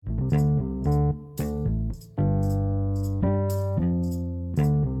Hello,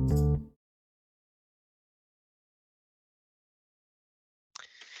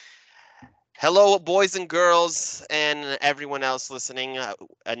 boys and girls, and everyone else listening.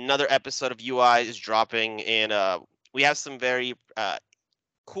 Another episode of UI is dropping, and we have some very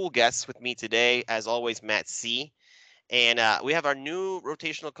cool guests with me today. As always, Matt C. And we have our new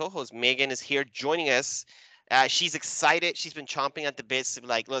rotational co-host, Megan, is here joining us. She's excited. She's been chomping at the bits to be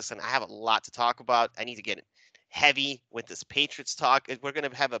like, listen, I have a lot to talk about. I need to get heavy with this Patriots talk. We're going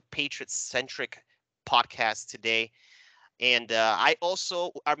to have a Patriots-centric podcast today. And I'm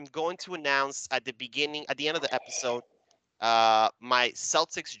going to announce at the end of the episode, my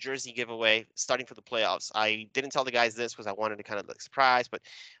Celtics jersey giveaway starting for the playoffs. I didn't tell the guys this because I wanted to kind of like surprise, but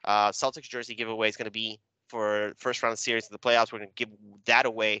Celtics jersey giveaway is going to be for first round series of the playoffs. We're going to give that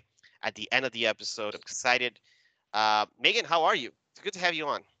away at the end of the episode. I'm excited. Megan, how are you? It's good to have you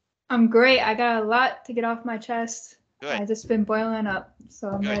on. I'm great. I got a lot to get off my chest. Good. I just been boiling up, so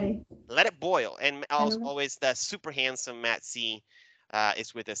I'm ready. Let it boil. And always the super handsome Matt C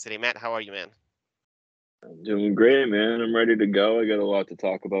is with us today. Matt, how are you, man? I'm doing great, man. I'm ready to go. I got a lot to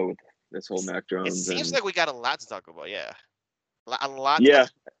talk about with this whole Mac Jones. It seems like we got a lot to talk about. Yeah, a lot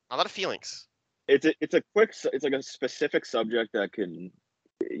of feelings. It's like a specific subject that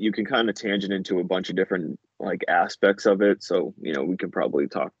you can kind of tangent into a bunch of different like aspects of it. So we can probably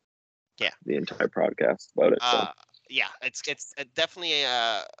talk. Yeah, the entire podcast about it. Yeah, it's definitely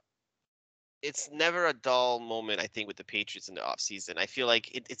it's never a dull moment, I think, with the Patriots in the offseason. I feel like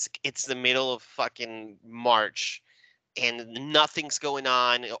it's the middle of fucking March and nothing's going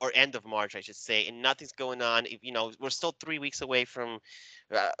on, or end of March, I should say, and nothing's going on. We're still 3 weeks away from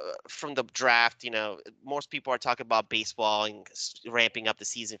the draft. Most people are talking about baseball and ramping up the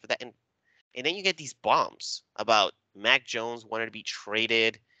season for that. And then you get these bombs about Mac Jones wanting to be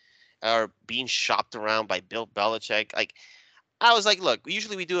traded or being shopped around by Bill Belichick. Like, I was like, look,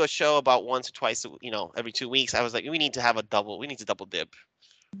 usually we do a show about once or twice, every 2 weeks. I was like, we need to double dip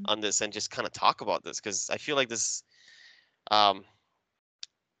on this and just kind of talk about this, because I feel like this, I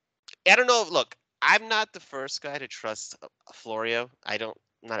don't know. Look, I'm not the first guy to trust Florio. I'm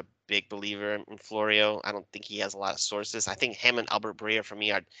not a big believer in Florio. I don't think he has a lot of sources. I think him and Albert Breer, for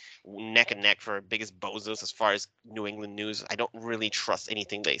me, are neck and neck for biggest bozos as far as New England news. I don't really trust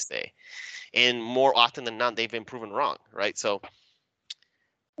anything they say. And more often than not, they've been proven wrong, right? So,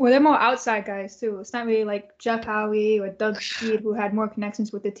 well, they're more outside guys too. It's not really like Jeff Howie or Doug Speed, who had more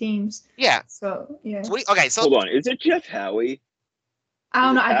connections with the teams. Yeah. So yeah. So hold on, is it Jeff Howie? I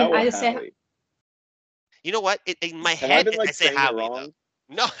don't know. I just say. You know what? In my head, I say Howie. Wrong?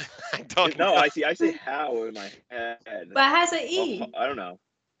 No, I don't. No, I see. I say How in my head. But it has an E. I don't know.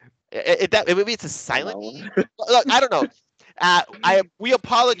 Maybe it's a silent E. Look, I don't know. We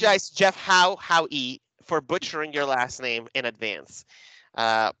apologize, Jeff Howie, for butchering your last name in advance.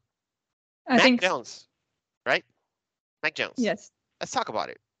 Mac Jones, right? Mac Jones. Yes. Let's talk about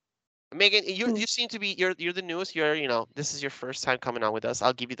it. Megan, you seem to be you're the newest. This is your first time coming on with us.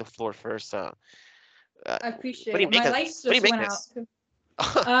 I'll give you the floor first. I appreciate it. My lights just went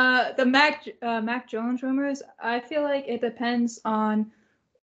out. The Mac Jones rumors, I feel like it depends on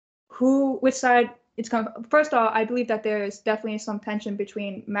which side it's coming from. First of all, I believe that there is definitely some tension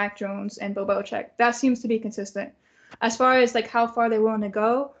between Mac Jones and Bill Belichick. That seems to be consistent. As far as like how far they're willing to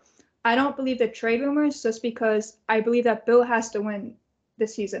go, I don't believe the trade rumors, just because I believe that Bill has to win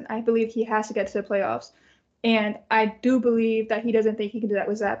this season. I believe he has to get to the playoffs. And I do believe that he doesn't think he can do that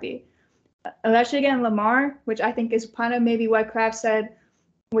with Zappy. Unless you're getting Lamar, which I think is kind of maybe what Kraft said,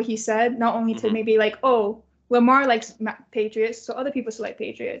 what he said, not only to maybe like, oh, Lamar likes Patriots, so other people select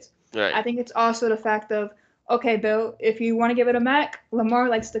Patriots. Right. I think it's also the fact of, okay, Bill, if you want to give it a Mac, Lamar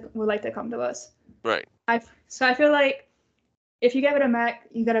would like to come to us. Right. So I feel like if you give it a Mac,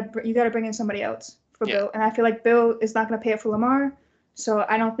 you gotta bring in somebody else for Bill, and I feel like Bill is not gonna pay it for Lamar, so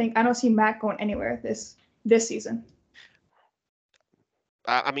I don't see Mac going anywhere this season.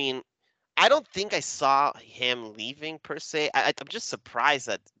 I mean, I don't think I saw him leaving per se. I'm just surprised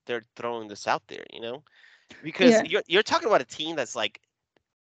that they're throwing this out there, because you're talking about a team that's like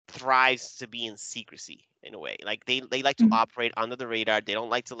thrives to be in secrecy in a way. Like they like to operate under the radar. They don't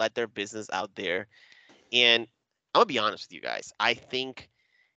like to let their business out there. And I'm gonna be honest with you guys. I think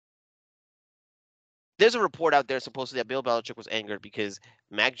there's a report out there supposedly that Bill Belichick was angered because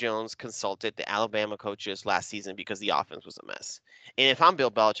Mac Jones consulted the Alabama coaches last season because the offense was a mess. And if I'm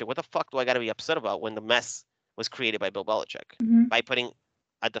Bill Belichick, what the fuck do I got to be upset about when the mess was created by Bill Belichick? By putting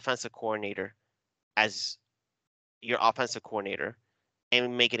a defensive coordinator as your offensive coordinator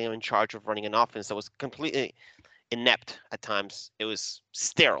and making him in charge of running an offense that was completely inept at times. It was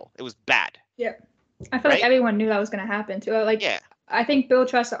sterile. It was bad. Yeah. I feel like everyone knew that was going to happen too. Like, yeah. I think Bill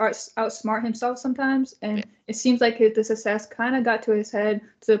tries to outsmart himself sometimes, and it seems like the success kind of got to his head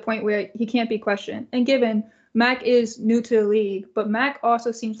to the point where he can't be questioned. And given Mac is new to the league, but Mac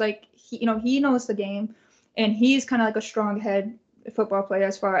also seems like he knows the game, and he's kind of like a strong head football player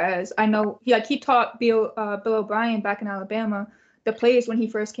as far as I know. He taught Bill O'Brien back in Alabama the plays when he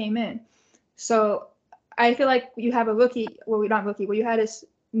first came in. So I feel like you have a rookie, well, not rookie, but you had this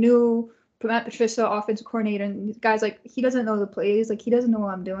new Matt Patricia, offensive coordinator, and guys like he doesn't know the plays, like he doesn't know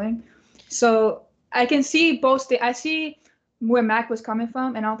what I'm doing. So I can see both. I see where Mac was coming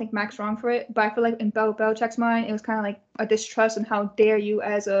from, and I don't think Mac's wrong for it. But I feel like in Belichick's mind, it was kind of like a distrust and how dare you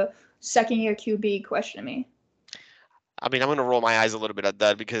as a second-year QB question me. I mean, I'm gonna roll my eyes a little bit at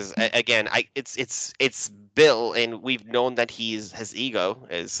that because again, it's Bill, and we've known that his ego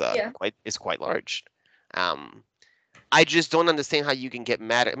is quite large. I just don't understand how you can get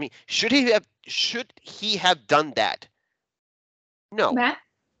mad at. I mean, should he have done that? No. Matt?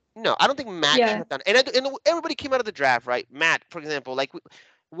 No, I don't think Mac should have done it. And everybody came out of the draft, right? Matt, for example, like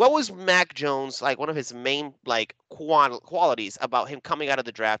what was Mac Jones like? One of his main like qualities about him coming out of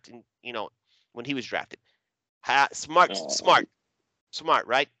the draft, and when he was drafted, smart,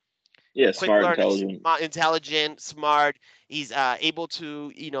 right? Yeah, Quick smart, learning, intelligent, smart. He's able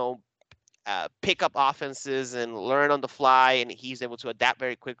to pick up offenses and learn on the fly, and he's able to adapt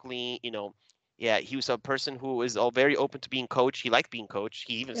very quickly. Yeah, he was a person who was all very open to being coached. He liked being coached.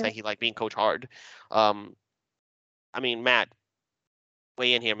 He even said he liked being coached hard. I mean, Matt,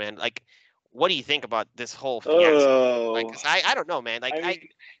 weigh in here, man. Like, what do you think about this whole fiasco? Like, 'cause I don't know, man.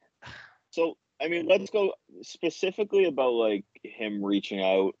 Like, So I mean, let's go specifically about like him reaching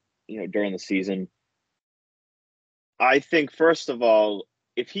out, during the season. I think first of all,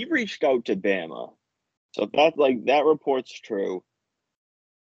 if he reached out to Bama, so that report's true,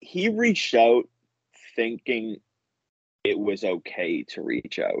 he reached out thinking it was okay to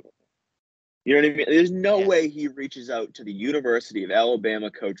reach out. You know what I mean? There's no way he reaches out to the University of Alabama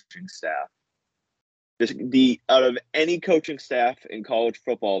coaching staff. Out of any coaching staff in college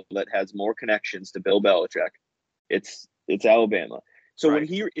football that has more connections to Bill Belichick, it's Alabama. So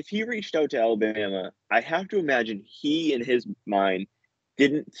if he reached out to Alabama, I have to imagine he in his mind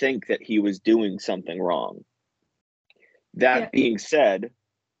didn't think that he was doing something wrong. That being said,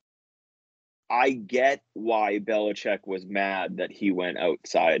 I get why Belichick was mad that he went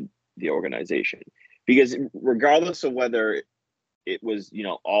outside the organization, because regardless of whether it was,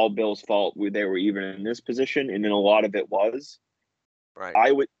 all Bill's fault they were even in this position, and then a lot of it was,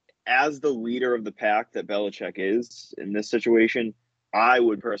 I would, as the leader of the pack that Belichick is in this situation, I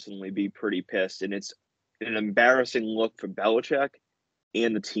would personally be pretty pissed. And it's an embarrassing look for Belichick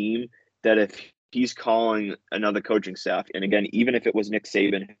and the team that if he's calling another coaching staff, and again, even if it was Nick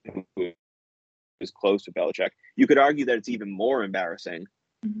Saban who was close to Belichick, you could argue that it's even more embarrassing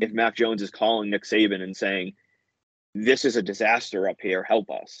if Mac Jones is calling Nick Saban and saying, "This is a disaster up here, help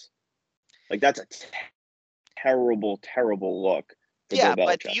us." Like, that's a terrible, terrible look for Bill Belichick.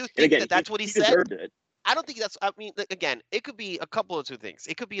 But do you think that that's what he said? Deserved it. I don't think that's. I mean, again, it could be a couple of two things.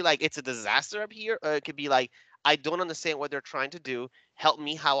 It could be like it's a disaster up here, or it could be like I don't understand what they're trying to do. Help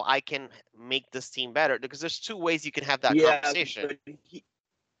me how I can make this team better. Because there's two ways you can have that conversation.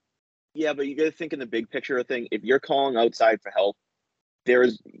 But you got to think in the big picture of thing. If you're calling outside for help,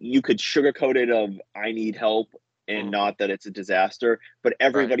 you could sugarcoat it of I need help and not that it's a disaster. But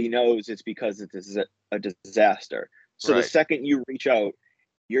everybody knows it's because it is a disaster. So the second you reach out,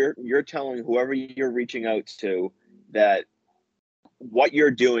 you're telling whoever you're reaching out to that what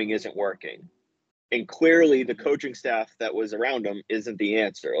you're doing isn't working. And clearly the coaching staff that was around him isn't the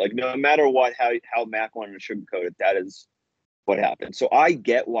answer. Like, no matter what, how Mac wanted to sugarcoat it, that is what happened. So I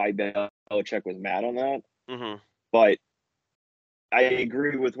get why Belichick was mad on that. But I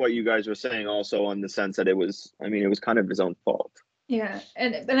agree with what you guys were saying also on the sense that it was kind of his own fault. Yeah.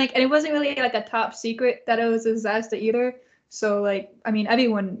 And it wasn't really like a top secret that it was a disaster either. So, like, I mean,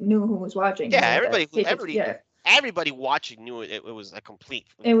 everyone knew who was watching. Yeah, everybody watching knew it was a complete.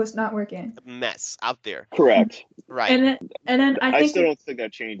 It was not working. Mess out there. Correct. Right. And then I still don't think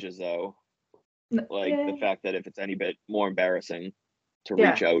that changes though. Like the fact that if it's any bit more embarrassing to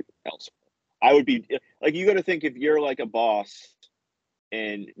reach out elsewhere, I would be like, you got to think if you're like a boss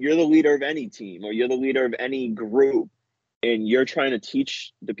and you're the leader of any team or you're the leader of any group, and you're trying to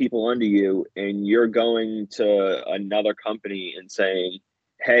teach the people under you, and you're going to another company and saying,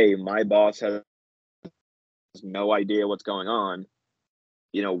 "Hey, my boss has no idea what's going on,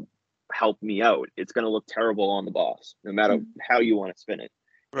 help me out." It's going to look terrible on the boss, no matter how you want to spin it.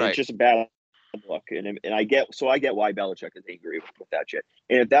 It's just a bad look, and I get why Belichick is angry with that shit.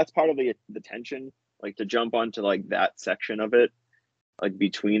 And if that's part of the tension, like to jump onto like that section of it, like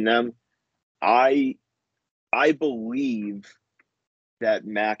between them, I believe that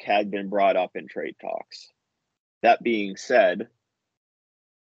Mac had been brought up in trade talks. That being said,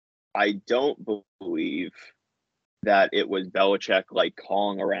 I don't believe that it was Belichick like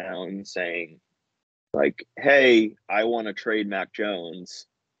calling around saying like, "Hey, I want to trade Mac Jones.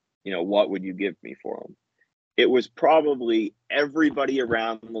 You know, what would you give me for him?" It was probably everybody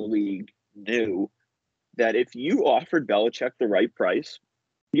around the league knew that if you offered Belichick the right price,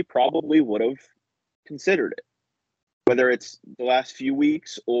 he probably would have considered it. Whether it's the last few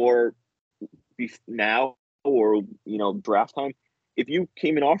weeks or now or, draft time, if you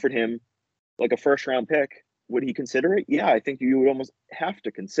came and offered him like a first round pick, would he consider it? Yeah, I think you would almost have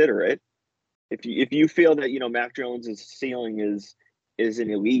to consider it. If you feel that, Mac Jones' ceiling is an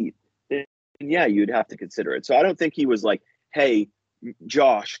elite, then yeah, you'd have to consider it. So I don't think he was like, "Hey,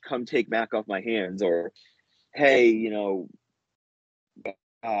 Josh, come take Mac off my hands," or "Hey,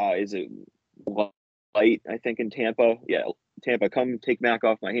 is it Light, I think in Tampa? Yeah, Tampa, come take Mac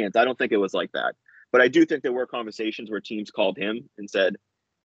off my hands." I don't think it was like that. But I do think there were conversations where teams called him and said,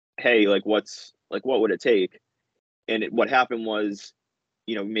 "Hey, like what would it take?" And what happened was,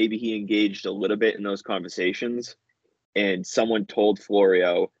 maybe he engaged a little bit in those conversations and someone told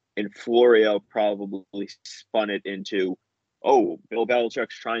Florio, and Florio probably spun it into, "Oh, Bill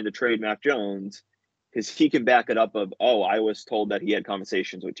Belichick's trying to trade Mac Jones," because he can back it up of, "Oh, I was told that he had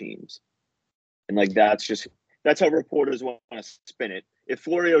conversations with teams." And like that's how reporters want to spin it. If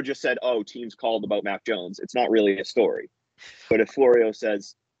Florio just said, "Oh, teams called about Mac Jones," it's not really a story. But if Florio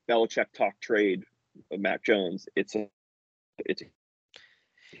says Belichick talked trade of Mac Jones, it's a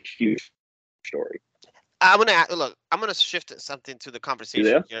huge story. I'm gonna shift something to the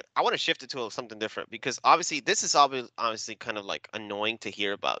conversation here. I want to shift it to something different because obviously this is obviously kind of like annoying to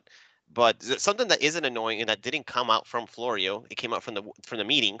hear about, but something that isn't annoying and that didn't come out from Florio, it came out from the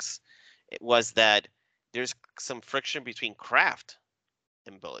meetings. It was that there's some friction between Kraft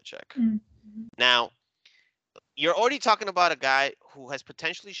and Belichick. Mm-hmm. Now, you're already talking about a guy who has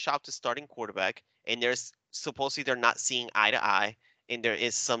potentially shopped a starting quarterback, and there's supposedly they're not seeing eye to eye, and there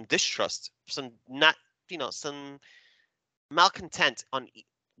is some distrust, some malcontent on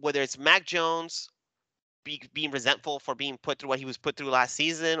whether it's Mac Jones being resentful for being put through what he was put through last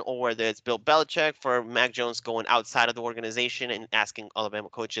season, or whether it's Bill Belichick for Mac Jones going outside of the organization and asking Alabama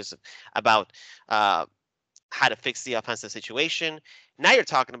coaches about how to fix the offensive situation. Now you're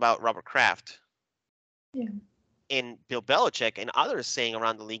talking about Robert Kraft. Yeah. And Bill Belichick and others saying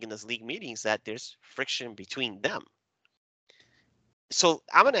around the league in those league meetings that there's friction between them. So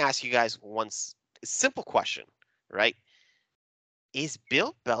I'm going to ask you guys one simple question, right? Is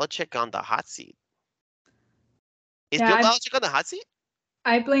Bill Belichick on the hot seat? Bill Belichick on the hot seat?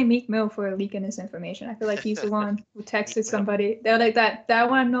 I blame Meek Mill for leaking this information. I feel like he's the one who texted somebody. They're like that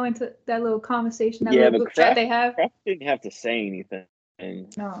one knowing to that little conversation, that little group chat they have. Kraft didn't have to say anything.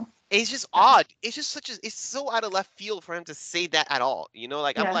 No. It's just odd. It's just it's so out of left field for him to say that at all.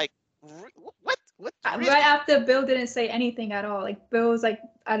 Like, yeah. I'm like, what? Really? Right after Bill didn't say anything at all. Like Bill was like,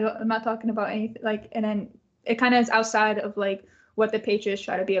 I'm not talking about anything. Like, and then it kind of is outside of like what the Patriots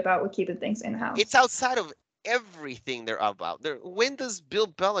try to be about with keeping things in house. It's outside of everything they're about. When does Bill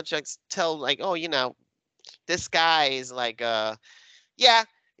Belichick tell like, oh, this guy is like, this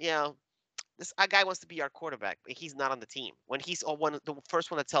guy wants to be our quarterback, but he's not on the team. When he's the first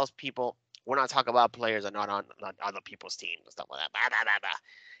one that tells people we're not talking about players are not on other people's teams and stuff like that. Blah, blah, blah, blah.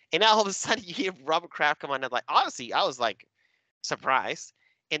 And now all of a sudden you hear Robert Kraft come on and like, honestly, I was like surprised.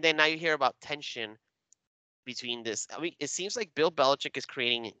 And then now you hear about tension between this. I mean, it seems like Bill Belichick is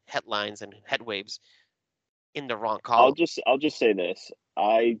creating headlines and head waves in the wrong column. I'll just say this.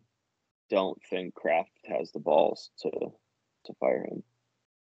 I don't think Kraft has the balls to fire him.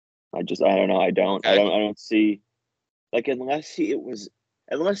 I don't know. I don't see, like,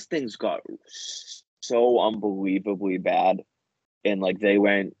 unless things got so unbelievably bad and like they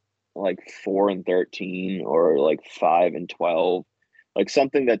went like 4-13 or like 5-12, like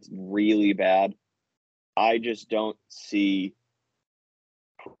something that's really bad. I just don't see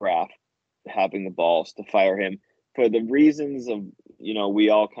Kraft having the balls to fire him for the reasons of, we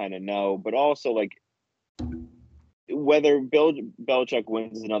all kind of know, but also like whether Bill Belichick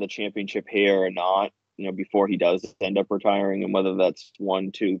wins another championship here or not, before he does end up retiring, and whether that's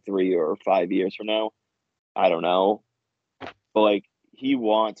 1, 2, 3, or 5 years from now, I don't know. But like he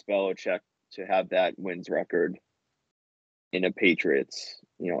wants Belichick to have that wins record in a Patriots,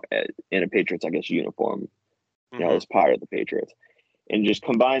 I guess, uniform, as part of the Patriots. And just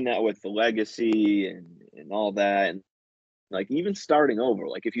combine that with the legacy and all that, and like even starting over.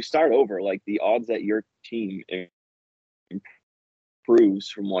 Like if you start over, like the odds that your team improves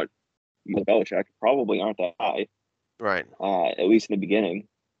from what Belichick probably aren't that high. Right. At least in the beginning.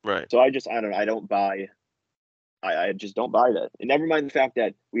 Right. So I don't buy. I just don't buy that. And never mind the fact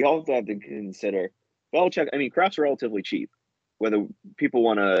that we also have to consider Belichick. I mean, Kraft's relatively cheap. Whether people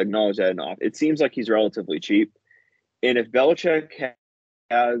want to acknowledge that or not, it seems like he's relatively cheap. And if Belichick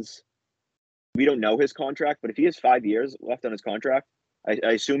has, we don't know his contract, but if he has 5 years left on his contract, I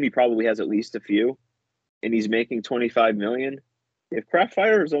assume he probably has at least a few, and he's making $25 million. If Kraft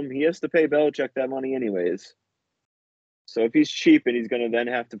fires him, he has to pay Belichick that money anyways. So if he's cheap and he's going to then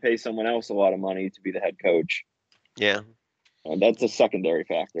have to pay someone else a lot of money to be the head coach, yeah, that's a secondary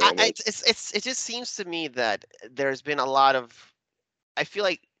factor. It just seems to me that there's been a lot of, I feel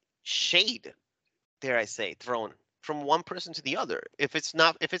like, shade, dare I say, thrown from one person to the other. If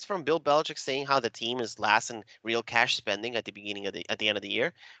it's from Bill Belichick saying how the team is last in real cash spending at the end of the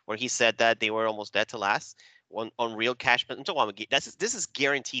year, where he said that they were almost dead to last on real cash spending. This is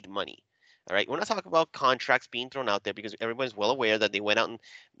guaranteed money. All right, we're not talking about contracts being thrown out there, because everybody's well aware that they went out and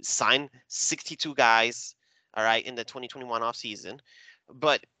signed 62 guys, all right, in the 2021 offseason.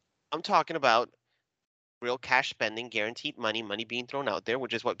 But I'm talking about real cash spending, guaranteed money being thrown out there,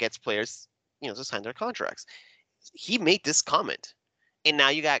 which is what gets players, to sign their contracts. He made this comment, and now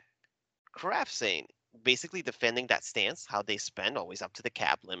you got Kraft saying, basically defending that stance, how they spend always up to the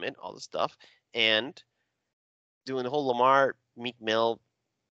cap limit, all this stuff, and doing the whole Lamar Meek Mill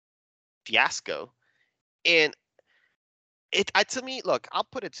fiasco. And to me, look, I'll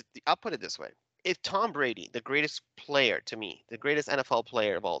put it this way: if Tom Brady, the greatest player to me, the greatest NFL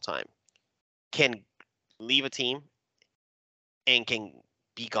player of all time, can leave a team and can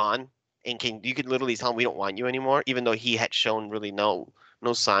be gone, and you could literally tell him, we don't want you anymore, even though he had shown really no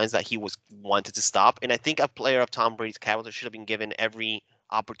signs that he wanted to stop. And I think a player of Tom Brady's caliber should have been given every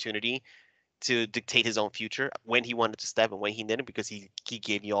opportunity to dictate his own future when he wanted to step and when he didn't, because he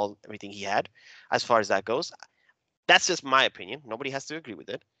gave you everything he had. As far as that goes, that's just my opinion. Nobody has to agree with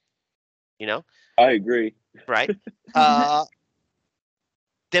it. I agree. Right?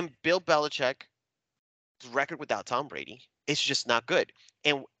 Then Bill Belichick's record without Tom Brady, it's just not good.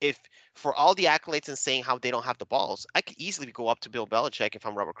 And if, for all the accolades and saying how they don't have the balls, I could easily go up to Bill Belichick if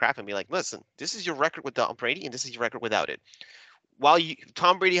I'm Robert Kraft and be like, listen, this is your record with Tom Brady, and this is your record without it. While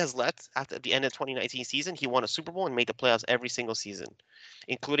Tom Brady has left after the end of 2019 season, he won a Super Bowl and made the playoffs every single season,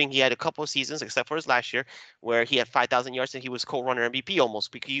 including he had a couple of seasons, except for his last year, where he had 5,000 yards and he was co-runner MVP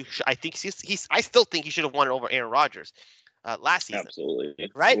almost. Because I still think he should have won it over Aaron Rodgers last season.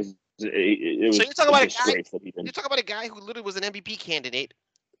 Absolutely, right? It was so you're talking about a guy who literally was an MVP candidate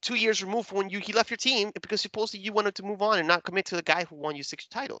 2 years removed from when he left your team, because supposedly you wanted to move on and not commit to the guy who won you 6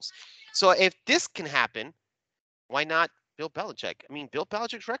 titles. So if this can happen, why not Bill Belichick? I mean, Bill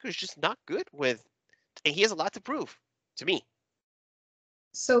Belichick's record is just not good and he has a lot to prove to me.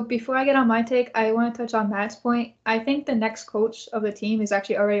 So before I get on my take, I want to touch on Matt's point. I think the next coach of the team is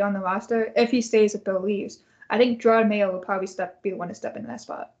actually already on the roster if he stays, if Bill leaves. I think Gerard Mayo will probably be the one to step into that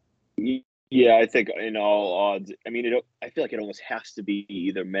spot. Yeah, I think in all odds, I mean, I feel like it almost has to be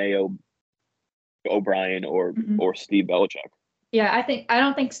either Mayo, O'Brien, or Steve Belichick. Yeah, I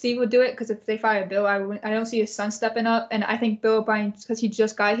don't think Steve would do it, because if they fire Bill, I don't see his son stepping up, and I think Bill O'Brien, because he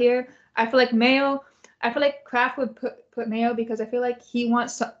just got here. I feel like Kraft would put Mayo, because I feel like he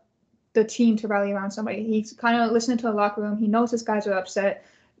wants the team to rally around somebody. He's kind of listening to the locker room. He knows his guys are upset.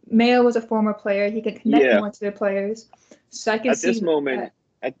 Mayo was a former player. He can connect more to the players. So I can see this moment.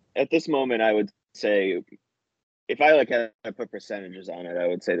 At this moment, I would say, if I had to put percentages on it, I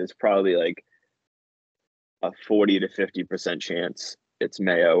would say there's probably like a 40 to 50% chance it's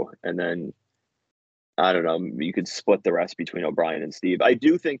Mayo, and then I don't know, you could split the rest between O'Brien and Steve. I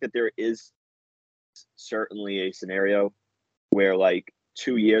do think that there is certainly a scenario where, like,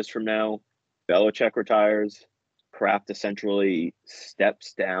 2 years from now, Belichick retires, Kraft essentially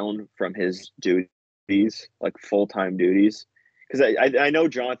steps down from his duties, like full-time duties. Because I know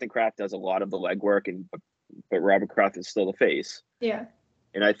Jonathan Kraft does a lot of the legwork, but Robert Kraft is still the face. Yeah.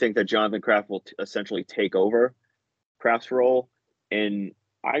 And I think that Jonathan Kraft will essentially take over Kraft's role. And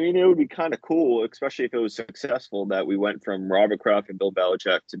I mean, it would be kind of cool, especially if it was successful, that we went from Robert Kraft and Bill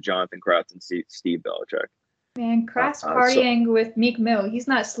Belichick to Jonathan Kraft and Steve Belichick. Man, Kraft's partying with Meek Mill. He's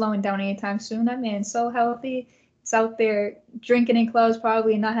not slowing down anytime soon. That man's so healthy. He's out there drinking in clubs,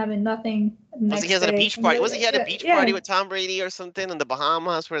 probably not having nothing. Was he at a beach party? Was he at a beach party with Tom Brady or something in the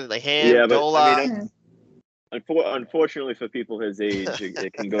Bahamas, where they Dola? I mean, unfortunately for people his age,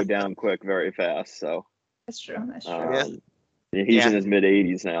 it can go down quick very fast. So that's true. He's in his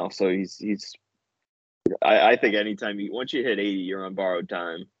mid-80s now, so he's. I think anytime once you hit 80, you're on borrowed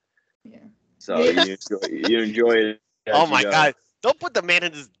time. Yeah. So you enjoy it. Oh my God! Don't put the man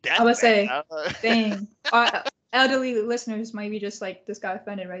in his death. I would say, dang. Elderly listeners might be just like, this guy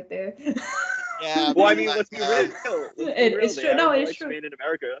offended right there. Yeah. Well, I mean, let's be real. It's true. No, it's true. In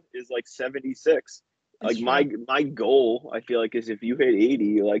America is like 76. Like my goal, I feel like, is if you hit 80,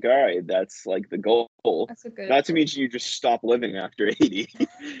 you're like, all right, that's like the goal. That's a good. Not to mention you just stop living after 80.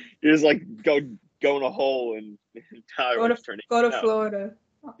 You just like go in a hole and die. Go to Florida.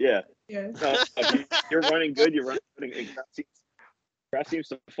 Yeah. Yeah. No, if you're running good. You're running. Kraft seems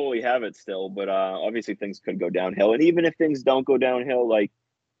to fully have it still, but obviously things could go downhill. And even if things don't go downhill, like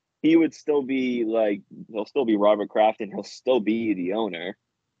he would still be like he'll still be Robert Kraft and he'll still be the owner,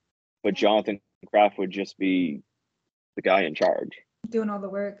 but Jonathan Kraft would just be the guy in charge, doing all the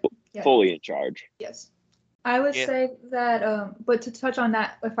work, fully in charge. Yes, I would say that. But to touch on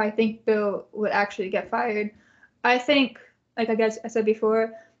that, if I think Bill would actually get fired, I think, like I guess I said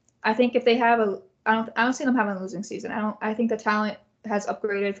before, I think if they have I don't see them having a losing season. I think the talent has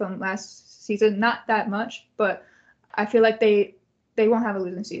upgraded from last season, not that much, but I feel like they won't have a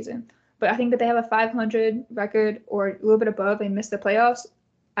losing season. But I think that they have a 500 record or a little bit above, they miss the playoffs.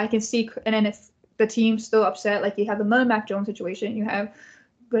 I can see, and then if the team's still upset, like you have the another Mac Jones situation, you have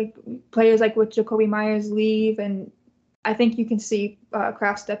like players like with Jacoby Myers leave, and I think you can see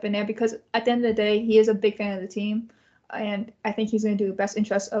Kraft step in there because at the end of the day, he is a big fan of the team, and I think he's going to do the best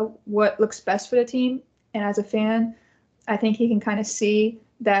interest of what looks best for the team. And as a fan, I think he can kind of see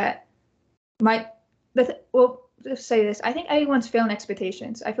that well, let's say this. I think everyone's failing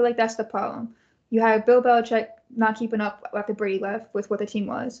expectations. I feel like that's the problem. You have Bill Belichick not keeping up after Brady left with what the team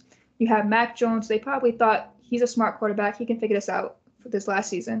was. You have Mac Jones. They probably thought he's a smart quarterback. He can figure this out for this last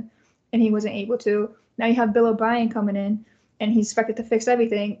season, and he wasn't able to. Now you have Bill O'Brien coming in, and he's expected to fix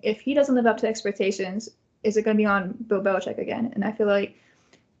everything. If he doesn't live up to expectations, is it going to be on Bill Belichick again? And I feel like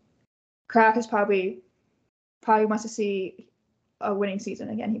Kraft is probably wants to see a winning season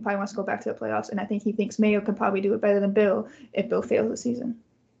again. He probably wants to go back to the playoffs, and I think he thinks Mayo can probably do it better than Bill if Bill fails the season.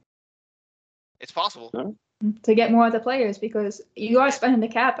 It's possible. To get more of the players, because you are spending the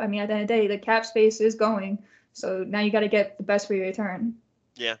cap. I mean, at the end of the day, the cap space is going. So now you got to get the best for your return.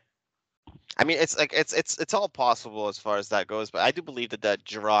 Yeah. I mean, it's like it's all possible as far as that goes, but I do believe that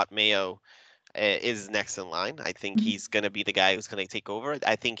Gerard Mayo is next in line. I think he's going to be the guy who's going to take over.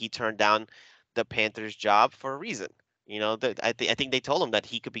 I think he turned down the Panthers job for a reason. You know, I think they told him that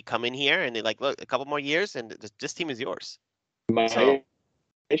he could be coming here, and they're like, look, a couple more years, and this team is yours. My only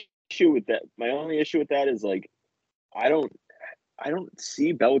issue with that is like, I don't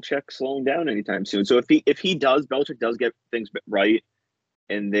see Belichick slowing down anytime soon. So Belichick does get things right,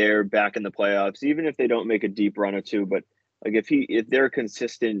 and they're back in the playoffs, even if they don't make a deep run or two. But like if they're a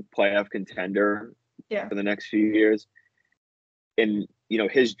consistent playoff contender for the next few years, and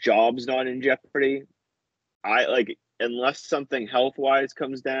his job's not in jeopardy, unless something health wise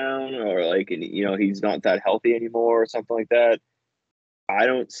comes down, or he's not that healthy anymore or something like that, I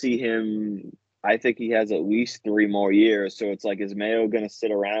don't see him. I think he has at least 3 more years. So it's like, is Mayo going to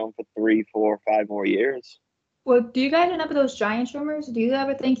sit around for 3, 4, 5 more years? Well, do you guys remember those Giants rumors? Do you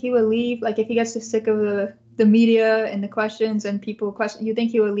ever think he would leave? Like, if he gets sick of the media and the questions and people question, you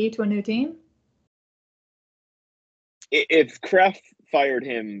think he would leave to a new team? If Kraft fired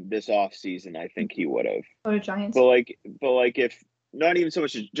him this offseason, I think he would have. Or the Giants? But if not even so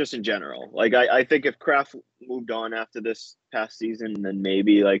much just in general. Like, I think if Kraft moved on after this past season, then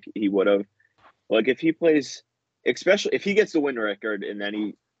maybe he would have. Like, if he plays, especially if he gets the win record and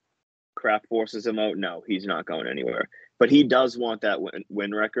then Kraft forces him out, no, he's not going anywhere. But he does want that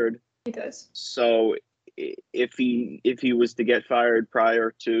win record. He does. So if he was to get fired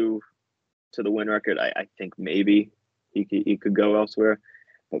prior to the win record, I think maybe he could go elsewhere.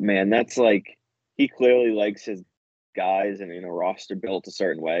 But man, that's he clearly likes his guys and a roster built a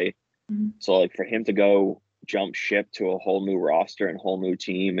certain way. Mm-hmm. So for him to go jump ship to a whole new roster and whole new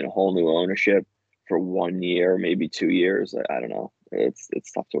team and a whole new ownership for 1 year, maybe 2 years, I don't know. It's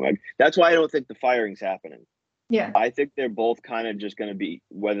tough to imagine. That's why I don't think the firing's happening. Yeah. I think they're both kind of just going to be,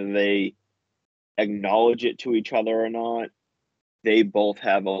 whether they acknowledge it to each other or not, they both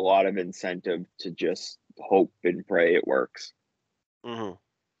have a lot of incentive to just hope and pray it works. Mm-hmm.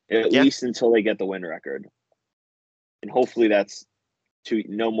 At least until they get the win record. And hopefully that's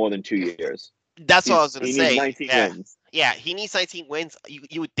no more than 2 years. That's what I was going to say. He needs 19 wins. Yeah, he needs 19 wins.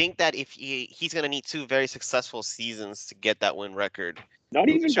 You would think that if he's going to need 2 very successful seasons to get that win record. Not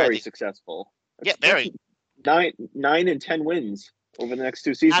even very successful. Yeah, very. 9 and 10 wins. over the next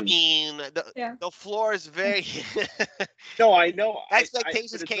 2 seasons. I mean, the floor is very. No, I know.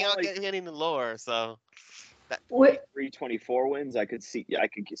 Expectations can't get any lower. So. 24 wins, I could see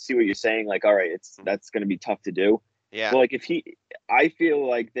what you're saying. Like, all right, that's going to be tough to do. Yeah. But like, I feel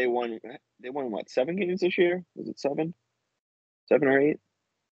like they won what, 7 games this year? Was it 7 or 8?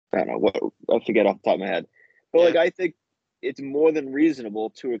 I don't know. What, I forget off the top of my head. But like, I think it's more than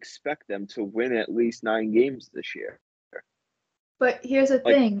reasonable to expect them to win at least 9 games this year. But here's the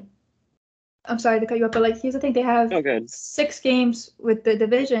thing. I'm sorry to cut you off, but like, here's the thing. They have 6 games with the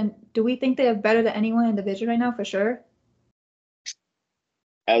division. Do we think they have better than anyone in the division right now, for sure?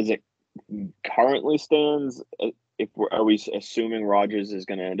 As it currently stands, are we assuming Rodgers is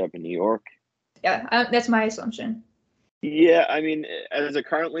going to end up in New York? Yeah, that's my assumption. Yeah, I mean, as it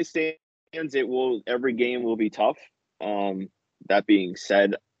currently stands, every game will be tough. That being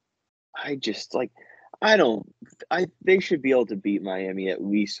said, they should be able to beat Miami at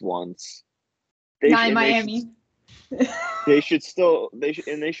least once. Miami. They should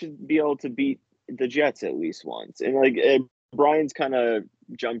be able to beat the Jets at least once. And like, Brian's kind of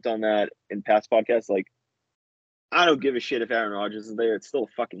jumped on that in past podcasts. Like, I don't give a shit if Aaron Rodgers is there. It's still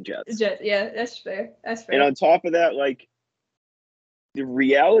fucking Jets. Yeah, that's fair. And on top of that, like, the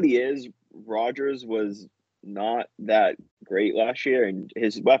reality is Rodgers was not that great last year, and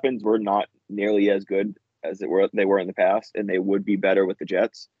his weapons were not nearly as good as they were in the past, and they would be better with the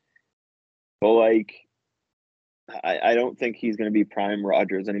Jets. But like, I don't think he's going to be prime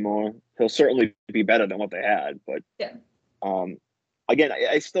Rodgers anymore. He'll certainly be better than what they had, but again,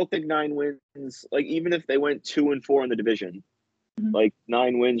 I still think 9 wins. Like, even if they went 2-4 in the division, like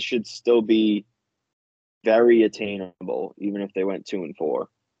 9 wins should still be very attainable, even if they went 2-4.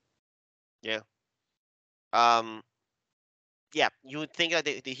 Yeah. Yeah, you would think that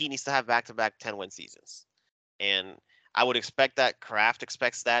he needs to have back-to-back 10-win seasons, and I would expect that Kraft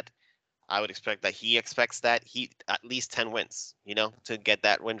expects that. I would expect that he expects that. He at least 10 wins, to get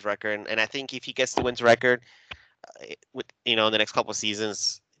that wins record. And I think if he gets the wins record, in the next couple of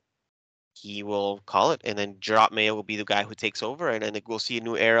seasons, he will call it, and then Gerard Mayo will be the guy who takes over, and then we'll see a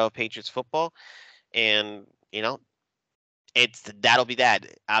new era of Patriots football, and that'll be that.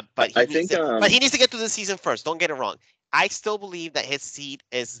 But he needs to get through the season first. Don't get it wrong. I still believe that his seat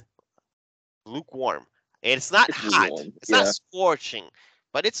is lukewarm. It's not hot. It's not scorching,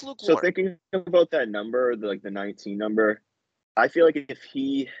 but it's lukewarm. So thinking about that number, the 19 number, I feel like if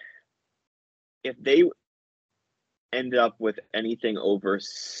they end up with anything over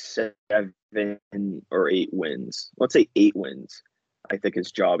 7 or 8 wins, let's say 8 wins, I think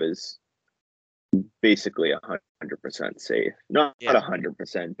his job is basically 100% safe. Not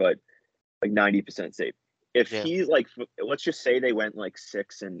 100%, but like 90% safe. If he's like, let's just say they went like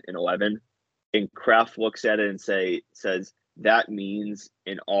 6-11, and Kraft looks at it and says that means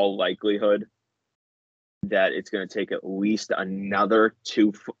in all likelihood that it's going to take at least another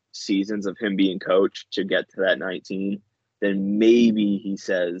 2 seasons of him being coach to get to that 19, then maybe he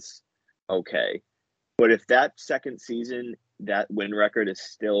says, okay. But if that second season, that win record is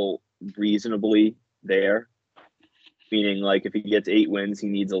still reasonably there, meaning like if he gets 8 wins, he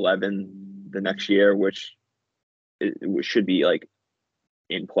needs 11 the next year, which it should be like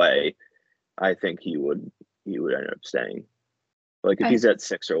in play, I think he would end up staying. Like if he's at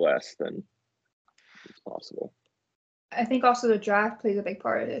 6 or less, then it's possible. I think also the draft plays a big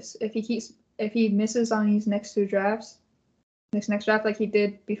part of this. If he misses on these next 2 drafts, next draft like he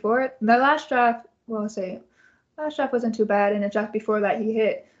did before, the last draft, last draft wasn't too bad, and the draft before that he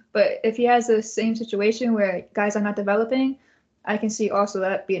hit. But if he has the same situation where guys are not developing, I can see also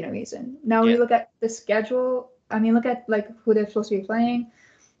that being a reason. Now when you look at the schedule, look at like who they're supposed to be playing.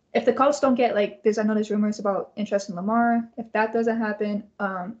 If the Colts don't get I know there's rumors about interest in Lamar. If that doesn't happen,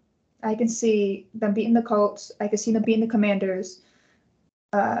 I can see them beating the Colts. I can see them beating the Commanders.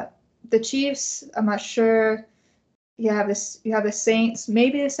 The Chiefs, I'm not sure. You have the Saints,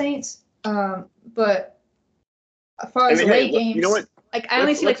 maybe the Saints. But as far as away games, you know what? I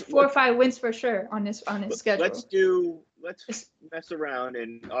only see 4 or 5 wins for sure on this schedule. Let's mess around,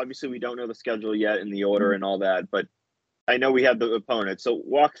 and obviously we don't know the schedule yet and the order and all that, but I know we have the opponent. So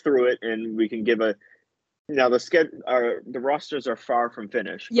walk through it, and we can give the rosters are far from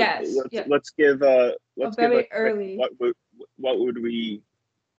finished. Yes. Let's give early. What would we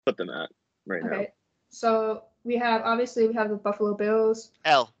put them at right now? So we have the Buffalo Bills.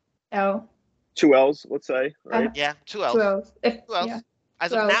 L. 2 L's, let's say, right? 2 L's. 2 L's. 2 L's.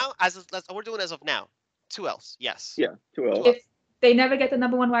 As of now, we're doing as of now. 2 L's. Yes. Yeah, 2 L's. If they never get the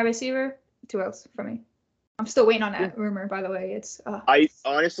number 1 wide receiver, 2 L's for me. I'm still waiting on that rumor, by the way. It's I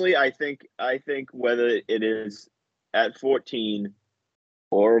honestly, I think whether it is at 14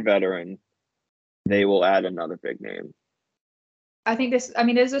 or a veteran, they will add another big name. I think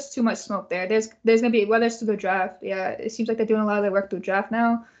there's just too much smoke there. There's gonna be, whether it's through the draft. Yeah, it seems like they're doing a lot of their work through draft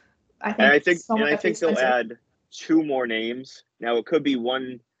now. I think they'll add 2 more names. Now it could be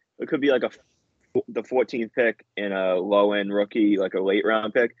like the 14th pick in a low end rookie, like a late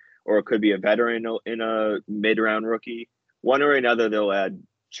round pick, or it could be a veteran in a mid round rookie. One or another, they'll add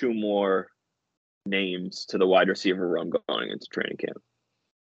 2 more names to the wide receiver room going into training camp.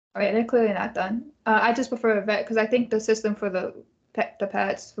 All right, they're clearly not done. I just prefer a vet because I think the system for the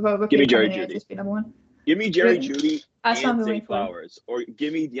Pats for rookie Give me Jerry coming in Jeudy. just be number one. Give me Jerry Jeudy and Zay for. Flowers, or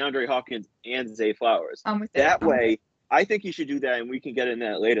give me DeAndre Hopkins and Zay Flowers. I'm with that way, I think you should do that, and we can get into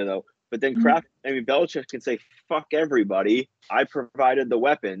that later, though. But then Belichick can say, fuck everybody. I provided the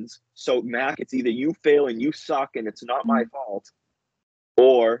weapons. So, Mac, it's either you fail and you suck and it's not my fault,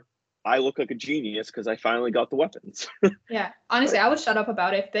 or I look like a genius because I finally got the weapons. Yeah. Honestly, I would shut up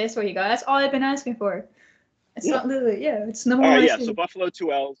about it if that's what you got. That's all I've been asking for. It's not literally, it's number one. Yeah, so Buffalo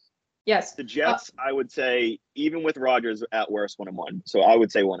 2 L's. Yes. The Jets, I would say, even with Rodgers at worst, 1-1. So I would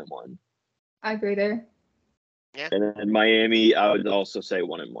say 1-1. I agree there. Yeah. And then Miami, I would also say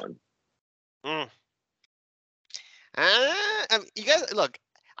 1-1. You guys, look,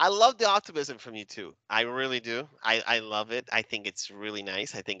 I love the optimism from you two. I really do. I love it. I think it's really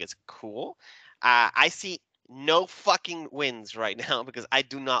nice. I think it's cool. I see no fucking wins right now because I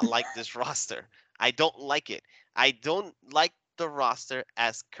do not like this roster. I don't like it. I don't like the roster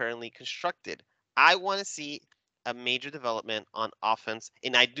as currently constructed. I want to see a major development on offense,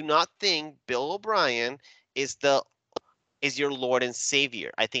 and I do not think Bill O'Brien is your Lord and Savior.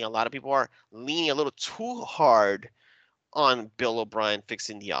 I think a lot of people are leaning a little too hard on Bill O'Brien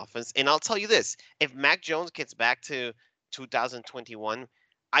fixing the offense. And I'll tell you this, if Mac Jones gets back to 2021,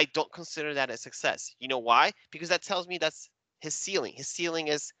 I don't consider that a success. You know why? Because that tells me that's his ceiling. His ceiling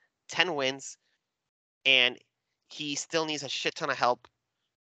is 10 wins, and he still needs a shit ton of help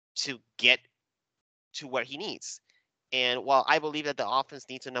to get to where he needs. And while I believe that the offense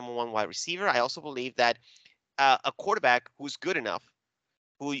needs a number one wide receiver, I also believe that a quarterback who's good enough,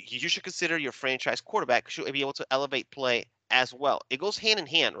 who you should consider your franchise quarterback, should be able to elevate play as well. It goes hand in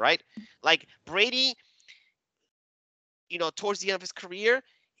hand, right? Like Brady, towards the end of his career,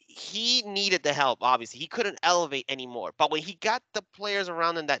 he needed the help, obviously. He couldn't elevate anymore. But when he got the players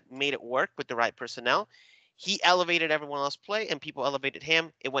around him that made it work with the right personnel, he elevated everyone else's play, and people elevated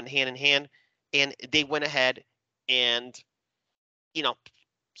him. It went hand in hand, and they went ahead and,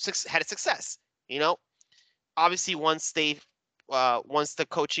 had a success. Obviously, once the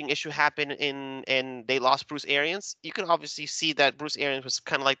coaching issue happened and they lost Bruce Arians, you can obviously see that Bruce Arians was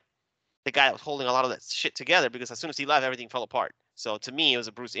kind of like the guy that was holding a lot of that shit together, because as soon as he left, everything fell apart. So to me, it was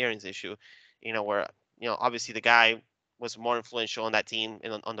a Bruce Arians issue, where, obviously the guy was more influential on that team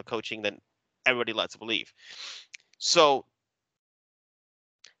and on the coaching than everybody led to believe. So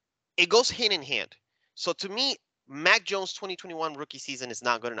it goes hand in hand. So to me, Mac Jones' 2021 rookie season is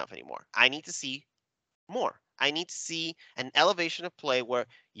not good enough anymore. I need to see more. I need to see an elevation of play where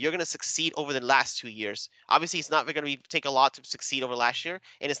you're going to succeed over the last 2 years. Obviously, it's not going to take a lot to succeed over last year,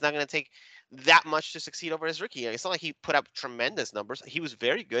 and it's not going to take that much to succeed over his rookie year. It's not like he put up tremendous numbers. He was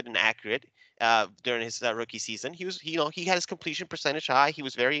very good and accurate during his rookie season. He was, he had his completion percentage high. He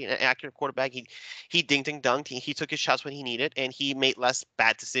was very accurate quarterback. He dinged and dunked. He took his shots when he needed, and he made less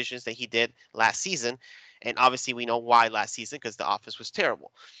bad decisions than he did last season. And obviously, we know why last season, because the offense was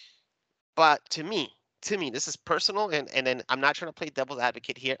terrible. But to me, this is personal, and then I'm not trying to play devil's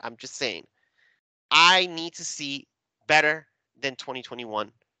advocate here. I'm just saying, I need to see better than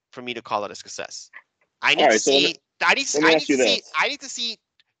 2021 for me to call it a success. I need to see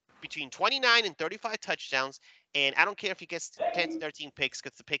between 29 and 35 touchdowns, and I don't care if he gets 10 to 13 picks,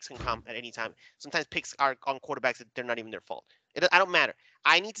 because the picks can come at any time. Sometimes picks are on quarterbacks that they're not even their fault. I don't matter.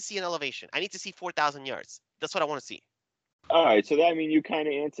 I need to see an elevation. I need to see 4,000 yards. That's what I want to see. All right, so you kind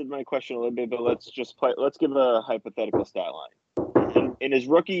of answered my question a little bit, but let's give a hypothetical stat line. In his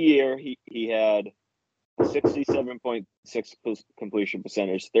rookie year, he had 67.6 completion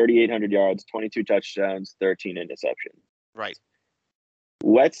percentage, 3,800 yards, 22 touchdowns, 13 interceptions. Right.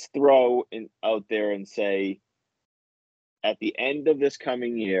 Let's throw out there and say, at the end of this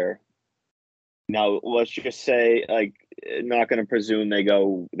coming year, now let's just say, not going to presume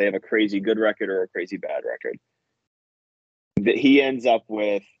they have a crazy good record or a crazy bad record, that he ends up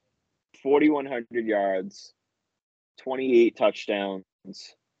with 4,100 yards, 28 touchdowns,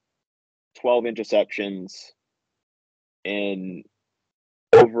 12 interceptions, and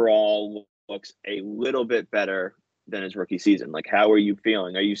overall looks a little bit better than his rookie season. How are you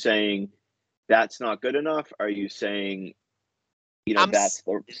feeling? Are you saying that's not good enough? Are you saying that's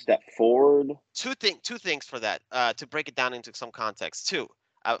the step forward. Two things for that. To break it down into some context.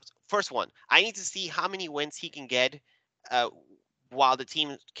 First one, I need to see how many wins he can get while the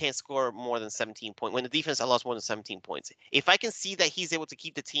team can't score more than 17 points. When the defense allows more than 17 points. If I can see that he's able to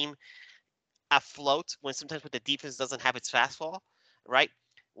keep the team afloat when sometimes the defense doesn't have its fastball, right?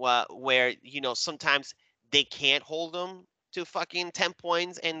 Where sometimes they can't hold them to fucking 10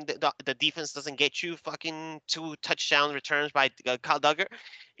 points and the defense doesn't get you fucking 2 touchdown returns by Kyle Duggar.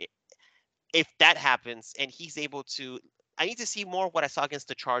 If that happens and he's able to, I need to see more what I saw against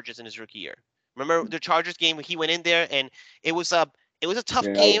the Chargers in his rookie year. Remember the Chargers game when he went in there and it was a tough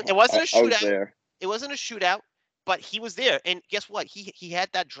game. It wasn't a shootout. It wasn't a shootout, but he was there. And guess what? He had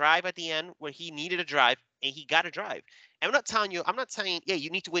that drive at the end where he needed a drive and he got a drive. And I'm not saying, yeah,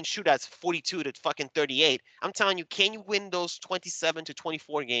 you need to win shootouts 42 to fucking 38. I'm telling you, can you win those 27 to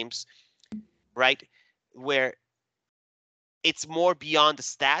 24 games, right? Where it's more beyond the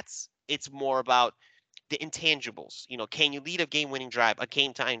stats. It's more about the intangibles. Can you lead a game-winning drive, a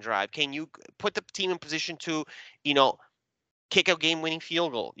game-tying drive? Can you put the team in position to, kick a game-winning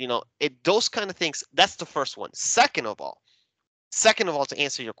field goal? Those kind of things. That's the first one. Second of all, to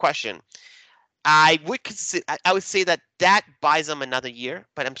answer your question, I would say that buys them another year,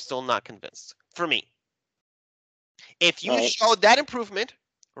 but I'm still not convinced. For me, if you show that improvement,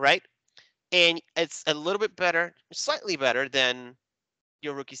 right, and it's a little bit better, slightly better than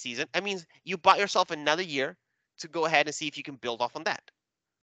your rookie season, I mean, you bought yourself another year to go ahead and see if you can build off on that.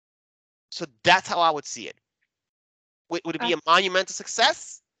 So that's how I would see it. Would it be a monumental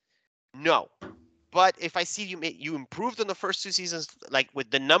success? No. But if I see you improved in the first 2 seasons, like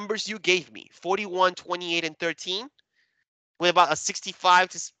with the numbers you gave me, 41, 28, and 13, with about a 65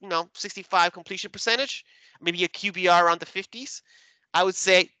 completion percentage, maybe a QBR around the 50s, I would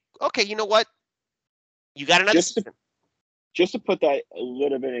say, okay, you know what? You got another season. Just to put that a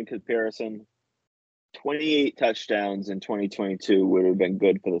little bit in comparison, 28 touchdowns in 2022 would have been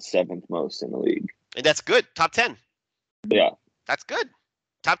good for the 7th most in the league. And that's good. Top 10. Yeah. That's good.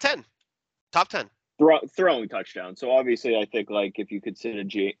 Top 10. Top 10. Throwing touchdowns. So obviously, I think if you consider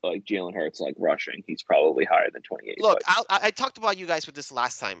Jalen Hurts rushing, he's probably higher than 28. Look, I talked about you guys with this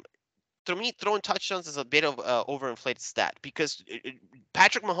last time. To me, throwing touchdowns is a bit of an overinflated stat because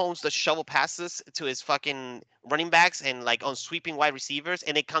Patrick Mahomes does shovel passes to his fucking running backs and on sweeping wide receivers,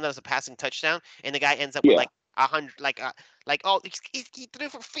 and they count that as a passing touchdown, and the guy ends up with 100, he threw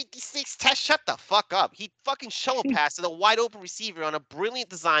for 56 touchdowns. Shut the fuck up. He fucking shovel passed to the wide open receiver on a brilliant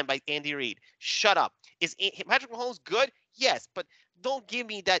design by Andy Reid. Shut up. Is Patrick Mahomes good? Yes, but don't give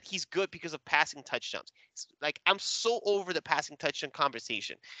me that he's good because of passing touchdowns. I'm so over the passing touchdown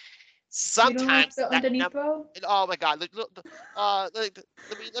conversation. Sometimes you don't like the underneath throw? Oh my god! Let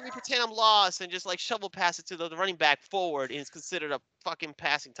me pretend I'm lost and just shovel pass it to the running back forward, and it's considered a fucking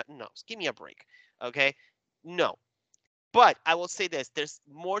passing touch. No, give me a break, okay? No, but I will say this: there's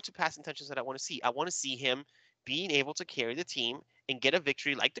more to passing touches that I want to see. I want to see him being able to carry the team and get a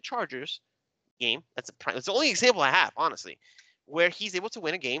victory like the Chargers game. That's the only example I have, honestly, where he's able to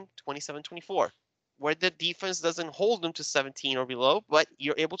win a game 27-24. Where the defense doesn't hold them to 17 or below, but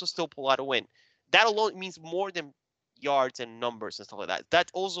you're able to still pull out a win. That alone means more than yards and numbers and stuff like that.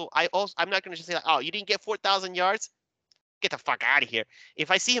 I'm not going to just say, oh, you didn't get 4,000 yards? Get the fuck out of here.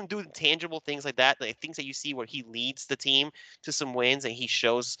 If I see him do tangible things like that, things that you see where he leads the team to some wins and he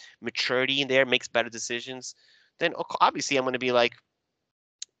shows maturity in there, makes better decisions, then obviously I'm going to be like,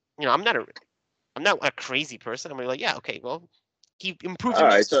 I'm not a crazy person. I'm going to be like, yeah, okay, well, he improved. All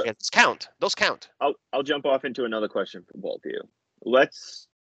right, so those count. I'll jump off into another question for both of you. Let's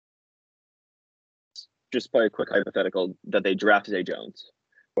just play a quick hypothetical that they draft Zay Jones,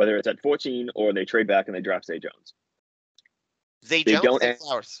 whether it's at 14 or they trade back and they draft Zay Jones. Zay Jones, don't Zay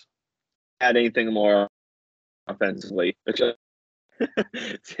Flowers. Add anything more offensively.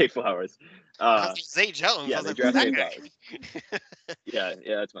 Zay Flowers. Zay Jones. Yeah, they draft Zay Flowers. yeah,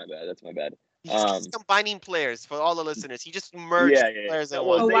 that's my bad. He's just combining players for all the listeners. He just merged players in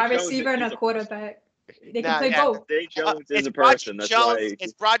one. A wide receiver and a quarterback. They can play both. Zay Jones is a person. That's why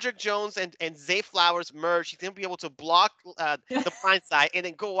it's Broderick Jones and Zay Flowers merged. He's gonna be able to block the blind side and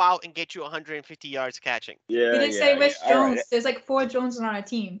then go out and get you 150 yards catching. Yeah. You didn't say which Jones. Right. There's 4 Jones on our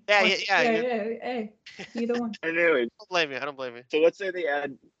team. Yeah. Hey, either one. Anyway, I don't blame you. So let's say they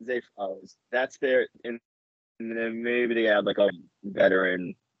add Zay Flowers. That's there, and then maybe they add a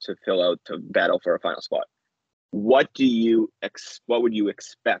veteran to fill out to battle for a final spot. What would you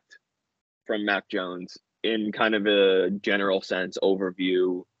expect from Mac Jones in kind of a general sense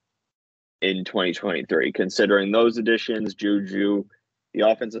overview in 2023, considering those additions, Juju, the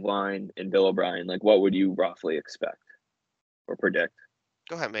offensive line, and Bill O'Brien? What would you roughly expect? or predict.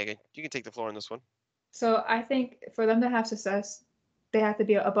 Go ahead, Megan. You can take the floor on this one. So I think for them to have success, they have to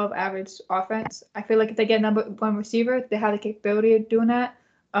be above average offense. I feel like if they get number one receiver, they have the capability of doing that.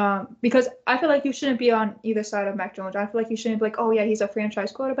 Because I feel like you shouldn't be on either side of Mac Jones. I feel like you shouldn't be like, oh yeah, he's a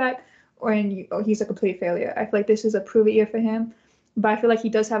franchise quarterback, or he's a complete failure. I feel like this is a prove it year for him. But I feel like he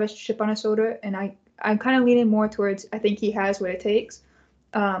does have a chip on his shoulder, and I'm kind of leaning more towards I think he has what it takes.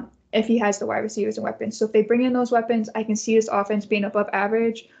 If he has the wide receivers and weapons. So if they bring in those weapons, I can see this offense being above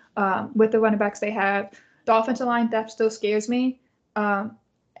average with the running backs they have. The offensive line depth still scares me. But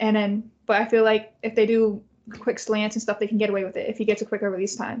I feel like if they do quick slants and stuff, they can get away with it if he gets a quicker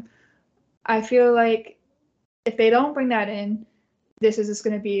release time. I feel like if they don't bring that in, this is just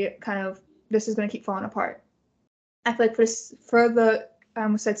going to be this is going to keep falling apart. I feel like for the I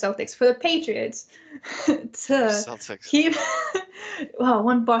almost said Celtics, for the Patriots to keep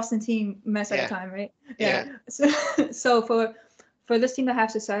one Boston team mess at a time, right? Yeah. So for this team to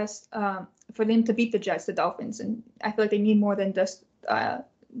have success, for them to beat the Jets, the Dolphins, and I feel like they need more than just a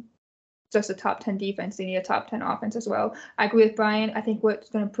top 10 defense. They need a top 10 offense as well. I agree with Brian. I think what's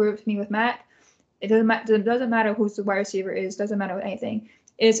going to prove to me with Mac, it doesn't matter who the wide receiver is, doesn't matter with anything,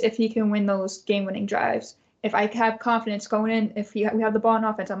 is if he can win those game-winning drives. If I have confidence going in, if we have the ball in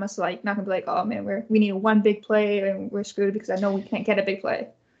offense, I'm just not gonna be like, oh man, we need one big play and we're screwed because I know we can't get a big play.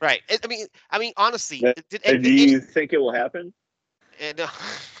 Right. I mean, honestly, do you think it will happen? Right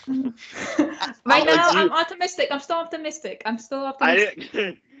now, I'm optimistic. I'm still optimistic.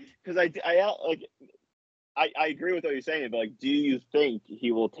 Because I agree with what you're saying, but do you think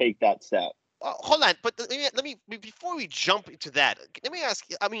he will take that step? Hold on, but let me before we jump into that, let me ask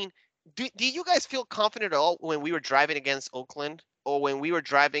you. I mean, do you guys feel confident at all when we were driving against Oakland, or when we were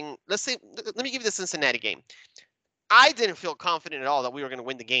driving? Let's say, let me give you the Cincinnati game. I didn't feel confident at all that we were going to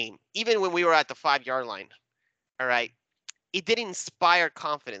win the game, even when we were at the 5-yard line. All right, it didn't inspire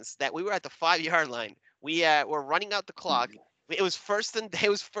confidence that we were at the 5-yard line. We were running out the clock. It was first and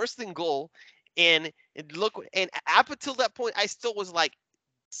goal, and up until that point, I still was like,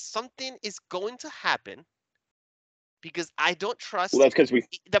 something is going to happen, because I don't trust. Well, that's because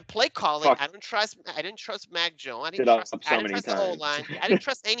the play calling. I didn't trust Mac Jones. I didn't trust the O-line. I didn't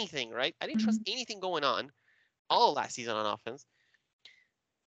trust anything. Right? I didn't trust anything going on all of last season on offense.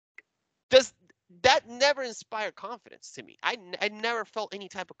 Does that never inspire confidence to me? I never felt any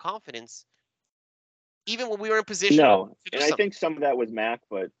type of confidence, even when we were in position. No, and I think some of that was Mac,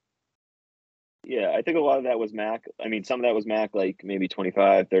 but yeah, I think a lot of that was Mac. I mean, some of that was Mac, like maybe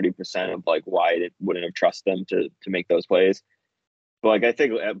 25-30% of why it wouldn't have trusted them to make those plays. But I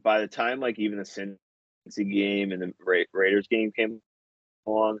think by the time even the Cincy game and the Raiders game came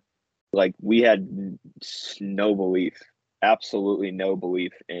along, we had no belief, absolutely no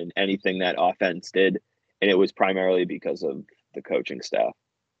belief in anything that offense did, and it was primarily because of the coaching staff.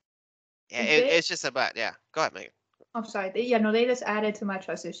 Yeah, it's just about Go ahead, Megan. I'm sorry. They just added to my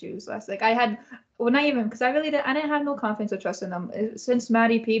trust issues last. I had, well, not even because I didn't have no confidence or trust in them since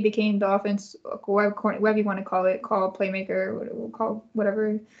Matty P became the offense, whatever you want to call it, call playmaker, call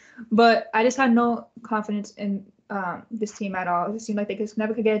whatever. But I just had no confidence in this team at all. It just seemed like they just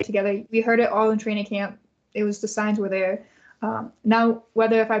never could get it together. We heard it all in training camp. It was the signs were there. Now,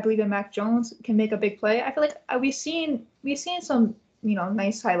 whether if I believe that Mac Jones can make a big play, I feel like we've seen some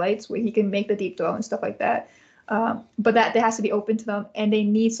nice highlights where he can make the deep throw and stuff like that. But that has to be open to them, and they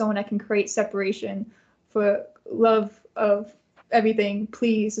need someone that can create separation. For love of everything,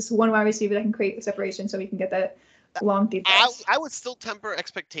 please, just one wide receiver that can create separation so we can get that long deep pass. I would still temper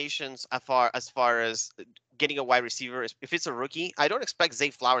expectations as far as getting a wide receiver. If it's a rookie, I don't expect Zay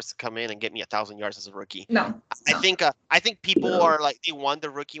Flowers to come in and get me 1,000 yards as a rookie. No. I think people are they want the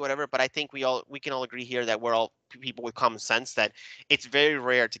rookie, whatever. But I think we can all agree here that we're all people with common sense that it's very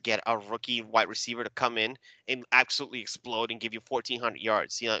rare to get a rookie wide receiver to come in and absolutely explode and give you 1,400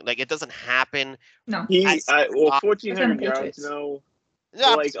 yards. It doesn't happen. No. 1,400 yards. No.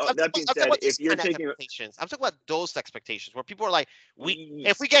 No, that being said, if you're taking expectations, I'm talking about those expectations where people are like,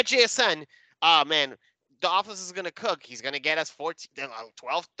 if we get JSN, man, the offense is gonna cook. He's gonna get us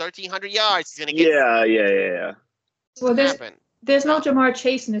 1,300 yards. He's gonna get yeah. Well, there's no Jamar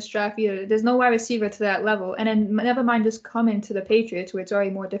Chase in this draft either. There's no wide receiver to that level, and then never mind just coming to the Patriots, where it's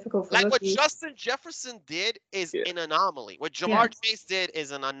already more difficult for rookies. What Justin Jefferson did is an anomaly. What Jamar Chase did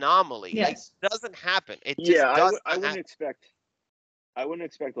is an anomaly. Yes. It doesn't happen. It just I wouldn't expect. I wouldn't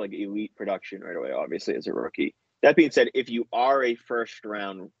expect elite production right away, obviously, as a rookie. That being said, if you are a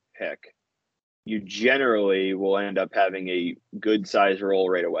first-round pick, you generally will end up having a good size role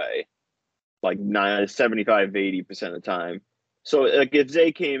right away, 75-80% of the time. So, if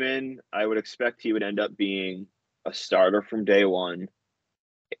Zay came in, I would expect he would end up being a starter from day one,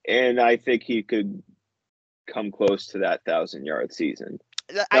 and I think he could come close to that 1,000-yard season.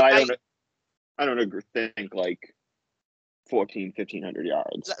 I don't think like 1,500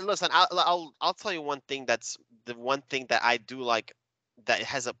 yards. Listen, I'll tell you one thing. That's the one thing that I do like that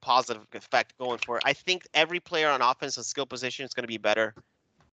has a positive effect going for it. I think every player on offense and skill position is going to be better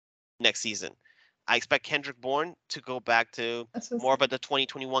next season. I expect Kendrick Bourne to go back to more of the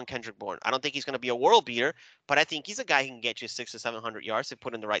 2021 Kendrick Bourne. I don't think he's going to be a world beater, but I think he's a guy who can get you 600 to 700 yards if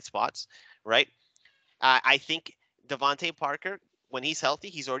put in the right spots, right? I think Devontae Parker, when he's healthy,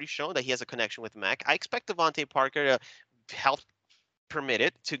 he's already shown that he has a connection with Mac. I expect Devontae Parker to health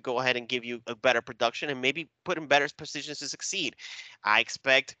permitted to go ahead and give you a better production and maybe put in better positions to succeed. I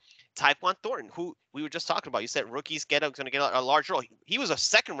expect Tyquan Thornton, who we were just talking about. You said rookies going to get a large role. He was a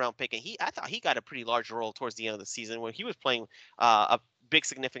second-round pick, and I thought he got a pretty large role towards the end of the season when he was playing a big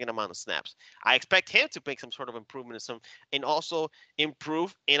significant amount of snaps. I expect him to make some sort of improvement and also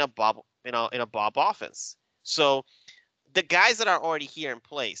improve in a Bob offense. So the guys that are already here in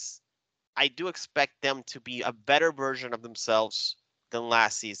place, I do expect them to be a better version of themselves than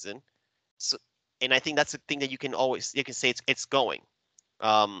last season. So, and I think that's the thing that you can say it's going.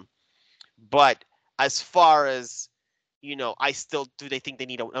 But as far as, I still do they think they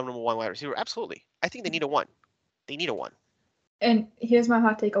need a number one wide receiver? Absolutely. I think they need a one. They need a one. And here's my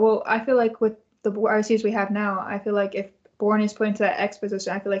hot take. Well, I feel like with the wide receivers we have now, I feel like if Bourne is put into that X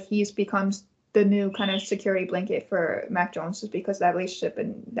position, I feel like he becomes the new kind of security blanket for Mac Jones, just because that relationship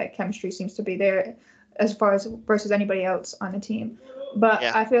and that chemistry seems to be there as far as versus anybody else on the team. But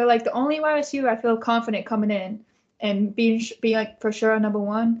yeah. I feel like the only wide receiver I feel confident coming in and being like for sure number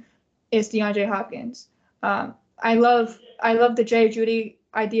one is DeAndre Hopkins. I love the Jerry Jeudy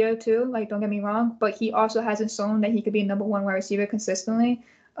idea too. Like, don't get me wrong, but he also hasn't shown that he could be number one wide receiver consistently.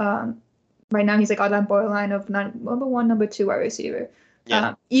 Right now he's like on that borderline of number one, number two wide receiver.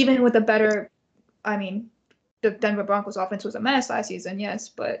 Yeah. Even with a better, the Denver Broncos offense was a mess last season, yes,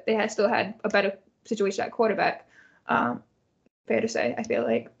 but they still had a better situation at quarterback. Fair to say, I feel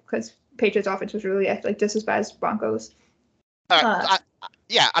like, because Patriots offense was really like just as bad as Broncos.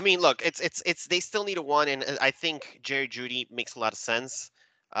 Yeah, look, it's they still need a one, and I think Jerry Jeudy makes a lot of sense.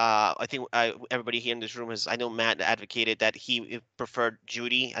 I think everybody here in this room I know Matt advocated that he preferred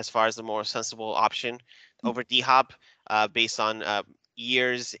Jeudy as far as the more sensible option over D-Hop, based on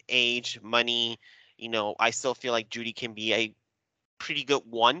years, age, money. I still feel like Jeudy can be a pretty good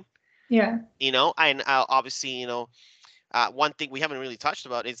one. Yeah. And obviously, one thing we haven't really touched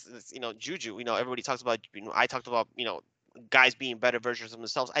about is Juju. Everybody talks about, I talked about, guys being better versions of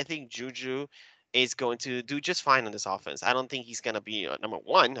themselves. I think Juju is going to do just fine in this offense. I don't think he's going to be number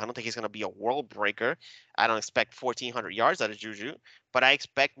one. I don't think he's going to be a world breaker. I don't expect 1,400 yards out of Juju, but I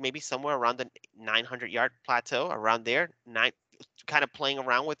expect maybe somewhere around the 900-yard plateau, around there, kind of playing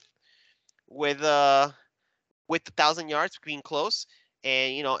around with 1,000 yards, being close.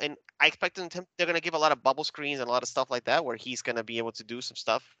 And and I expect they're going to give a lot of bubble screens and a lot of stuff like that, where he's going to be able to do some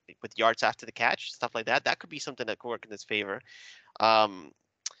stuff with yards after the catch, stuff like that. That could be something that could work in his favor.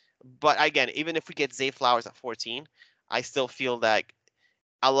 But again, even if we get Zay Flowers at 14, I still feel that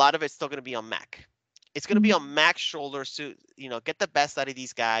a lot of it's still going to be on Mac. It's going to be on Mac's shoulders to get the best out of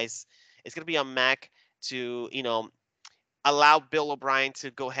these guys. It's going to be on Mac to allow Bill O'Brien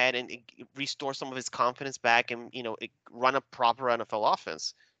to go ahead and restore some of his confidence back and run a proper NFL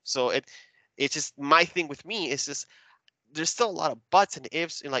offense. So it's just, my thing with me is just, there's still a lot of buts and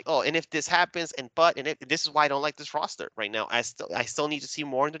ifs, and and if this happens, and this is why I don't like this roster right now. I still need to see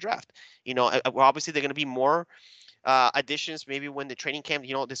more in the draft. Obviously they're going to be more additions maybe when the training camp,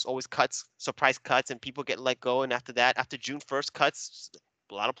 this always surprise cuts, and people get let go, and after June 1st cuts,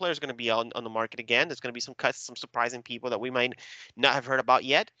 a lot of players are going to be on the market again. There's going to be some cuts, some surprising people that we might not have heard about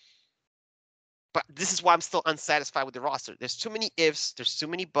yet. But this is why I'm still unsatisfied with the roster. There's too many ifs, there's too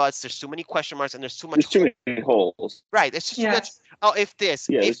many buts, there's too many question marks, and there's too many holes. Right. It's just too much. Oh, if this,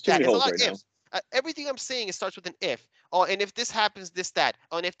 if that. There's a lot of ifs. Everything I'm saying, it starts with an if. Oh, and if this happens, this, that.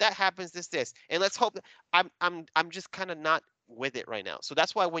 Oh, and if that happens, this. And let's hope that I'm just kind of not with it right now. So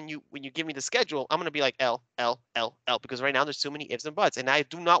that's why when you give me the schedule, I'm gonna be like L, because right now there's too many ifs and buts, and I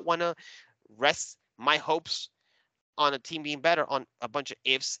do not want to rest my hopes on a team being better on a bunch of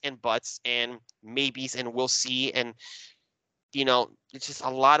ifs and buts and maybes and we'll see, and it's just a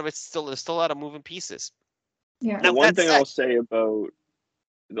lot of it's there's still a lot of moving pieces. Yeah. The one thing I'll say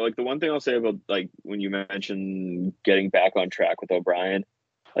about when you mentioned getting back on track with O'Brien,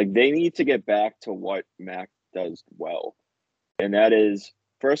 they need to get back to what Mac does well, and that is,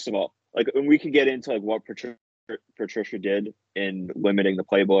 first of all, and we could get into what Patricia did in limiting the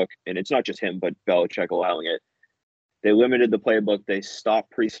playbook, and it's not just him, but Belichick allowing it. They limited the playbook. They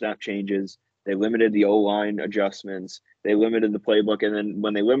stopped pre-snap changes. They limited the O-line adjustments. They limited the playbook. And then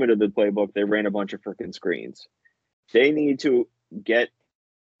when they limited the playbook, they ran a bunch of freaking screens. They need to get,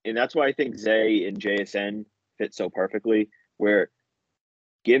 and that's why I think Zay and JSN fit so perfectly, where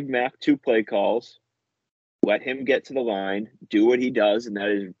give Mac 2 play calls, let him get to the line, do what he does, and that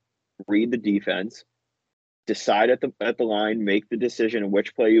is read the defense, decide at the line, make the decision of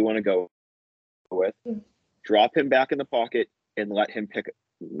which play you want to go with, drop him back in the pocket, and let him pick.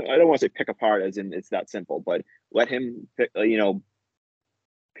 I don't want to say pick apart as in it's that simple, but let him pick,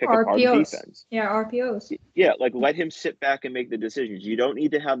 pick apart the defense. Yeah, RPOs. Yeah, like let him sit back and make the decisions. You don't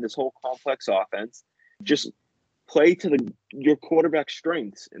need to have this whole complex offense. Just play to your quarterback's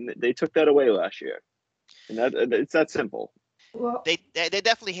strengths, and they took that away last year. And it's that simple. Well, they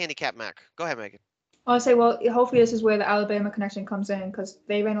definitely handicap Mac. Go ahead, Megan. I'll say, well, hopefully this is where the Alabama connection comes in, because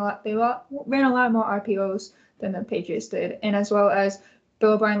they ran a lot more RPOs than the Patriots did, and as well as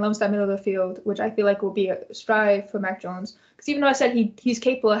Bill O'Brien loves that middle of the field, which I feel like will be a strive for Mac Jones. Because even though I said he's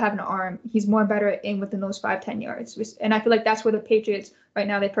capable of having an arm, he's more better in within those 5-10 yards, and I feel like that's where the Patriots right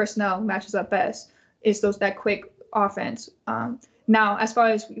now, their personnel matches up best, is that quick offense. Now, as far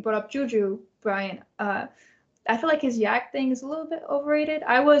as you brought up Juju, Brian, I feel like his yak thing is a little bit overrated.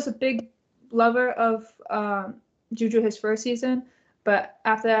 I was a big lover of Juju his first season, but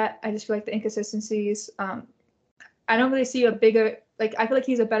after that, I just feel like the inconsistencies. I don't really see a bigger, like, I feel like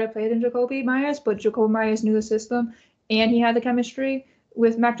he's a better player than Jacoby Myers, but Jacoby Myers knew the system and he had the chemistry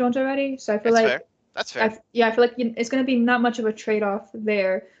with Mac Jones already. So I feel That's fair. I feel like it's going to be not much of a trade-off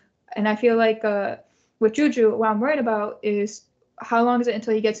there. And I feel like with Juju, what I'm worried about is how long is it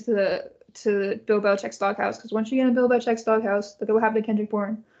until he gets to Bill Belichick's doghouse? Because once you get in Bill Belichick's doghouse, look at what happened to Kendrick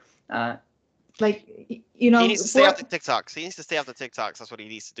Bourne. He needs to stay off the TikToks. He needs to stay off the TikToks. That's what he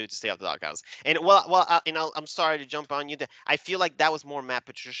needs to do to stay off the doghouse. And I'm sorry to jump on you. I feel like that was more Matt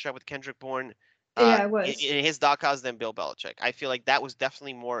Patricia with Kendrick Bourne. Yeah, it was in his doghouse than Bill Belichick. I feel like that was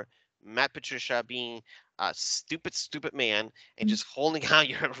definitely more Matt Patricia being a stupid man and just holding out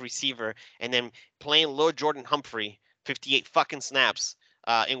your receiver and then playing Lord Jordan Humphrey 58 fucking snaps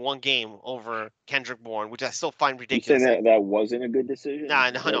in one game over Kendrick Bourne, which I still find ridiculous. You saying that wasn't a good decision?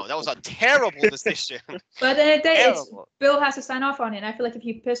 No, that was a terrible decision. But at the end of the day, Bill has to sign off on it, and I feel like if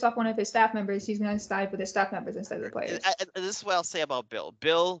he pissed off one of his staff members, he's going to side with his staff members instead of the players. This is what I'll say about Bill.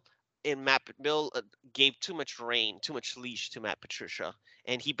 Bill gave too much reign, too much leash to Matt Patricia,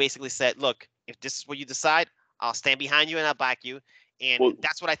 and he basically said, "Look, if this is what you decide, I'll stand behind you and I'll back you." And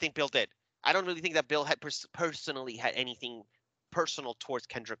that's what I think Bill did. I don't really think that Bill had personally had anything personal towards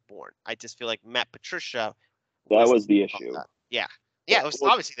Kendrick Bourne. I just feel like Matt Patricia. That was the issue. Yeah, it was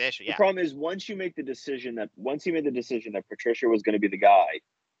obviously the issue. Yeah. The problem is once he made the decision that Patricia was going to be the guy,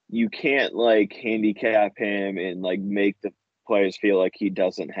 you can't like handicap him and like make the players feel like he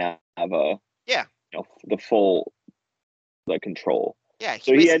doesn't have the full like control. Yeah.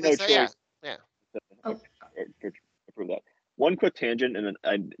 So he had no choice. Yeah. To prove that. One quick tangent, and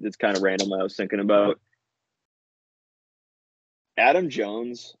then it's kind of random. I was thinking about Adam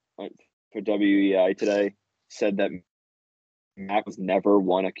Jones for WEI today said that Mac has never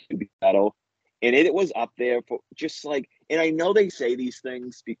won a QB battle, and it was up there for just like. And I know they say these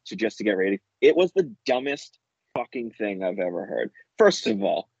things just to get ready. It was the dumbest fucking thing I've ever heard. First of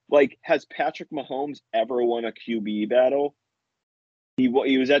all, like, has Patrick Mahomes ever won a QB battle? He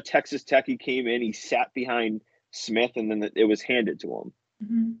was at Texas Tech. He came in. He sat behind Smith, and then it was handed to him.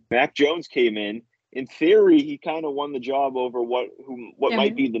 Mm-hmm. Mac Jones came in. In theory, he kind of won the job over what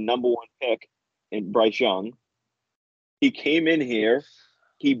might be the number one pick in Bryce Young. He came in here.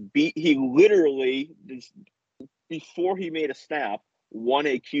 He literally, before he made a snap, won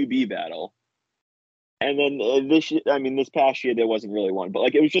a QB battle. And then this past year there wasn't really one, but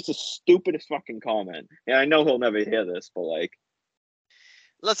like it was just the stupidest fucking comment. And I know he'll never hear this, but like.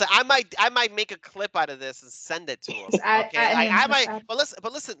 Listen, I might make a clip out of this and send it to him. Okay, I might. But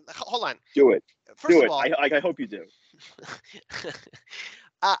listen, hold on. Do it. First of all, I hope you do.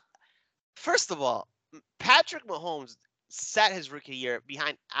 First of all, Patrick Mahomes sat his rookie year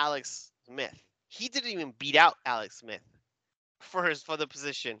behind Alex Smith. He didn't even beat out Alex Smith for the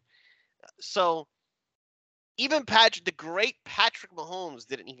position. So even the great Patrick Mahomes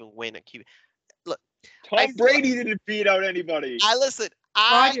didn't even win a QB. Look, Tom Brady didn't beat out anybody.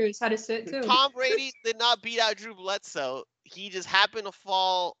 Rodgers had to sit too. Tom Brady did not beat out Drew Bledsoe. He just happened to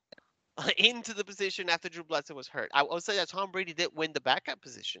fall into the position after Drew Bledsoe was hurt. I would say that Tom Brady did win the backup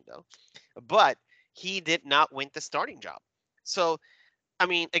position though, but he did not win the starting job. So, I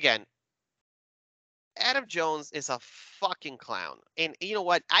mean, again, Adam Jones is a fucking clown. And you know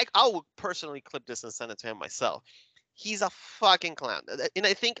what? I will personally clip this and send it to him myself. He's a fucking clown. And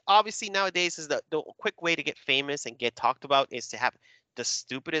I think obviously nowadays is the quick way to get famous and get talked about is to have the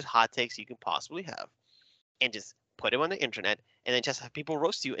stupidest hot takes you can possibly have and just put them on the internet and then just have people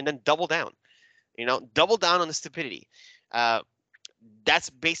roast you and then double down. Double down on the stupidity. That's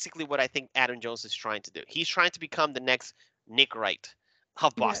basically what I think Adam Jones is trying to do. He's trying to become the next Nick Wright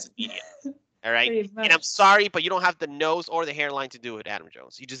of Boston media. All right. And I'm sorry, but you don't have the nose or the hairline to do it, Adam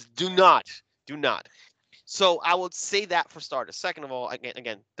Jones. You just do not. Do not. So I would say that for starters. Second of all,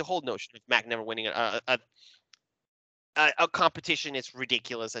 again, the whole notion of Mac never winning a competition is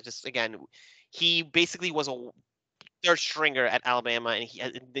ridiculous. He basically was a third stringer at Alabama,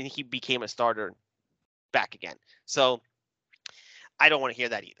 and then he became a starter back again. So I don't want to hear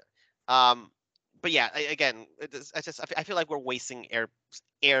that either. But yeah, I feel like we're wasting air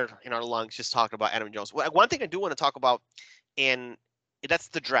in our lungs just talking about Adam Jones. One thing I do want to talk about, and that's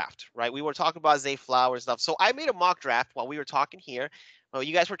the draft, right? We were talking about Zay Flowers stuff. So I made a mock draft while we were talking here. While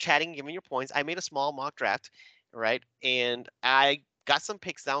you guys were chatting, giving your points. I made a small mock draft, right? And I got some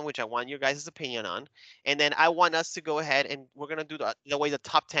picks down, which I want your guys' opinion on. And then I want us to go ahead and we're gonna do the way the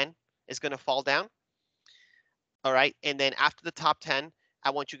top 10 is gonna fall down. All right. And then after the top 10, I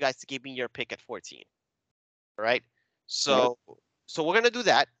want you guys to give me your pick at 14. All right. So we're going to do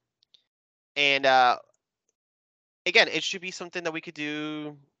that. And again, it should be something that we could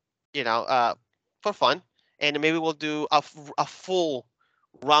do, for fun. And maybe we'll do a full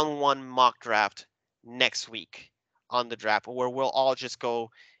round 1 mock draft next week on the draft where we'll all just go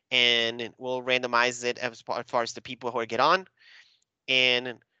and we'll randomize it as far as the people who get on.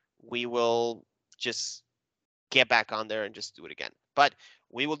 And we will just get back on there and just do it again. But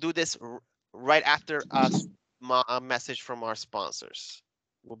we will do this right after a message from our sponsors.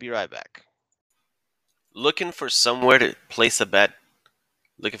 We'll be right back. Looking for somewhere to place a bet?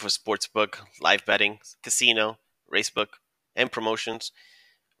 Looking for sportsbook, live betting, casino, racebook, and promotions?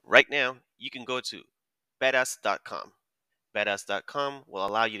 Right now, you can go to betus.com. Betus.com will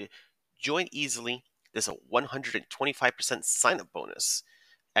allow you to join easily. There's a 125% sign-up bonus,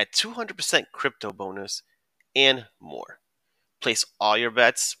 a 200% crypto bonus, and more. Place all your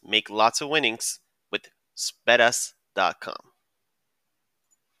bets, make lots of winnings with betus.com.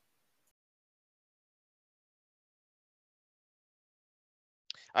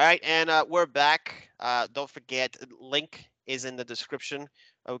 All right, and we're back. Don't forget, link is in the description,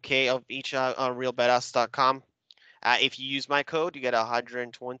 okay, of each on realbetus.com. If you use my code, you get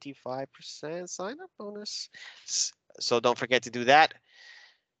 125% sign-up bonus. So don't forget to do that.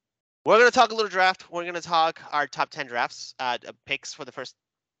 We're going to talk a little draft. We're going to talk our top 10 drafts, picks for the first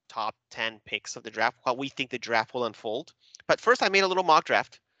top 10 picks of the draft, how we think the draft will unfold. But first, I made a little mock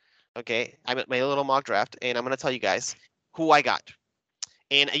draft. Okay, I made a little mock draft, and I'm going to tell you guys who I got.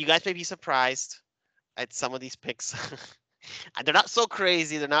 And you guys may be surprised at some of these picks. They're not so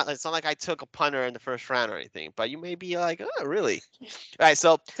crazy. It's not like I took a punter in the first round or anything. But you may be like, oh, really? All right,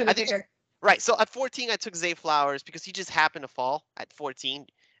 so I think. Right, so at 14, I took Zay Flowers because he just happened to fall at 14.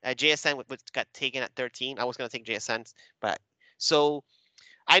 JSN got taken at 13. I was going to take JSN, but so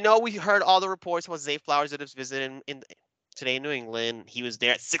I know we heard all the reports about Zay Flowers that was visiting today in New England. He was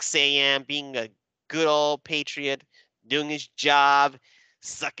there at 6 a.m. being a good old Patriot, doing his job,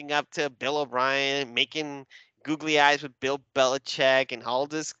 sucking up to Bill O'Brien, making googly eyes with Bill Belichick and all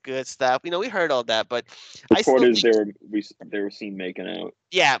this good stuff. We heard all that, but reporters they were seen making out.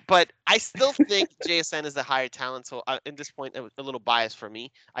 Yeah, but I still think JSN is the higher talent. So at this point, it was a little biased for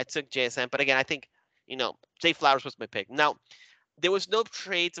me. I took JSN, but again, I think Zay Flowers was my pick. Now, there was no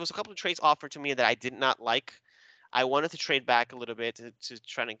trades. There was a couple of trades offered to me that I did not like. I wanted to trade back a little bit to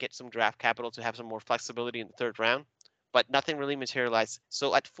try to get some draft capital to have some more flexibility in the third round, but nothing really materialized.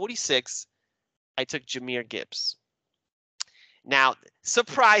 So at 46, I took Jahmyr Gibbs. Now,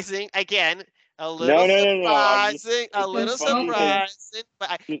 surprising again, a little surprising, a little surprising.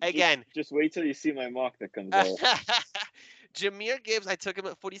 But again, just wait till you see my mock that comes out. Jahmyr Gibbs, I took him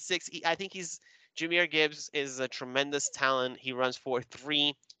at 46. I think Jahmyr Gibbs is a tremendous talent. He runs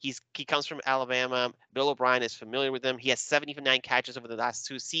 4.3. He comes from Alabama. Bill O'Brien is familiar with him. He has 79 catches over the last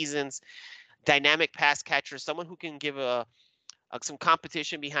 2 seasons. Dynamic pass catcher, someone who can give some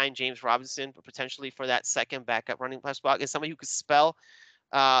competition behind James Robinson, but potentially for that second backup running back spot, is somebody who could spell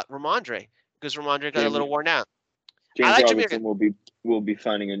Ramondre, because Ramondre got a little worn out. James Robinson will be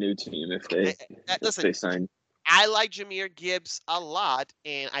finding a new team if they sign. I like Jahmyr Gibbs a lot,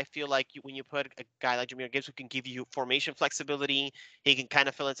 and I feel like when you put a guy like Jahmyr Gibbs who can give you formation flexibility, he can kind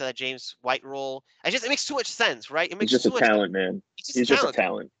of fill into that James White role. It makes too much sense, right? It makes He's just a talent, man. He's just a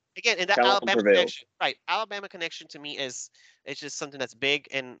talent. Again, and that Alabama connection, right? Alabama connection to me is just something that's big,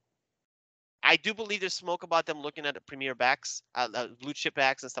 and I do believe there's smoke about them looking at the premier backs, blue chip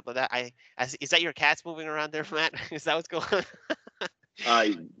backs and stuff like that. Is that your cats moving around there, Matt? Is that what's going on?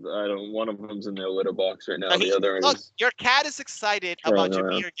 I don't. One of them's in their litter box right now. No, The other look, is your cat is excited about crawling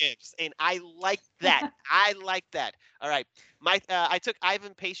around. Jameer Gibbs, and I like that. I like that. All right, I took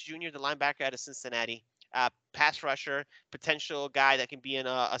Ivan Pace Jr., the linebacker out of Cincinnati, pass rusher, potential guy that can be in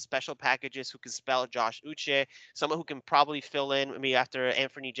a special packages, who can spell Josh Uche, someone who can probably fill in maybe after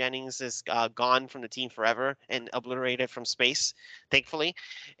Anthony Jennings is gone from the team forever and obliterated from space, thankfully.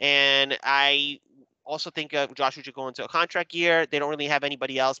 And I also think Josh Uche going into a contract year. They don't really have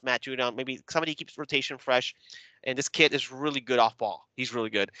anybody else. Matt Judon, maybe somebody keeps rotation fresh. And this kid is really good off ball. He's really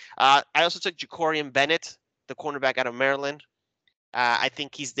good. I also took Jacorian Bennett, the cornerback out of Maryland. I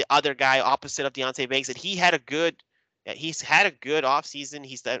think he's the other guy opposite of Deontay Banks. And he's had a good offseason.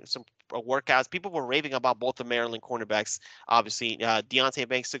 He's done some workouts. People were raving about both the Maryland cornerbacks. Obviously, Deontay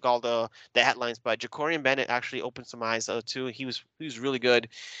Banks took all the headlines, but Jacorian Bennett actually opened some eyes too. He was really good.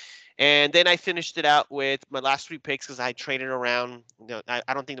 And then I finished it out with my last 3 picks because I traded around. I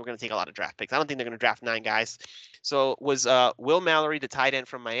don't think they're going to take a lot of draft picks. I don't think they're going to draft 9 guys. So it was Will Mallory, the tight end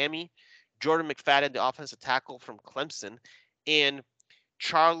from Miami, Jordan McFadden, the offensive tackle from Clemson, and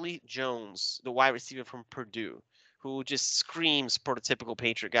Charlie Jones, the wide receiver from Purdue, who just screams prototypical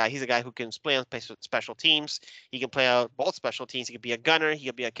Patriot guy. He's a guy who can play on special teams. He can play on both special teams. He can be a gunner. He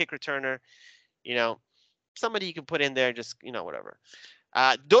can be a kick returner. Somebody you can put in there, just, whatever.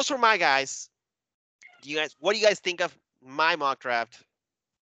 Those were my guys. What do you guys think of my mock draft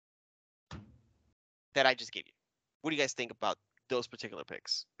that I just gave you? What do you guys think about those particular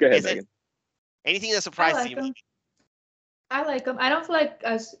picks? Go ahead, Megan. Anything that surprised you? I like them. I don't feel like,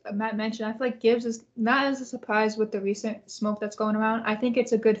 as Matt mentioned, I feel like Gibbs is not as a surprise with the recent smoke that's going around. I think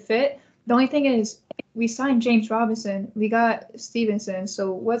it's a good fit. The only thing is, we signed James Robinson. We got Stevenson.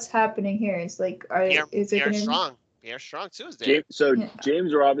 So what's happening here? It's like, is it going to strong? Pierre Strong too is there.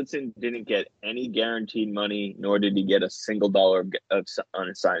 James Robinson didn't get any guaranteed money, nor did he get a single dollar on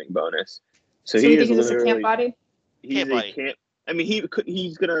a signing bonus. So he is literally a camp body. He's a camp. I mean,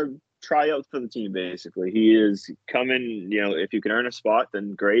 he's gonna try out for the team. Basically, he is coming. If you can earn a spot,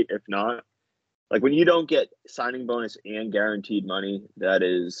 then great. If not, like when you don't get signing bonus and guaranteed money, that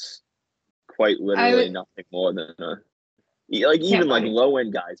is quite literally nothing more than even low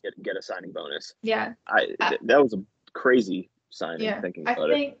end guys get a signing bonus. Yeah, that was a crazy signing. Yeah, thinking about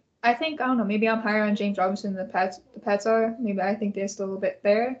it. I think I don't know. Maybe I'm higher on James Robinson than the Pats are. Maybe I think they're still a bit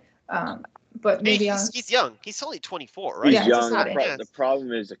there. But maybe he's young. He's only 24, right? He's young. The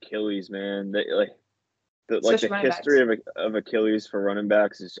problem is Achilles, man. The history of Achilles for running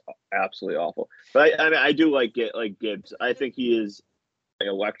backs is absolutely awful. But I do like Gibbs. I think he is an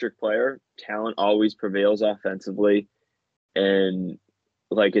electric player. Talent always prevails offensively. And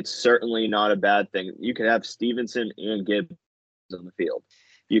it's certainly not a bad thing. You can have Stevenson and Gibbs on the field.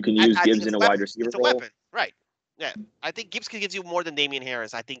 You can use Gibbs in a wide receiver role. It's a weapon, right? Yeah, I think Gibbs could give you more than Damian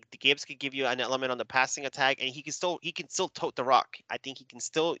Harris. I think Gibbs could give you an element on the passing attack, and he can still tote the rock. I think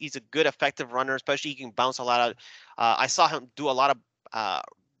he's a good, effective runner. Especially he can bounce a lot of. I saw him do a lot of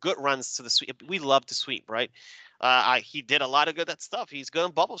good runs to the sweep. We love the sweep, right? He did a lot of good stuff. He's good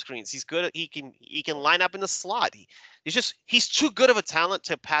on bubble screens. He's good. He can line up in the slot. He's too good of a talent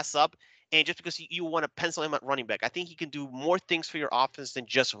to pass up. And just because you want to pencil him at running back, I think he can do more things for your offense than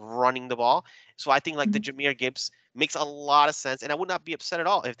just running the ball. So I think the Jahmyr Gibbs makes a lot of sense, and I would not be upset at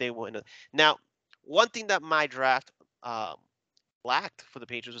all if they win. Now, one thing that my draft lacked for the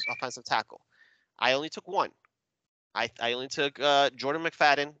Patriots was offensive tackle. I only took one. I only took Jordan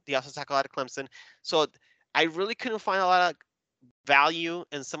McFadden, the offensive tackle out of Clemson. So I really couldn't find a lot of value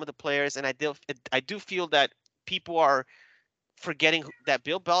in some of the players, and I do feel that people are forgetting that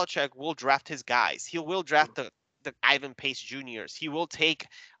Bill Belichick will draft his guys. He will draft the Ivan Pace Juniors. He will take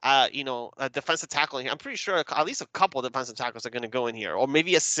a defensive tackle in here. I'm pretty sure at least a couple of defensive tackles are going to go in here, or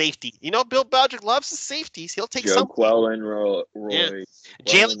maybe a safety. Bill Belichick loves his safeties. He'll take some. Roy. Yeah.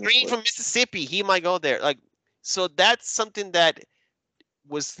 Jalen Green from Mississippi. He might go there. So that's something that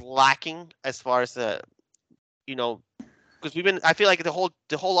was lacking as far as the, because I feel like the whole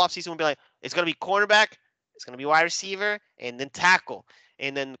offseason will be like, it's going to be cornerback, it's going to be wide receiver, and then tackle.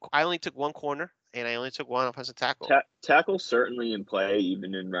 And then I only took one corner, and I only took one offensive tackle. Tackle certainly in play,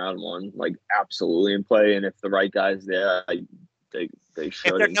 even in round one, absolutely in play. And if the right guy's there, they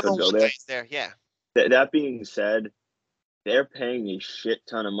should. If they're number one guys there, yeah. That being said, they're paying a shit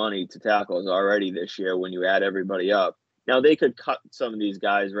ton of money to tackles already this year when you add everybody up. Now, they could cut some of these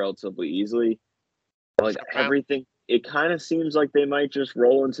guys relatively easily. Everything, it kind of seems like they might just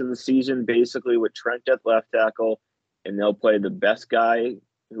roll into the season basically with Trent at left tackle, and they'll play the best guy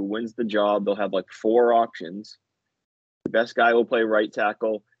who wins the job. They'll have like 4 options. The best guy will play right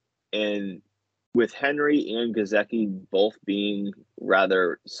tackle, and with Henry and Gazeki both being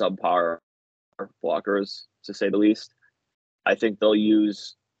rather subpar blockers, to say the least, I think they'll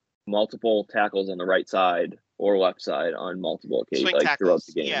use multiple tackles on the right side or left side on multiple occasions, Swing like tackles.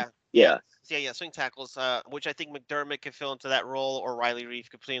 throughout the game. Yeah, swing tackles, which I think McDermott could fill into that role, or Riley Reef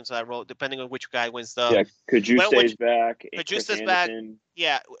could play into that role, depending on which guy wins the. Yeah, Kajuste's back. Kajuste's back.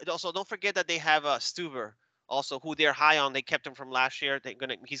 Yeah. Also, don't forget that they have Stuber, also, who they're high on. They kept him from last year.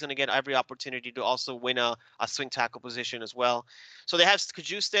 He's gonna get every opportunity to also win a swing tackle position as well. So they have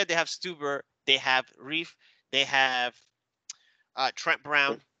Kajuste, they have Stuber, they have Reef, they have Trent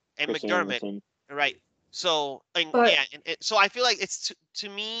Brown and Chris McDermott. Anderson. Right. So so I feel like it's to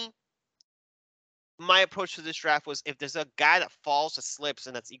me. My approach to this draft was, if there's a guy that falls or slips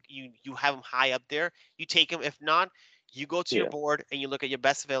and that's you have him high up there, you take him. If not, you go to your board and you look at your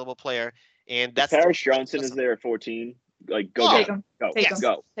best available player, and that's. If Paris Johnson is there at 14, like go take him. Go. Take him.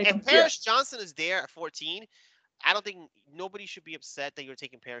 Go. If Paris Johnson is there at 14, I don't think nobody should be upset that you're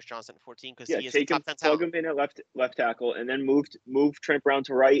taking Paris Johnson at 14, because he is take top him, 10 talent. plug him in at left tackle, and then move Trent Brown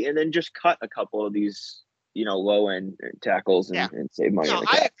to right, and then just cut a couple of these low end tackles and save money. No,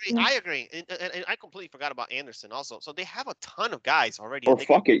 I agree. And I completely forgot about Anderson also. So they have a ton of guys already. Or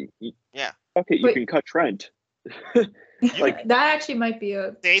fuck it. Yeah. Fuck it. You can cut Trent. Like that actually might be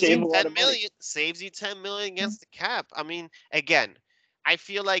a saves you 10 million. Saves you 10 million against the cap. I mean, again, I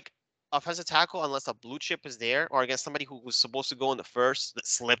feel like offensive tackle, unless a blue chip is there, or against somebody who was supposed to go in the first that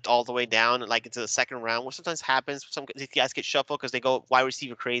slipped all the way down like into the second round, which sometimes happens. Some guys get shuffled because they go wide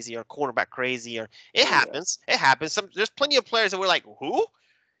receiver crazy or cornerback crazy, or it happens. It happens. There's plenty of players that were like, who?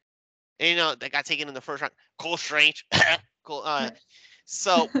 And, they got taken in the first round. Cole Strange. Cool.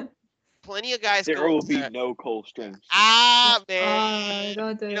 So plenty of guys. There will be no Cole Strange. Man.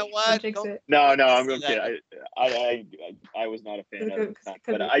 You know what? No, I'm going to kid. I was not a fan of it,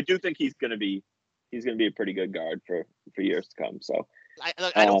 but I do think he's going to be a pretty good guard for years to come. So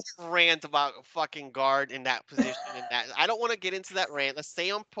I don't rant about fucking guard in that position. I don't want to get into that rant. Let's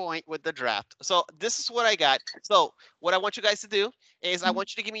stay on point with the draft. So this is what I got. So what I want you guys to do is I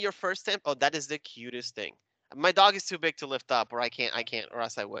want you to give me your first 10. Oh, that is the cutest thing. My dog is too big to lift up, or I can't, or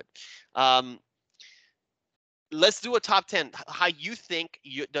else I would. Let's do a top 10. How you think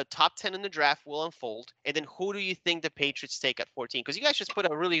the top 10 in the draft will unfold, and then who do you think the Patriots take at 14? Because you guys just put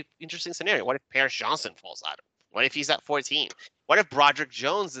a really interesting scenario. What if Paris Johnson falls out? What if he's at 14? What if Broderick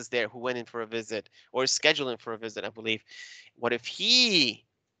Jones is there, who went in for a visit, or is scheduling for a visit, I believe? What if he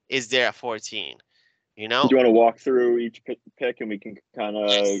is there at 14? Do you want to walk through each pick and we can kind of...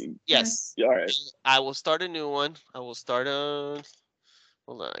 Yes. All right. I will start a new one. I will start a...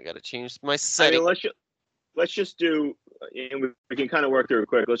 Hold on. I got to change my setting. I mean, let's just do... And we can kind of work through it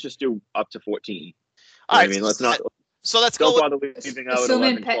quick. Let's just do up to 14. All right. I mean, let's not... So let's don't go. Don't bother leaving out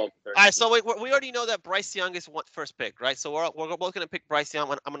 11, 12, 13. All right. So we already know that Bryce Young is first pick, right? So we're both going to pick Bryce Young.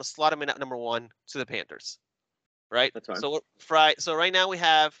 I'm going to slot him in at number 1 to the Panthers. Right? That's fine. So right now we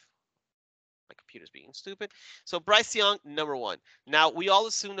have... My computer's being stupid. So Bryce Young, number 1. Now, we all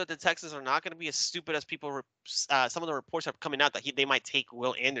assume that the Texans are not going to be as stupid as people. Some of the reports are coming out that they might take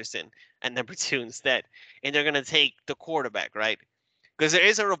Will Anderson at number 2 instead, and they're going to take the quarterback, right? Because there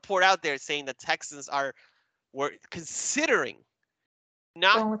is a report out there saying the Texans were considering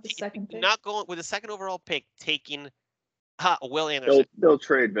not going with the second overall pick, taking Will Anderson. They'll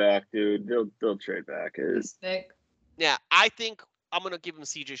trade back, dude. They'll trade back. Yeah, I think I'm going to give him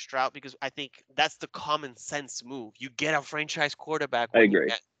C.J. Stroud, because I think that's the common sense move. You get a franchise quarterback. I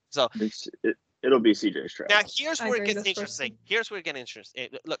agree. It'll be C.J. Stroud. Now, here's where it gets interesting.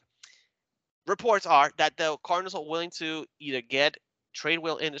 Look, reports are that the Cardinals are willing to either get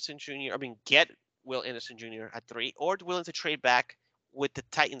Will Anderson Jr. at 3, or willing to trade back with the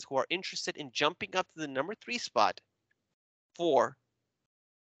Titans, who are interested in jumping up to the number 3 spot for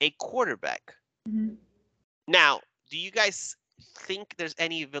a quarterback. Mm-hmm. Now, do you guys think there's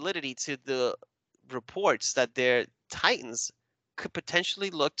any validity to the reports that their Titans could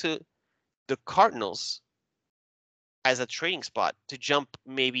potentially look to the Cardinals as a trading spot to jump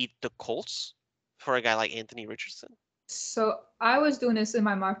maybe the Colts for a guy like Anthony Richardson? So I was doing this in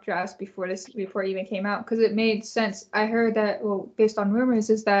my mock drafts before it even came out, because it made sense. I heard that, based on rumors,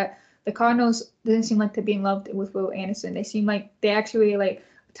 is that the Cardinals didn't seem like they're being loved with Will Anderson. They seem like they actually like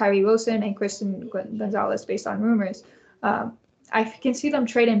Tyree Wilson and Christian Gonzalez, based on rumors. I can see them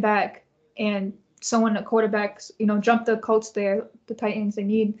trading back and a quarterback, jump the Colts there, the Titans. They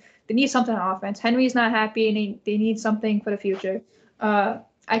need something on offense. Henry's not happy, and they need something for the future.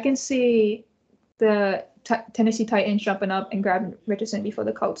 I can see the Tennessee Titans jumping up and grabbing Richardson before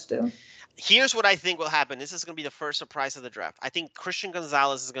the Colts do. Here's what I think will happen. This is going to be the first surprise of the draft. I think Christian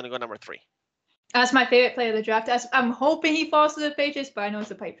Gonzalez is going to go number 3. That's my favorite player of the draft. I'm hoping he falls to the Patriots, but I know it's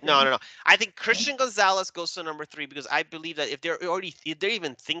a pipe dream. No. I think Christian Gonzalez goes to number 3 because I believe that if they're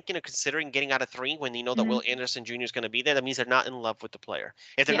even thinking or considering getting out of 3 when they know that Will Anderson Jr. is going to be there, that means they're not in love with the player.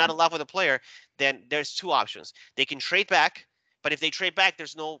 If they're not in love with the player, then there's 2 options. They can trade back, but if they trade back,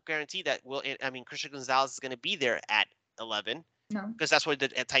 there's no guarantee that Christian Gonzalez is going to be there at 11. No, because that's what the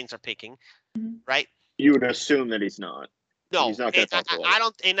Titans are picking, right? You would assume that he's not. No, he's not going to.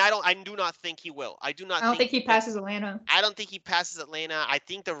 I do not think he will. I don't think he passes Atlanta. I don't think he passes Atlanta. I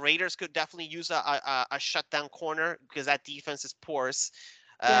think the Raiders could definitely use a shutdown corner because that defense is porous.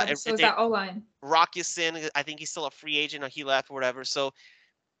 And so is that O-line. Rock Ya-Sin, I think he's still a free agent or he left or whatever. So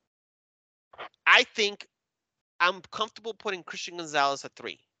I think I'm comfortable putting Christian Gonzalez at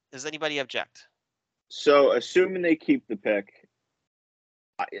 3. Does anybody object? So assuming they keep the pick,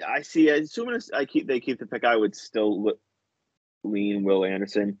 I see. Assuming they keep the pick, I would still lean Will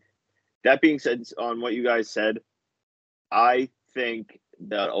Anderson. That being said, on what you guys said, I think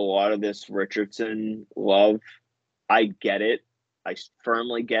that a lot of this Richardson love, I get it. I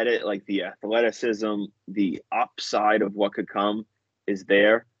firmly get it. Like the athleticism, the upside of what could come is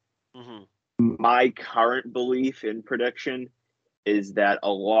there. Mm-hmm. My current belief in prediction is that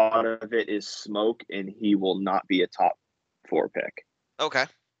a lot of it is smoke and he will not be a top 4 pick. Okay.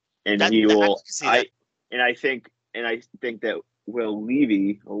 And he will. I think that Will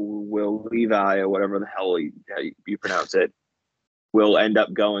Levi or whatever the hell you pronounce it will end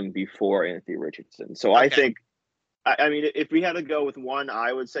up going before Anthony Richardson. So okay. I think, I mean, if we had to go with one,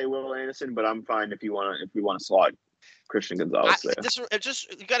 I would say Will Anderson, but I'm fine if we want to slot Christian Gonzalez there.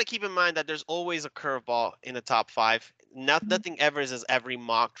 You got to keep in mind that there's always a curveball in the top 5. Nothing ever is as every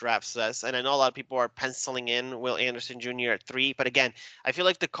mock draft says. And I know a lot of people are penciling in Will Anderson Jr. at 3. But again, I feel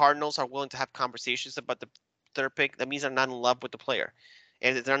like the Cardinals are willing to have conversations about the 3rd pick. That means they're not in love with the player.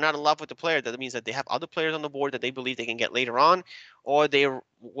 And if they're not in love with the player, that means that they have other players on the board that they believe they can get later on, or they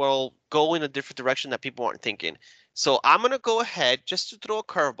will go in a different direction that people aren't thinking. So I'm going to go ahead just to throw a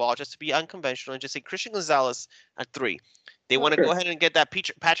curveball, just to be unconventional, and just say Christian Gonzalez at 3. They want to go ahead and get that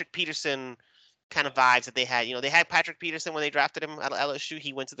Patrick Peterson kind of vibes that they had. You know, they had Patrick Peterson when they drafted him at LSU.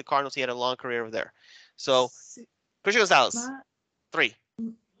 He went to the Cardinals. He had a long career over there. So Christian Gonzalez, 3.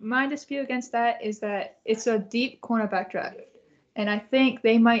 My dispute against that is that it's a deep cornerback draft. And I think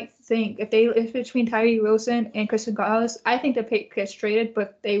they might think if between Tyree Wilson and Christian Gonzalez, I think the pick gets traded,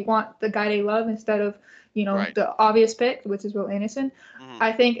 but they want the guy they love instead of, the obvious pick, which is Will Anderson. Mm-hmm.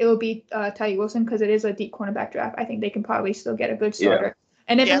 I think it will be Tyree Wilson because it is a deep cornerback draft. I think they can probably still get a good starter. Yeah.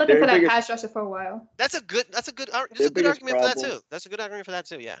 And they've been looking for that pass rusher for a while. That's a good argument for that too. That's a good argument for that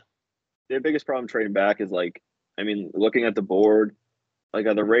too. Yeah. Their biggest problem trading back is looking at the board. Like,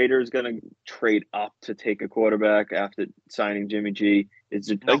 are the Raiders going to trade up to take a quarterback after signing Jimmy G?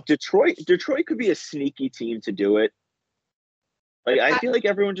 Like Detroit could be a sneaky team to do it. Like, I feel like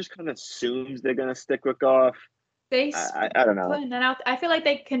everyone just kind of assumes they're going to stick with Goff. I don't know. Putting that out, I feel like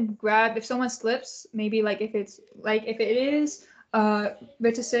they can grab if someone slips. Maybe if it is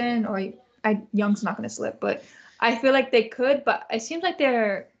Richardson or Young's not going to slip, but I feel like they could. But it seems like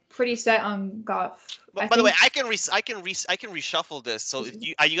they're pretty set on Goff. But by the way, I can reshuffle this. So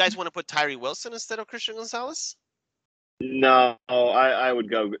you guys want to put Tyree Wilson instead of Christian Gonzalez? No, I would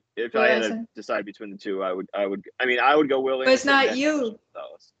go if I had to decide between the two. I would go Will. But it's not you.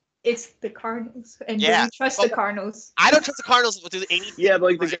 It's the Cardinals, and do you trust the Cardinals? I don't trust the Cardinals to do anything. Yeah,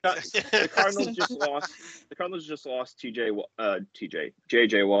 but the Cardinals just lost. The Cardinals just lost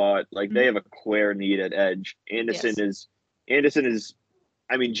JJ Watt. Like they have a clear need at edge. Anderson is.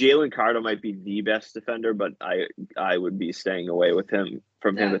 I mean, Jalen Carter might be the best defender, but I would be staying away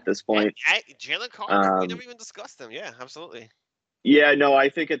from him at this point. Jalen Carter, we never even discussed him. Yeah, absolutely. Yeah, no, I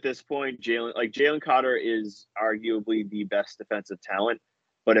think at this point, Jalen Carter is arguably the best defensive talent.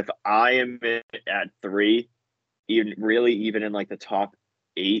 But if I am at 3, even in the top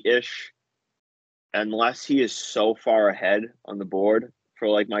 8-ish, unless he is so far ahead on the board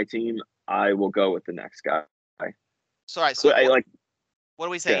for my team, I will go with the next guy. So what are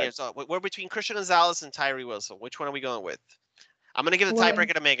we saying here? So we're between Christian Gonzalez and Tyree Wilson. Which one are we going with? I'm gonna give the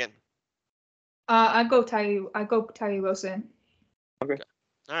tiebreaker to Megan. I go Tyree Wilson. Okay.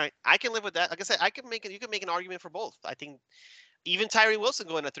 All right, I can live with that. Like I said, you can make an argument for both. I think even Tyree Wilson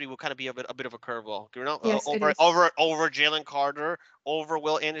going at 3 will kind of be a bit of a curveball. Yes, over Jalen Carter, over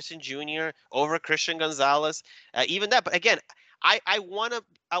Will Anderson Jr., over Christian Gonzalez, even that. But again, I wanna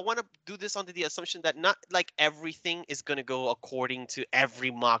do this under the assumption that not like everything is gonna go according to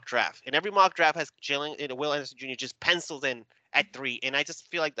every mock draft, and every mock draft has Will Anderson Jr. just penciled in at 3, and I just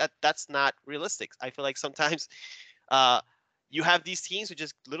feel like that's not realistic. I feel like sometimes you have these teams who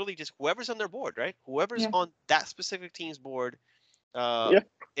just literally just whoever's on their board, right? Whoever's on that specific team's board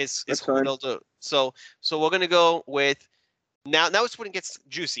is who they'll do. So we're gonna go with now it's when it gets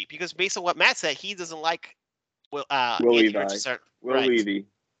juicy, because based on what Matt said, he doesn't like Will Levi. Richardson. Will Right. Levy.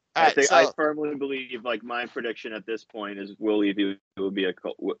 Right, I firmly believe, like, my prediction at this point is Will Levy will be a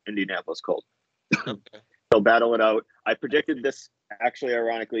Indianapolis Colt. Okay. They'll battle it out. I predicted this actually,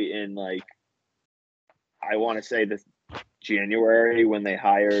 ironically, in like, I want to say this January when they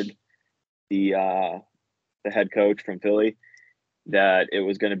hired the head coach from Philly, that it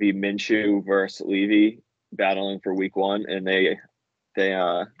was going to be Minshew versus Levy battling for Week 1, and they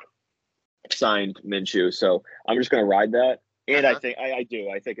signed Minshew. So I'm just going to ride that. And I think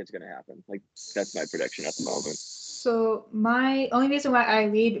it's going to happen. Like, that's my prediction at the moment. So my only reason why I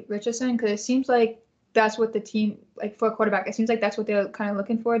lead Richardson, because it seems like that's what the team, like, for a quarterback, it seems like that's what they're kind of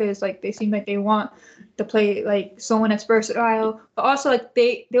looking for. There's like, they seem like they want to play like someone that's versatile, but also like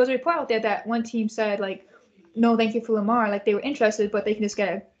there was a report out there that one team said like, no, thank you for Lamar. Like, they were interested, but they can just get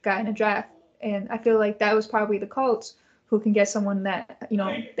a guy in a draft. And I feel like that was probably the Colts, who can get someone that,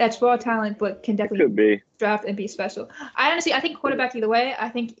 that's raw talent, but can definitely draft and be special. I think quarterback either way. I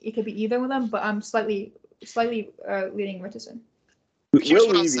think it could be either of them, but I'm slightly leaning Richardson. Will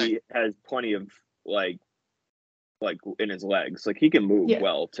Levy has plenty of like in his legs. Like, he can move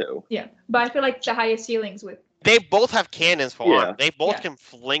well too. Yeah, but I feel like the highest ceilings with. They both have cannons for arm. They both can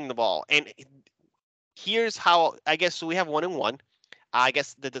fling the ball. And here's how, I guess, so we have 1-1. I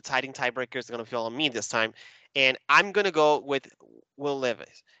guess the deciding tiebreaker is going to fall on me this time. And I'm going to go with Will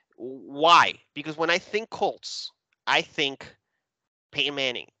Levis. Why? Because when I think Colts, I think Peyton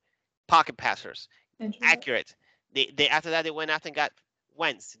Manning, pocket passers, accurate. They after that, they went after and got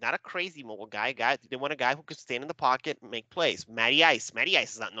Wentz, not a crazy mobile guy. They want a guy who could stand in the pocket and make plays. Matty Ice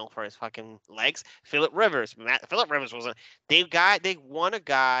is not known for his fucking legs. Phillip Rivers wasn't. They want a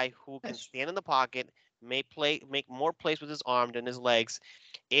guy who can stand in the pocket, make more plays with his arm than his legs.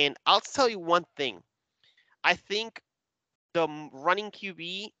 And I'll tell you one thing. I think the running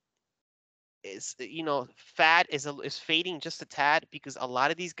QB is, fad is fading just a tad, because a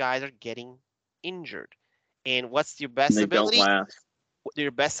lot of these guys are getting injured. And what's your best ability? Don't last.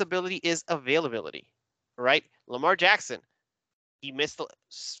 Your best ability is availability, right? Lamar Jackson, he missed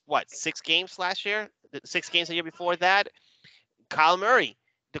 6 games last year, 6 games the year before that. Kyler Murray,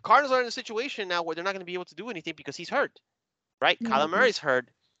 the Cardinals are in a situation now where they're not going to be able to do anything because he's hurt, right? Mm-hmm. Kyler Murray's hurt.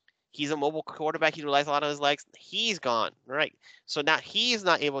 He's a mobile quarterback. He relies a lot on his legs. He's gone, right? So now he's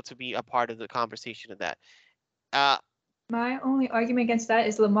not able to be a part of the conversation of that. My only argument against that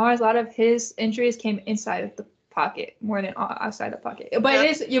is Lamar's, a lot of his injuries came inside of the pocket more than outside the pocket.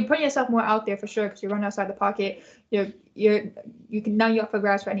 But you're putting yourself more out there for sure, because you're running outside the pocket. You can now you're up for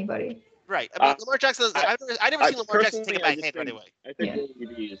grabs for anybody. Right. I mean, Lamar Jackson. I never seen Lamar Jackson take a back hit. By the way. I think Will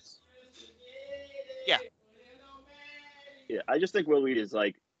Leedy is. Yeah. Yeah, I just think Will Leedy is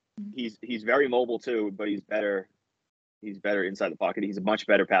like, he's very mobile too, but he's better. He's better inside the pocket. He's a much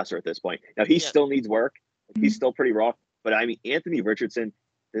better passer at this point. Now he still needs work. He's still pretty raw. But I mean, Anthony Richardson,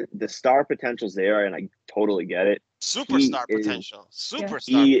 the star potential's there, and I totally get it. Superstar potential.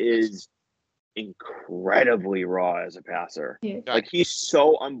 He is incredibly raw as a passer. Yeah. Like, he's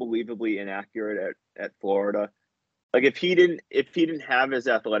so unbelievably inaccurate at Florida. Like, if he didn't have his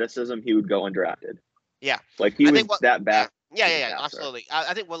athleticism, he would go undrafted. Yeah. Like, he was that bad. Yeah, absolutely.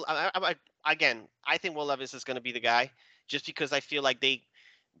 I think I think Will Levis is going to be the guy, just because I feel like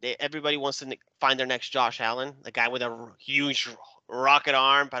everybody wants to find their next Josh Allen, a guy with a huge rocket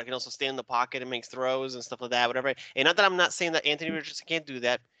arm, but can also stay in the pocket and makes throws and stuff like that, whatever. And not that I'm not saying that Anthony Richardson can't do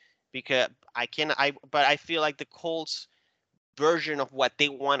that, because but I feel like the Colts version of what they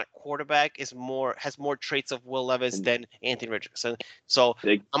want at quarterback has more traits of Will Levis than Anthony Richardson. So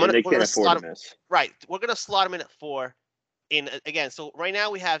we're gonna slot him. Right. We're gonna slot him in at 4. And again, so right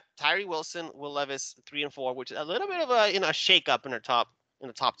now we have Tyree Wilson, Will Levis, 3 and 4, which is a little bit of a shake up in the top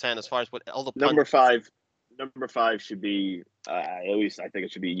 10 as far as what all the number 5 should be at least I think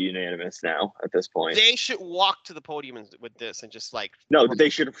it should be unanimous now at this point. They should walk to the podium with this and just like they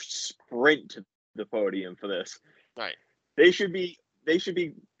should sprint to the podium for this. Right. They should be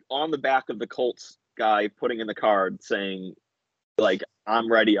on the back of the Colts guy putting in the card saying, like, I'm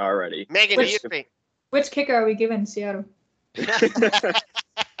ready already. Megan, which kicker are we giving Seattle?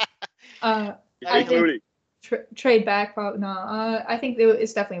 I think trade back. Probably no. I think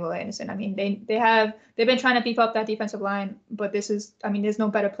it's definitely Will Anderson. I mean, they've been trying to beef up that defensive line, but this is, I mean, there's no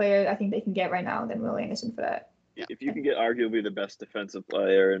better player I think they can get right now than Will Anderson for that. Yeah. If you can get arguably the best defensive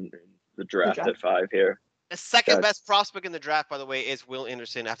player in the draft at 5 here. The second best prospect in the draft, by the way, is Will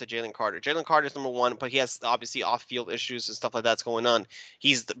Anderson after Jalen Carter. Jalen Carter is number 1, but he has obviously off-field issues and stuff like that's going on.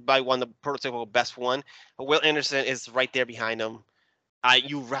 He's by one the prototypical best one. But Will Anderson is right there behind him.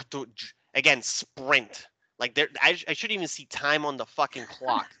 You have to again sprint. Like there, I shouldn't even see time on the fucking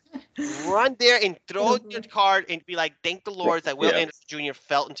clock. Run there and throw your card and be like, thank the Lord that Will Anderson Jr.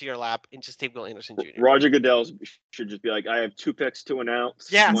 fell into your lap, and just take Will Anderson Jr. Roger Goodell should just be like, I have 2 picks to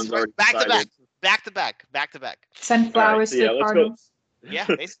announce. Yeah, one's already back to back. Send flowers to the Cardinals. Yeah,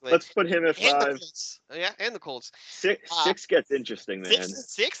 basically. Let's put him at 5. And the Colts. 6 gets interesting, man.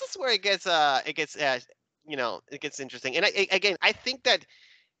 6 is where it gets interesting. And I think that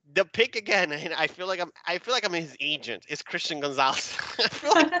the pick again, and I feel like I'm his agent, is Christian Gonzalez.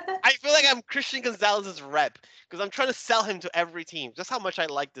 I feel like I'm Christian Gonzalez's rep because I'm trying to sell him to every team. Just how much I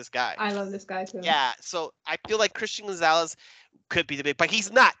like this guy. I love this guy too. Yeah, so I feel like Christian Gonzalez could be the big, but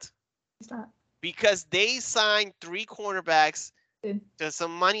he's not. He's not. Because they signed 3 cornerbacks to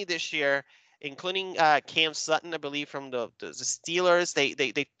some money this year, including Cam Sutton, I believe, from the Steelers.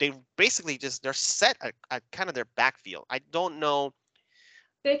 They basically they're set at kind of their backfield. I don't know.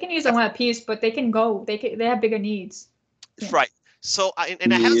 They can use a one piece, but they can go. They have bigger needs. Yeah. Right. So I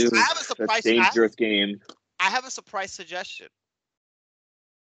have a surprise. Dangerous game. I have a surprise suggestion.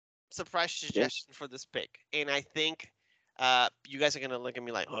 For this pick, and I think you guys are gonna look at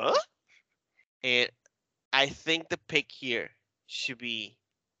me like, huh? And I think the pick here should be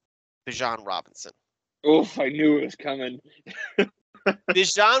Bijan Robinson. Oof, I knew it was coming.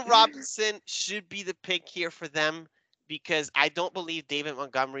 Bijan Robinson should be the pick here for them because I don't believe David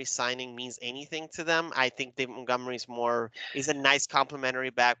Montgomery signing means anything to them. I think David Montgomery's he's a nice complimentary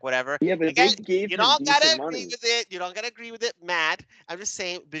back, whatever. Yeah, but again, they gave you don't gotta agree money. with it. You don't gotta agree with it, Matt. I'm just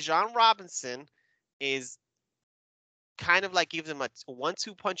saying Bijan Robinson is kind of like gives them a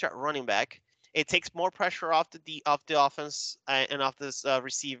 1-2 punch at running back. It takes more pressure off the offense and off the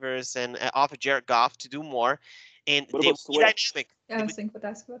receivers and off of Jared Goff to do more. And what they about be dynamic. I was thinking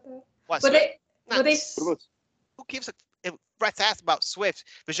about that. What, who gives a rat's ass about Swift?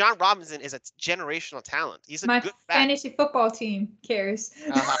 Bijan Robinson is a generational talent. He's a good back. My fantasy football team cares.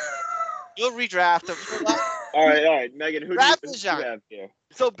 You'll redraft him. All right, Megan. Who do you have here?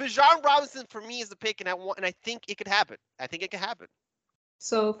 So Bijan Robinson for me is the pick, and I think it could happen.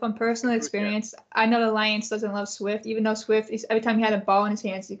 So from personal experience, I know the Lions doesn't love Swift, even though Swift is every time he had a ball in his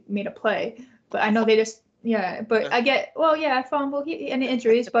hands, he made a play. But I know they just But I get fumble and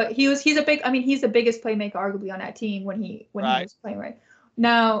injuries, but he's the biggest playmaker arguably on that team when he was playing right.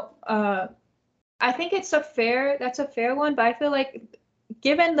 Now, I think that's a fair one, but I feel like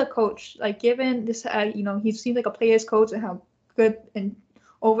given the coach, given this, he seems like a player's coach and how good and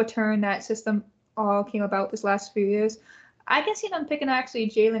overturned that system all came about this last few years. I can see them picking actually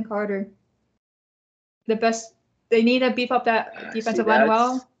Jalen Carter. The best. They need to beef up that defensive line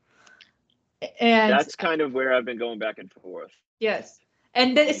well. And that's kind of where I've been going back and forth. Yes,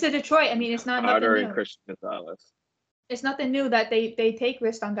 and then it's to Detroit. I mean, it's not Carter nothing new. And Christian Gonzalez. It's nothing new that they take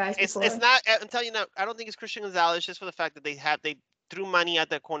risks on guys. It's not. I'm telling you now. I don't think it's Christian Gonzalez just for the fact that they threw money at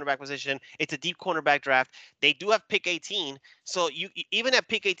the cornerback position. It's a deep cornerback draft. They do have pick 18. So you even at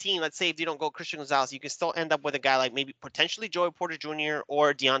pick 18, let's say if you don't go Christian Gonzalez, you can still end up with a guy like maybe potentially Joey Porter Jr.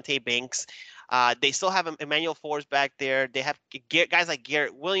 or Deontay Banks. They still have Emmanuel Forbes back there. They have guys like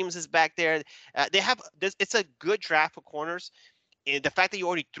Garrett Williams is back there. They have this. It's a good draft for corners. And the fact that you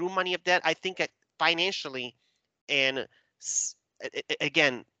already threw money at that, I think that financially, and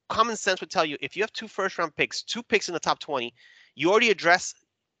again, common sense would tell you if you have 2 first-round picks, 2 picks in the top 20, you already address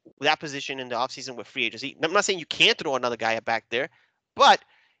that position in the offseason with free agency. I'm not saying you can't throw another guy back there, but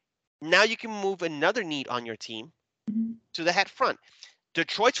now you can move another need on your team to the head front.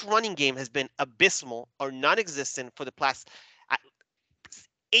 Detroit's running game has been abysmal or non-existent for the past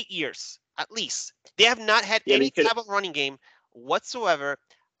 8 years, at least. They have not had any type of running game whatsoever.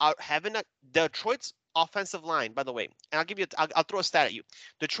 Detroit's offensive line, by the way, and I'll throw a stat at you.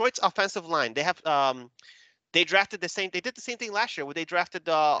 Detroit's offensive line, they have they drafted they did the same thing last year where they drafted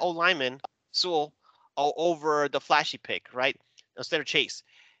the O-lineman Sewell over the flashy pick, right? Instead of Chase.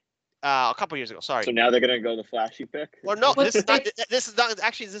 A couple years ago, sorry. So now they're gonna go the flashy pick? Well, no, this is not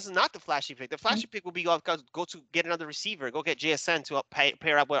the flashy pick. The flashy pick will be go to get another receiver, go get JSN to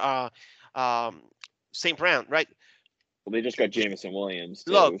pair up with St. Brown, right? Well, they just got Jamison Williams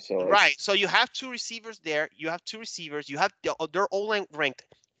too. Look, so right. So you have 2 receivers there. You have 2 receivers. You have their O-line ranked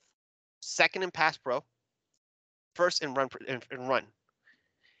second in pass pro. first and run.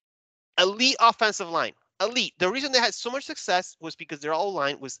 Elite offensive line. Elite. The reason they had so much success was because their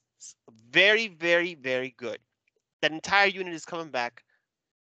O-line was very, very, very good. That entire unit is coming back.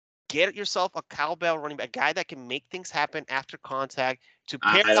 Get yourself a cowbell running back, a guy that can make things happen after contact. To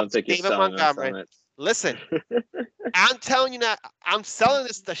pair I up don't think with he's David selling us Montgomery. on it. Listen, I'm telling you now, I'm selling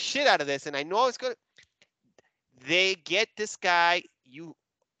the shit out of this, and I know it's good. They get this guy, you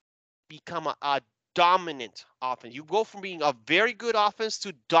become a dominant offense. You go from being a very good offense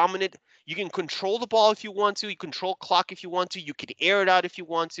to dominant. You can control the ball if you want to. You control clock if you want to. You can air it out if you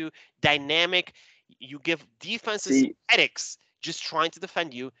want to. Dynamic. You give defenses headaches just trying to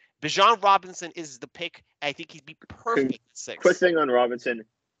defend you. Bijan Robinson is the pick. I think he'd be perfect at 6. Quick thing on Robinson,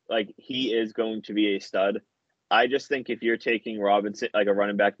 like he is going to be a stud. I just think if you're taking Robinson, like a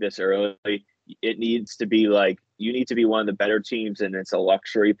running back this early, it needs to be like you need to be one of the better teams, and it's a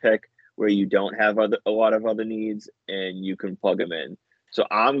luxury pick where you don't have a lot of other needs and you can plug them in. So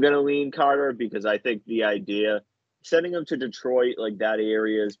I'm going to lean Carter because I think the idea sending him to Detroit, like that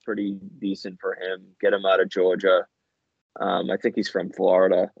area is pretty decent for him. Get him out of Georgia. I think he's from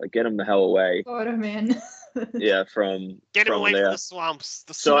Florida. Like, get him the hell away. Florida, man. Yeah, get him away there. from the swamps.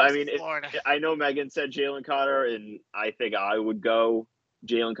 So, I mean, Florida. I know Megan said Jalen Carter, and I think I would go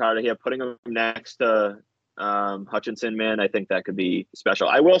Jalen Carter here. Putting him next to Hutchinson, man, I think that could be special.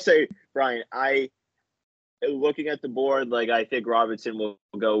 I will say, Brian, looking at the board, like I think Robinson will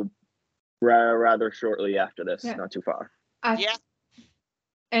go rather shortly after this, not too far. Yeah.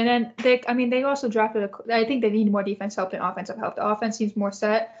 And then they also drafted I think they need more defense help than offensive help. The offense seems more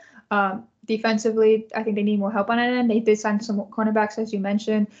set. Defensively, I think they need more help on it. And they did sign some cornerbacks, as you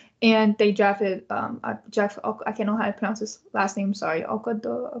mentioned, and they drafted Jeff. I can't know how to pronounce his last name. Sorry,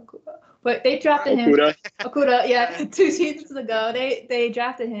 Okuda. But they drafted him. Okuda, yeah, 2 seasons ago. They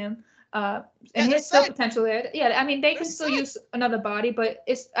drafted him. And he has still potential there. Yeah, I mean they can still use another body, but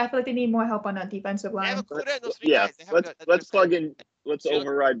I feel like they need more help on that defensive line. Let's plug in. Let's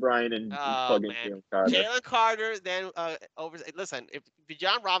override Brian and plug in Jalen Carter. Jalen Carter, then listen, if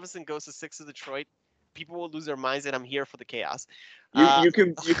Bijan Robinson goes to 6 of Detroit, people will lose their minds, and I'm here for the chaos. You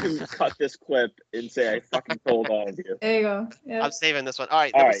can cut this clip and say I fucking told all of you. There you go. Yeah. I'm saving this one. All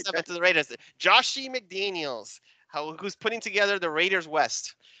right, number 7 to the Raiders. Joshy McDaniels, who's putting together the Raiders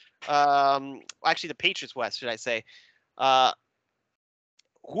West. Actually, the Patriots West, should I say?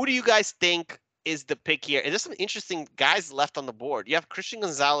 Who do you guys think is the pick here? And there's some interesting guys left on the board. You have Christian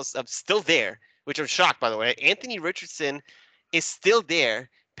Gonzalez still there, which I'm shocked, by the way. Anthony Richardson is still there.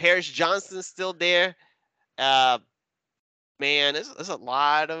 Paris Johnson is still there. Man, there's a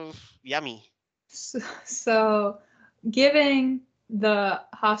lot of yummy. So, given the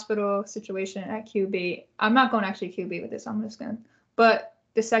hospital situation at QB, I'm not going actually QB with this. I'm just going to. But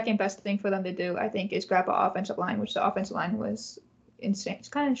the second best thing for them to do, I think, is grab an offensive line, which the offensive line was insane. It's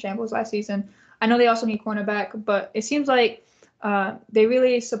kind of in shambles last season. I know they also need cornerback, but it seems like they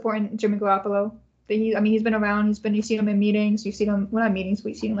really supporting Jimmy Garoppolo. He's been around. You've seen him in meetings. You've seen him not meetings.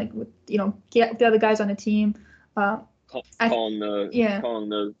 We've seen him like with get the other guys on the team. Calling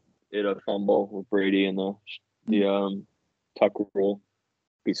it a fumble with Brady and the tuck rule.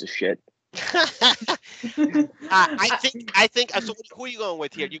 Piece of shit. I think. So who are you going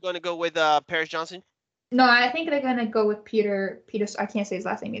with here? You're going to go with Paris Johnson? No, I think they're going to go with Peter. I can't say his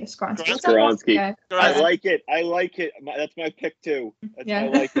last name either. Skronsky. Yeah. I like it. That's my pick too. I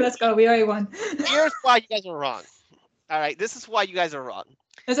like it. Let's go. We already won. Here's why you guys are wrong. All right, this is why you guys are wrong.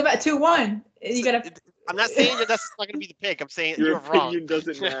 It's about 2-1. You gotta. I'm not saying that that's not going to be the pick. I'm saying your you're wrong. Your opinion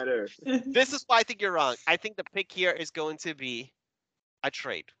doesn't matter. This is why I think you're wrong. I think the pick here is going to be a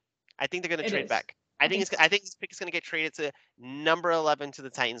trade. I think they're going to trade back. I think this pick is going to get traded to number 11 to the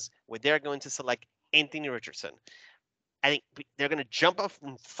Titans, where they're going to select Anthony Richardson. I think they're going to jump up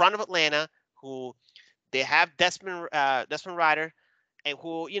in front of Atlanta, who they have Desmond Ridder, and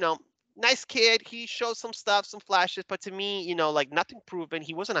who, nice kid. He showed some stuff, some flashes, but to me, like nothing proven.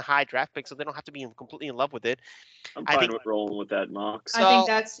 He wasn't a high draft pick, so they don't have to be completely in love with it. I'm fine with rolling with that, Mark. I think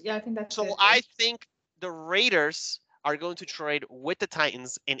that's. So I think the Raiders are going to trade with the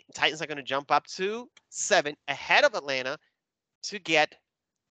Titans, and Titans are going to jump up to 7 ahead of Atlanta to get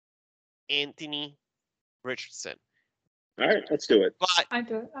Anthony Richardson. All right, let's do it.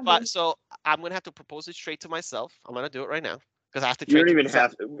 So I'm going to have to propose this trade to myself. I'm going to do it right now because I have to. You don't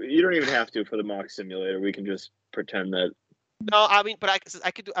even have to for the mock simulator. We can just pretend that. No, I mean, but I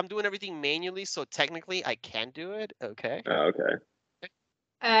could do. I'm doing everything manually, so technically I can do it. Okay. Oh, okay.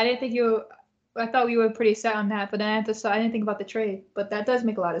 I didn't think you. I thought we were pretty set on that, but then I didn't think about the trade. But that does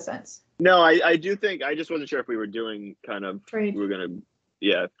make a lot of sense. No, I do think. I just wasn't sure if we were doing kind of. Trade. We were gonna.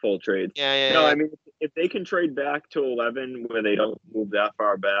 Yeah, full trade. Yeah. No, I mean if they can trade back to 11 where they don't move that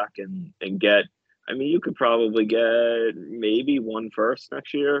far back and get, I mean, you could probably get maybe 1 first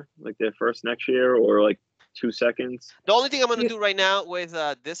next year, like their first next year, or like 2 seconds. The only thing I'm gonna do right now with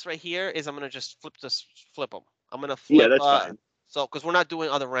this right here is I'm gonna just flip them. I'm gonna flip. Yeah, that's fine. So because we're not doing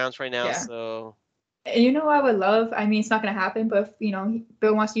other rounds right now, Yeah. so. You know, I would love. I mean, it's not gonna happen, but if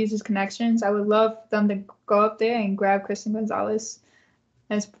Bill wants to use his connections, I would love them to go up there and grab Christian Gonzalez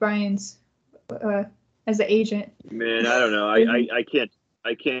as Brian's as the agent. Man, I don't know.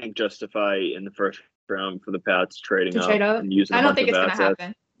 I can't justify in the first round for the Pats trading up and using I don't think it's gonna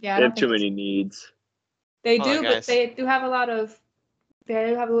happen. Yeah, they have too many needs. They do, but they do have a lot of. They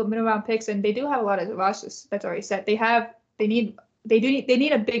do have a little middle round picks, and they do have a lot of rosters that's already set. They need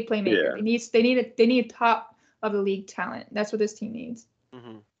a big playmaker. Yeah. They need top of the league talent. That's what this team needs.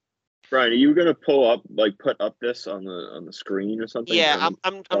 Mm-hmm. Brian, are you gonna put up this on the screen or something? Yeah,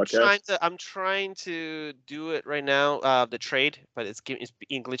 I'm trying to do it right now. The trade, but it's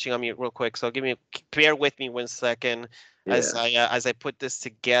glitching on me real quick. So bear with me 1 second as I put this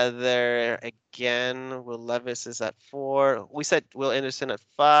together again. Will Levis is at 4. We said Will Anderson at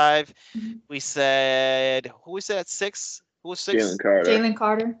 5. Mm-hmm. We said who we said at 6. Who was 6? Jalen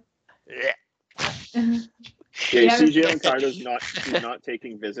Carter. Yeah. Yeah, you see, Jalen Carter's not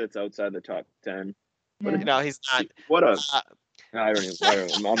taking visits outside the top 10. No, he's not. What a I don't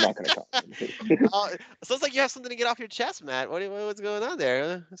even. I'm not gonna call. Sounds like you have something to get off your chest, Matt. What's going on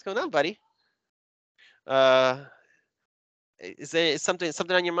there? What's going on, buddy? Is there something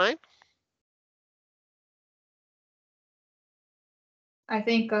on your mind? I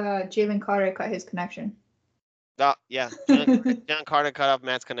think Jalen Carter cut his connection. Oh yeah, Jalen Carter cut off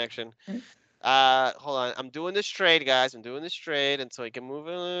Matt's connection. Hold on. I'm doing this trade, guys. I'm doing this trade, and so I can move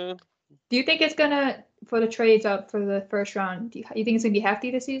in. Do you think it's gonna for the trades up for the first round? You think it's gonna be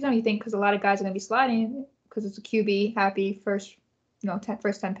hefty this season? Or you think because a lot of guys are gonna be sliding because it's a QB happy first,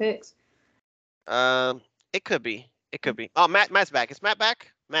 first 10 picks? It could be. It could be. Oh, Matt's back. Is Matt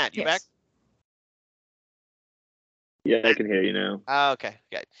back? Matt, you back? Yeah, I can hear you now. Okay,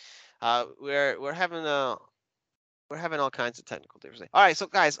 good. We're having all kinds of technical difficulties. All right, so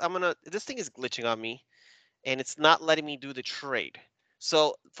guys, this thing is glitching on me, and it's not letting me do the trade.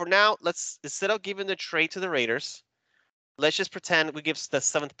 So for now, instead of giving the trade to the Raiders, let's just pretend we give the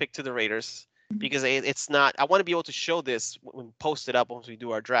 7th pick to the Raiders because it's not. I want to be able to show this when we post it up once we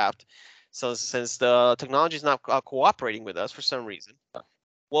do our draft. So since the technology is not cooperating with us for some reason,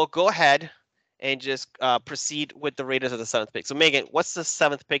 we'll go ahead and just proceed with the Raiders of the 7th pick. So Megan, what's the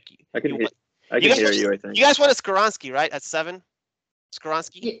 7th pick? I can hear you. I think you guys want a Skoronski, right? At 7,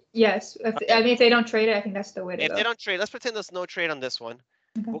 Skoronski. Yes. I mean, if they don't trade it, I think that's the way to go. If they don't trade, let's pretend there's no trade on this one.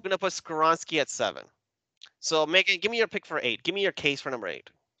 Okay. We're gonna put Skoronski at 7. So Megan, give me your pick for 8. Give me your case for number 8.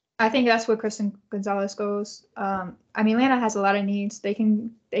 I think that's where Christian Gonzalez goes. I mean, Atlanta has a lot of needs. They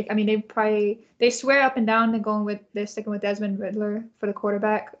swear up and down they're sticking with Desmond Riddler for the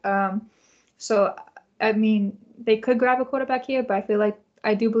quarterback. So I mean, they could grab a quarterback here, but I feel like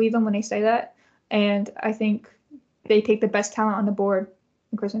I do believe them when they say that, and I think they take the best talent on the board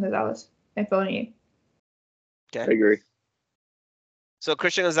in Christian Gonzalez and Philly. Okay, I agree. So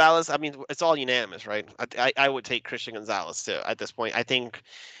Christian Gonzalez, I mean, it's all unanimous, right? I would take Christian Gonzalez too at this point. I think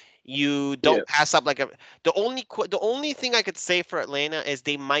you don't pass up the only thing I could say for Atlanta is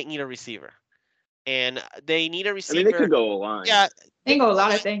they might need a receiver, and they need a receiver. I mean, they could go a line. Yeah, they can go a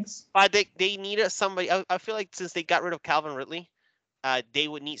lot of things. But they need somebody. I feel like since they got rid of Calvin Ridley, they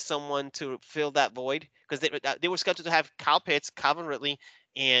would need someone to fill that void because they were scheduled to have Kyle Pitts, Calvin Ridley,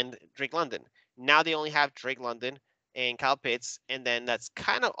 and Drake London. Now they only have Drake London and Kyle Pitts, and then that's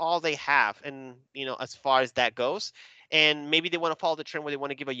kind of all they have. And as far as that goes, and maybe they want to follow the trend where they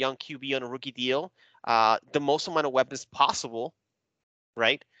want to give a young QB on a rookie deal, the most amount of weapons possible,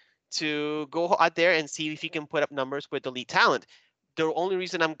 right? To go out there and see if he can put up numbers with elite talent. The only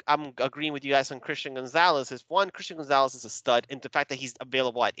reason I'm agreeing with you guys on Christian Gonzalez is, one, Christian Gonzalez is a stud, and the fact that he's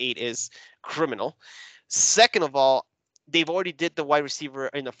available at 8 is criminal. Second of all, they've already did the wide receiver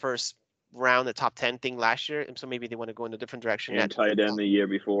in the first round, the top 10 thing last year, and so maybe they want to go in a different direction. And tight end the year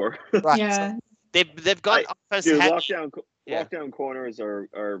before. Right. Yeah. So they've got offense. Dude, lockdown corners are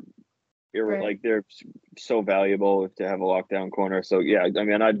like they're so valuable to have a lockdown corner. So yeah, I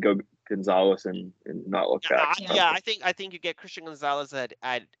mean, I'd go Gonzalez and not look back. I think you get Christian Gonzalez at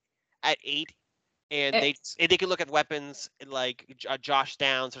 8, and they could look at weapons like Josh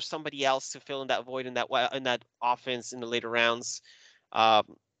Downs or somebody else to fill in that void in that offense in the later rounds. I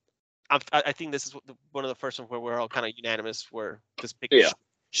think this is one of the first ones where we're all kind of unanimous where this pick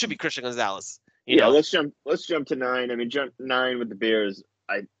should be Christian Gonzalez. Let's jump to 9. I mean, jump 9 with the Bears.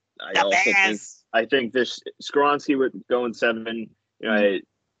 I think this Skoronski with going 7. You know,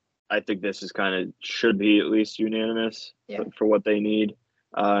 I think this is kind of should be at least unanimous for what they need.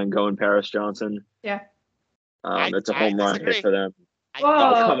 And going Paris Johnson. Yeah. It's a home run hit for them. Whoa.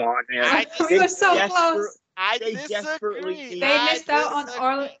 Oh, come on, man. We were so close. They desperately need. They missed out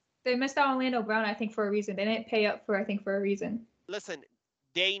on They missed out on Orlando Brown, I think, for a reason. They didn't pay up for a reason. Listen,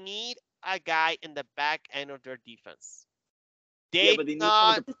 they need a guy in the back end of their defense. But they need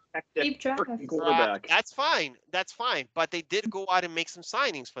someone to protect their freaking quarterback. That's fine. But they did go out and make some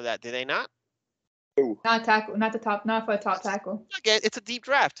signings for that, did they not? Ooh. Not for a top tackle. Again, it's a deep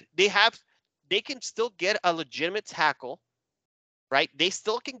draft. They can still get a legitimate tackle, right? They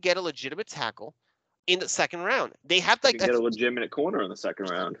still can get a legitimate tackle in the second round. They have like get a legitimate corner in the second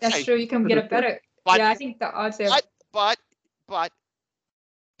round. That's true. You can get a better. Yeah, I think the odds there. But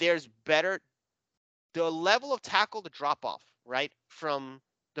there's better. The level of tackle to drop off, right, from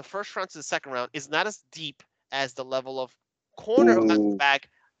the first round to the second round is not as deep as the level of corner back.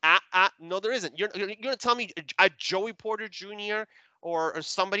 No, there isn't. You're gonna tell me a Joey Porter Jr. or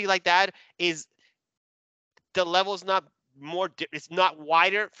somebody like that is the level is not more. It's not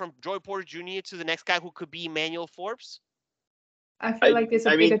wider from Joey Porter Jr. to the next guy who could be Emmanuel Forbes. I feel like there's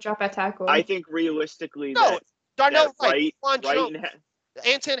a bigger drop at tackle. I think realistically, Darnell Wright,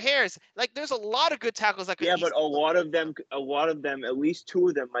 Anton Harris. Like, there's a lot of good tackles that could. Yeah, but a lot of them, at least 2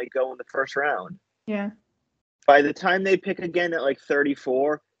 of them might go in the first round. Yeah. By the time they pick again at like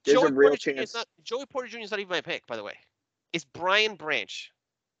 34, there's a real chance. Joey Porter Jr. is not even my pick, by the way. It's Brian Branch.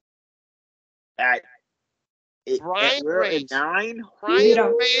 Brian Branch. 9. Brian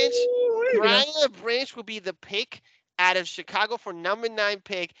Branch will be the pick out of Chicago for number 9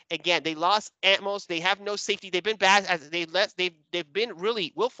 pick. Again, they lost Amos. They have no safety. They've been bad as they've been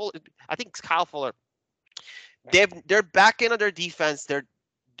really willful. I think it's Kyle Fuller. They're back end of their defense.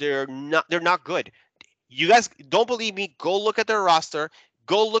 They're not good. You guys don't believe me? Go look at their roster.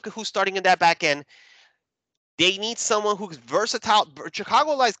 Go look at who's starting in that back end. They need someone who's versatile.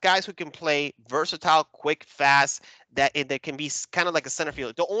 Chicago likes guys who can play versatile, quick, fast, that can be kind of like a center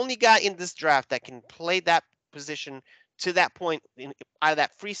fielder. The only guy in this draft that can play that position to that point out of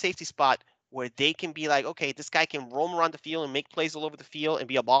that free safety spot where they can be like, okay, this guy can roam around the field and make plays all over the field and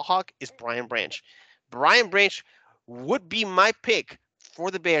be a ball hawk is Brian Branch. Brian Branch would be my pick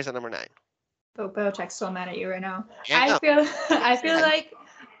for the Bears at number 9. Bill Belichick's so mad at you right now. Yeah, I feel like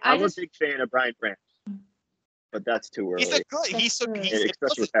I'm a big fan of Brian Branch, but that's too early.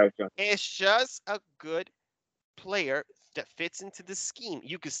 It's just a good player that fits into the scheme.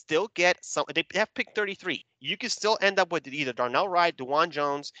 You could still get some. They have picked 33. You could still end up with either Darnell Wright, DeJuan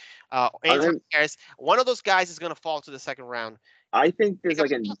Jones, Andrew Harris. One of those guys is going to fall to the second round. I think there's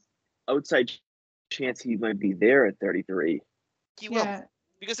like an outside chance he might be there at 33. He will.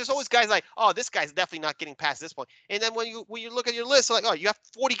 Because there's always guys like, oh, this guy's definitely not getting past this point. And then when you look at your list, like, oh, you have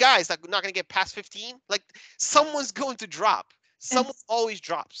 40 guys that are not going to get past 15. Like, someone's going to drop. Someone always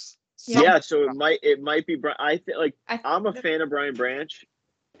drops. So it might be. I think I'm a fan of Brian Branch,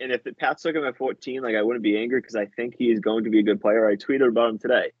 and if Pat's looking at 14, like I wouldn't be angry because I think he is going to be a good player. I tweeted about him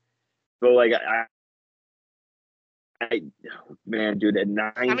today, but like man, dude, at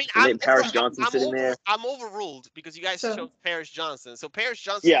 9, Paris Johnson sitting there. I'm overruled because you guys chose Paris Johnson. So Paris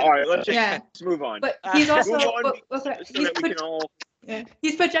Johnson. Yeah, all right, let's just move on. But he's also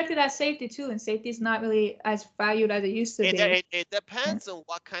he's projected as safety too, and safety's not really as valued as it used to be. It depends on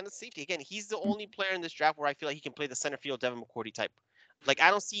what kind of safety. Again, he's the only player in this draft where I feel like he can play the center field Devin McCourty type. Like,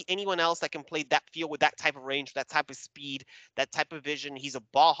 I don't see anyone else that can play that field with that type of range, that type of speed, that type of vision. He's a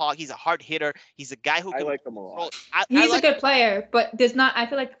ball hog. He's a hard hitter. He's a guy who can. I like him a lot. He's a good player, but there's not. I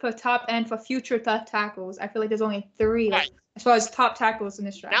feel like for top end for future tough tackles, I feel like there's only 3 as far as top tackles in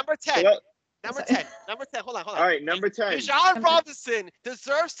this draft. Number 10. Number 10. Hold on. All right, number 10. Bijan Robinson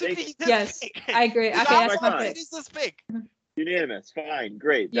deserves to be this pick. I agree. Okay, that's my pick. This pick. Unanimous. Fine.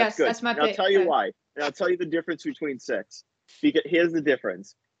 Great. That's good. That's my pick. I'll tell you why. And I'll tell you the difference between 6. Because here's the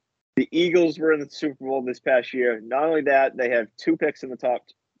difference. The Eagles were in the Super Bowl this past year. Not only that, they have 2 picks in the top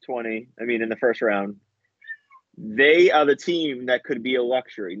 20. I mean, in the first round. They are the team that could be a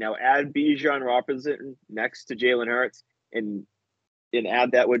luxury. Now, add Bijan Robinson next to Jalen Hurts and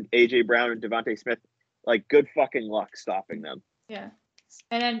add that with A.J. Brown and Devontae Smith. Like, good fucking luck stopping them. Yeah.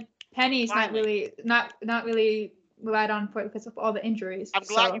 And then Penny's not really relied on because of all the injuries. I'm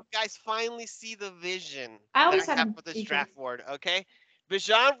glad you guys finally see the vision I always have for this draft board, okay?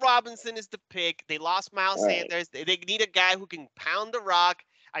 Bijan Robinson is the pick. They lost Miles Sanders. They need a guy who can pound the rock.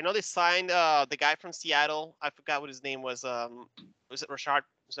 I know they signed the guy from Seattle. I forgot what his name was. Was it Rashard?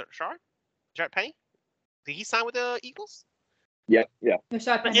 Was it Rashard? Rashard Penny? Did he sign with the Eagles? Yeah. It's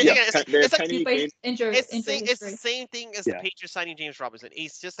the same thing as the Patriots signing James Robinson.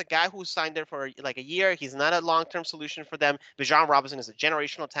 He's just a guy who signed there for like a year. He's not a long-term solution for them. Bijan Robinson is a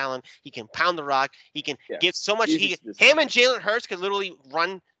generational talent. He can pound the rock. He can give so much. Him and Jalen Hurts could literally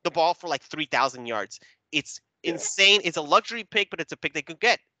run the ball for like 3,000 yards. It's insane. It's a luxury pick, but it's a pick they could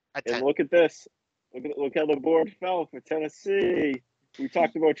get at 10. And look at this. Look how the board fell for Tennessee. We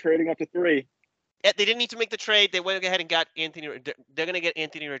talked about trading up to 3. They didn't need to make the trade. They went ahead and got Anthony. They're going to get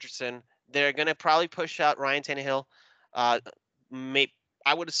Anthony Richardson. They're going to probably push out Ryan Tannehill. I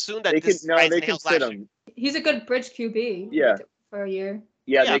would assume that they can sit him. He's a good bridge QB. Yeah. For a year.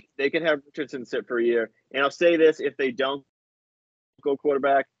 Yeah. They can have Richardson sit for a year. And I'll say this: if they don't go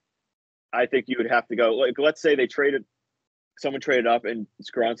quarterback, I think you would have to go. Like, let's say someone traded up and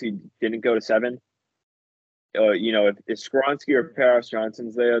Skoronski didn't go to 7. If Skoronski or Paris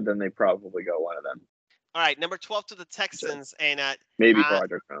Johnson's there, then they probably go one of them. All right, number 12 to the Texans, and maybe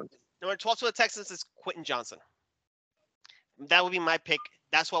Broderick Jones. Number 12 to the Texans is Quentin Johnson. That would be my pick.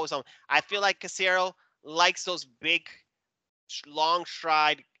 That's what I was on. I feel like Casero likes those big, long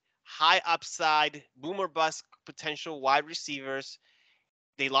stride, high upside, boomer bust potential wide receivers.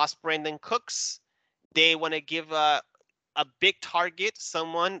 They lost Brandon Cooks. They want to give a big target,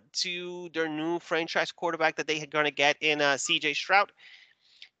 someone to their new franchise quarterback that they are going to get in C.J. Stroud.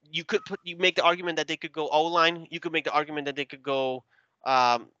 You make the argument that they could go O-line. You could make the argument that they could go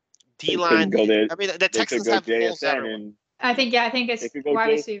D-line. I mean, the Texans have holes everywhere. I think it's wide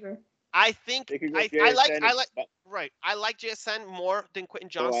receiver. I think I like JSN more than Quentin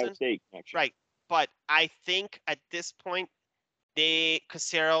Johnson. Right, but I think at this point,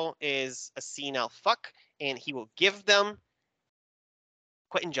 Casero is a senile fuck, and he will give them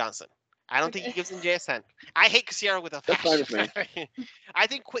Quentin Johnson. I don't think he gives them JSN. I hate Casero with a passion. I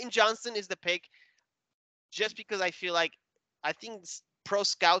think Quentin Johnson is the pick just because I feel like I think pro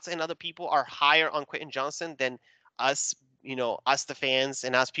scouts and other people are higher on Quentin Johnson than us, us the fans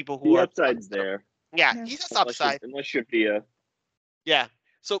and us people who are upside's there. Yeah, he's just upside. Unless you're Pia. Yeah.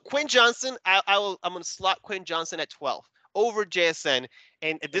 So Quentin Johnson, I'm going to slot Quentin Johnson at 12 over JSN,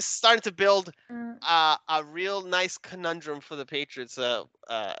 and this is starting to build a real nice conundrum for the Patriots.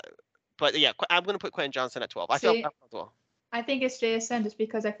 But yeah, I'm going to put Quentin Johnson at 12. I feel comfortable. I think it's JSN just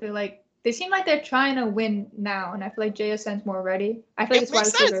because I feel like they seem like they're trying to win now, and I feel like JSN's more ready. I feel like it's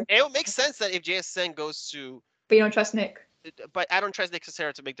makes sense. It would make sense that if JSN goes to. But you don't trust Nick. But I don't trust Nick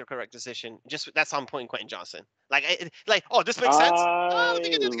Casero to make the correct decision. Just that's how I'm putting Quentin Johnson. This makes sense. Let me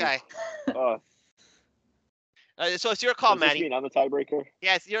get this guy. So it's your call, Maddie. I'm the tiebreaker.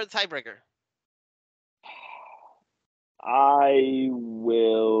 Yes, you're the tiebreaker. I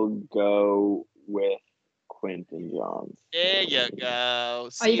will go with Quentin Johnson. There you go.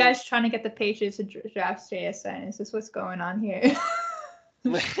 Are you guys trying to get the Patriots to draft JSN? Is this what's going on here?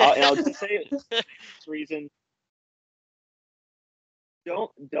 I'll just say this reason.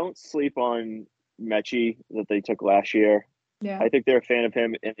 Don't sleep on Mechie that they took last year. Yeah. I think they're a fan of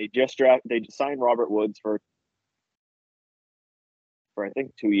him, and they signed Robert Woods for I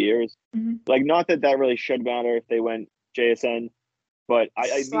think 2 years. Mm-hmm. Like, not that really should matter if they went JSN, but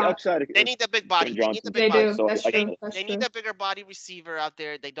the upside. They need the big body. They need the big body. They need a bigger body receiver out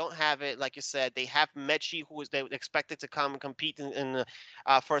there. They don't have it, like you said. They have Mechie, who is expected to come and compete in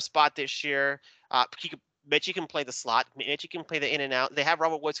for a spot this year. Mechie can play the slot. Mechie can play the in and out. They have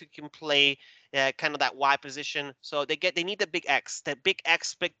Robert Woods who can play kind of that wide position. So they need the big X, big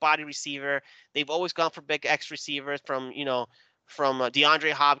body receiver. They've always gone for big X receivers from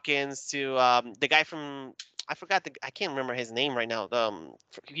DeAndre Hopkins to the guy from I can't remember his name right now.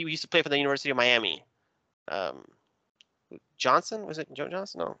 He used to play for the University of Miami. Johnson, was it Joe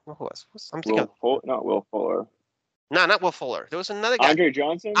Johnson? No, who was? I'm thinking not Will Fuller. No, not Will Fuller. There was another guy. Andre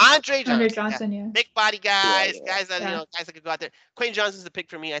Johnson. Yeah. Big body guys, yeah. guys that could go out there. Quentin Johnson's the pick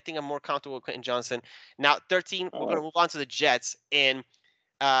for me. I think I'm more comfortable with Quentin Johnson. Now 13, we're going to move on to the Jets, and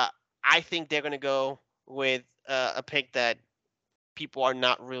I think they're going to go with a pick that people are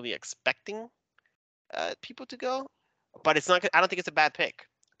not really expecting people to go, but it's not. I don't think it's a bad pick,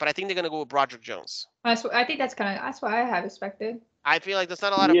 but I think they're going to go with Broderick Jones. I think that's what I have expected. I feel like there's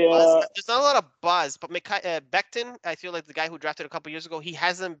not a lot of buzz. There's not a lot of buzz, but Becton, I feel like the guy who drafted a couple years ago, he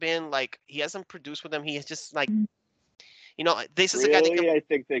hasn't produced with them. He is just like, this is a guy. I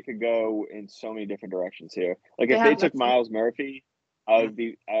think they could go in so many different directions here. Like if they took Miles Murphy, I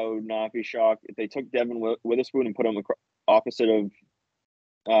would not be shocked. If they took Devin Witherspoon and put him opposite of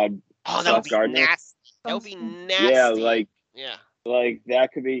that would be Gardner. nasty. That would be nasty. Yeah, like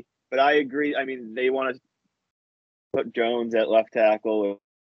that could be. But I agree. I mean, they want to put Jones at left tackle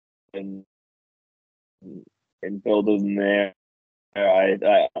and build him there.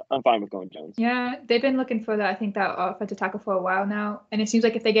 I'm fine with going Jones. Yeah, they've been looking for that. I think that offensive tackle for a while now, and it seems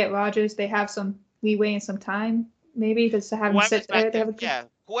like if they get Rodgers, they have some leeway and some time, maybe to have him sit there.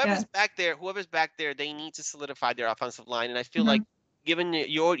 Whoever's back there, they need to solidify their offensive line, and I feel like given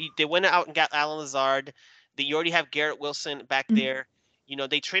they went out and got Alan Lazard, you already have Garrett Wilson back there. You know,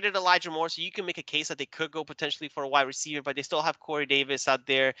 they traded Elijah Moore, so you can make a case that they could go potentially for a wide receiver, but they still have Corey Davis out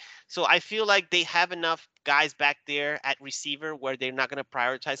there. So I feel like they have enough guys back there at receiver where they're not going to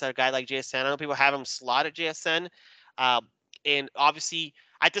prioritize a guy like JSN. I know people have him slot at JSN. And obviously,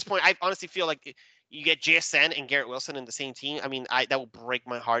 at this point, I honestly feel like you get JSN and Garrett Wilson in the same team. I mean, that will break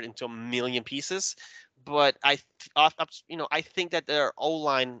my heart into a million pieces. But I think that their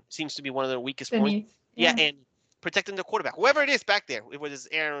O-line seems to be one of their weakest points. Yeah, and protecting the quarterback, whoever it is back there, whether it's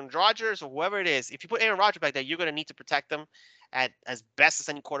Aaron Rodgers or whoever it is, if you put Aaron Rodgers back there, you're going to need to protect them at as best as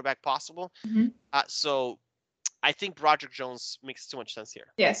any quarterback possible. So I think Broderick Jones makes too much sense here.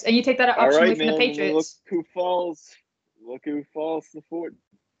 Yes, and you take that option away from the Patriots. Look who falls to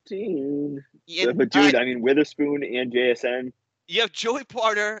 14. Yeah, but dude, I mean Witherspoon and JSN. You have Joey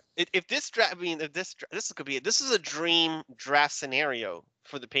Porter. If this draft, this is a dream draft scenario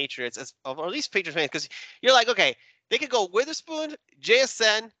for the Patriots, or at least Patriots fans, because you're like, okay, they could go Witherspoon,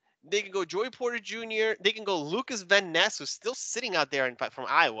 JSN, they can go Joey Porter Jr., they can go Lucas Van Ness, who's still sitting out there from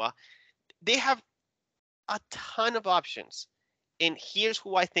Iowa. They have a ton of options, and here's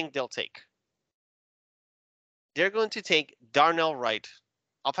who I think they'll take. They're going to take Darnell Wright,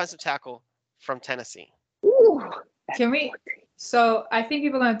 offensive tackle from Tennessee. Ooh, can we? So I think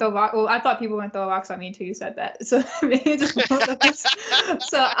people are going to throw rocks. Well, I thought people were going to throw rocks at me until you said that. So maybe just so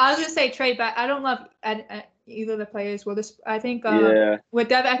I was going to say trade back. I don't love either of the players. I think with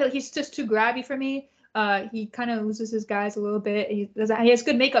Devin, I feel like he's just too grabby for me. He kind of loses his guys a little bit. He has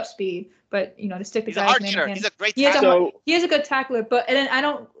good makeup speed, but to stick the guys in. He's a great tackler. He is a good tackler, but and then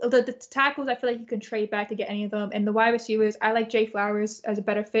the tackles. I feel like you can trade back to get any of them. And the wide receivers, I like Jay Flowers as a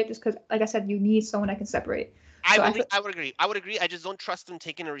better fit, just because, like I said, you need someone that can separate. I would agree. I just don't trust them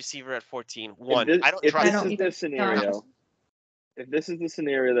taking a receiver at 14. If this is the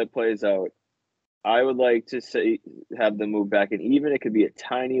scenario that plays out, I would like to have them move back, and even it could be a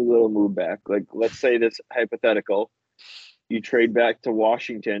tiny little move back. Like, let's say this hypothetical, you trade back to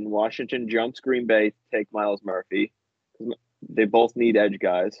Washington. Washington jumps Green Bay to take Myles Murphy. They both need edge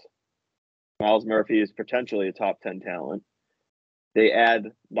guys. Myles Murphy is potentially a top 10 talent. They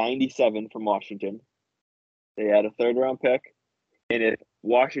add 97 from Washington. They add a 3rd-round pick. And if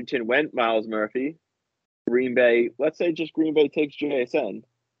Washington went Myles Murphy, Green Bay, let's say just Green Bay takes JSN.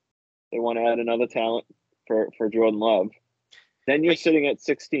 They want to add another talent for Jordan Love. Then you're sitting at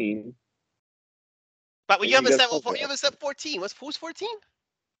 16. But you have a step 14. Who's 14?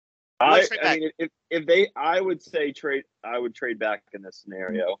 I would say I would trade back in this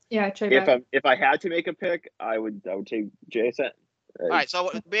scenario. Yeah, trade back. If I had to make a pick, I would take JSN. All right, so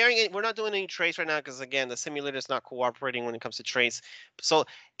we're not doing any trades right now because, again, the simulator is not cooperating when it comes to trades. So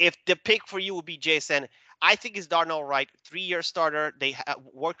if the pick for you would be JSN, I think it's Darnell Wright, 3-year starter. They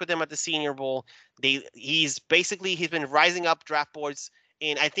worked with him at the Senior Bowl. He's been rising up draft boards,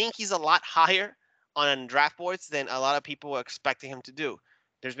 and I think he's a lot higher on draft boards than a lot of people were expecting him to do.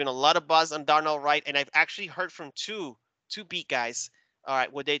 There's been a lot of buzz on Darnell Wright, and I've actually heard from two beat guys, all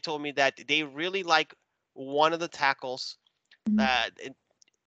right, where they told me that they really like one of the tackles that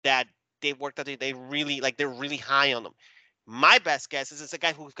they've worked out. They really like. They're really high on them. My best guess is it's a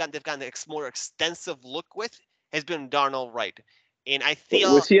guy they've gotten a more extensive look with has been Darnell Wright, and I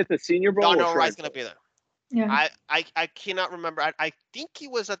feel was he at the Senior Bowl? Darnell Wright's gonna be there. Yeah. I cannot remember. I think he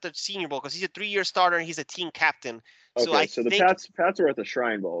was at the Senior Bowl because he's a 3-year starter and he's a team captain. Okay, so the Pats are at the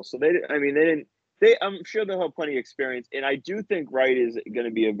Shrine Bowl, so they didn't. I'm sure they'll have plenty of experience, and I do think Wright is going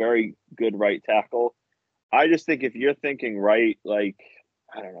to be a very good right tackle. I just think if you're thinking right, like,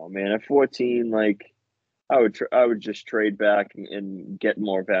 I don't know, man, at 14, like, I would just trade back and get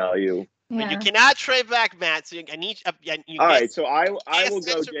more value. Yeah. But you cannot trade back, Matt. So I need all right, so I will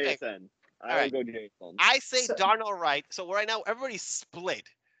go JSN. I will go JSN. I say Darnell Wright. So right now everybody's split,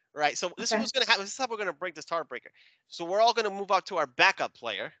 right? So this is what's gonna happen. This is how we're gonna break this heartbreaker. So we're all gonna move out to our backup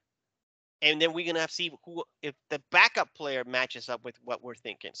player, and then we're gonna have to see if the backup player matches up with what we're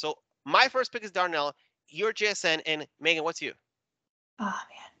thinking. So my first pick is Darnell. Your JSN, and Megan, what's you? Oh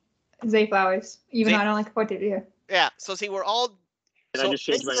man, Zay Flowers. Even though I don't like 14 either. Yeah. So see, we're all. Can I just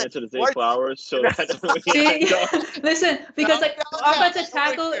change my answer to Zay Flowers so that listen, because like offensive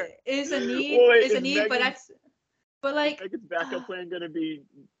tackle is a need, but like Megan's backup plan gonna be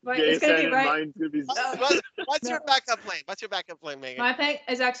it's gonna be right. Mine's gonna be. What's your backup plan? What's your backup plan, Megan? My pick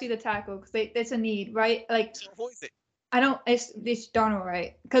is actually the tackle because it's a need, right? Like so who is it? I don't. It's Darnold,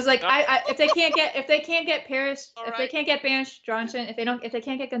 right? Because like if they can't get Paris, if they can't get Vance Johnson, if they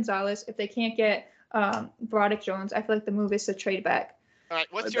can't get Gonzalez, if they can't get Broderick Jones, I feel like the move is to trade back. All right,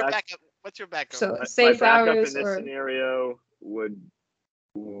 what's your backup? What's your backup? So my backup in this scenario would.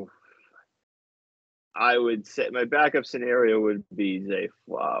 I would say my backup scenario would be Zay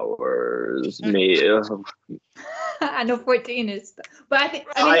Flowers. Me. I know 14 is, but I think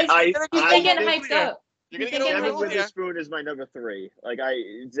he's getting hyped up. You're gonna get Devin Witherspoon is my number 3. Like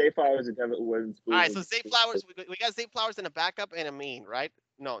Zay Flowers and Devin Witherspoon. All right, so Zay Flowers, we got Zay Flowers in a backup and a main, right?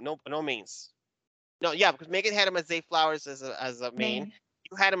 No mains. No, yeah, because Megan had him as Zay Flowers as a main.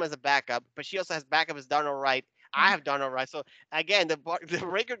 You had him as a backup, but she also has backup as Darnell Wright. I have Darnell Wright. So again, the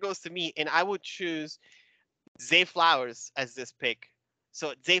record goes to me, and I would choose Zay Flowers as this pick.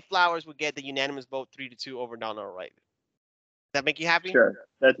 So Zay Flowers would get the unanimous vote 3-2 over Darnell Wright. Does that make you happy? Sure,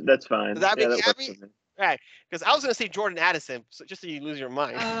 that's fine. Does that make you happy? Right, because I was gonna say Jordan Addison, so just so you lose your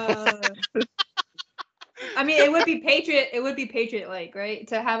mind. I mean, it would be Patriot. It would be Patriot-like, right?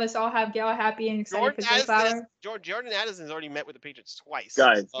 To have us all have Gail happy and excited for Zay Flowers. Jordan Addison has already met with the Patriots twice.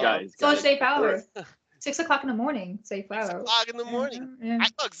 Guys. So Zay Flowers. 6 o'clock in the morning, Zay Flowers. 6 o'clock in the morning. Yeah.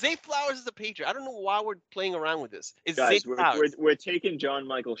 Look, Zay Flowers is a Patriot. I don't know why we're playing around with this. It's Guys, Zay Flowers. We're taking John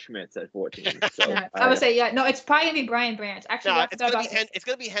Michael Schmitz at 14. So yeah. I would say, no, it's probably going to be Brian Branch. Actually, no, it's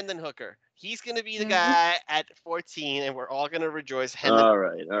going to be Hendon Hooker. He's going to be the guy at 14, and we're all going to rejoice. Hendon. All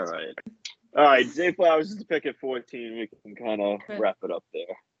right. Zay Flowers is the pick at 14. We can kind of wrap it up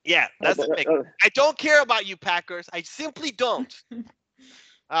there. Yeah, that's the pick. I don't care about you, Packers. I simply don't.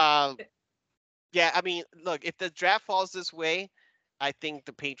 Yeah, I mean, look, if the draft falls this way, I think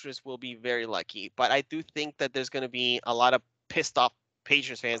the Patriots will be very lucky. But I do think that there's going to be a lot of pissed off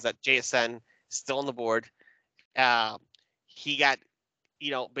Patriots fans that JSN is still on the board. He got,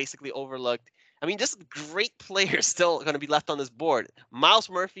 basically overlooked. I mean, just great players still going to be left on this board. Miles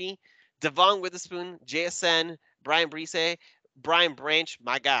Murphy, Devon Witherspoon, JSN, Brian Brise, Brian Branch,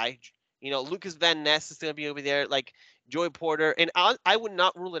 my guy. Lucas Van Ness is going to be over there. Like, Joey Porter, and I would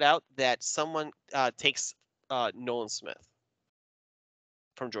not rule it out that someone takes Nolan Smith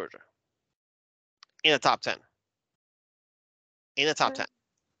from Georgia in the top 10. In the top 10.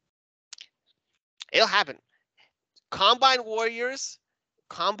 It'll happen. Combine Warriors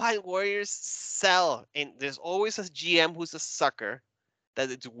sell, and there's always a GM who's a sucker that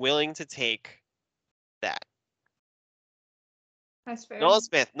is willing to take that. That's fair. Nolan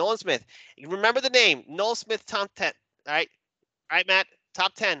Smith. You remember the name. Nolan Smith, top 10. All right, Matt.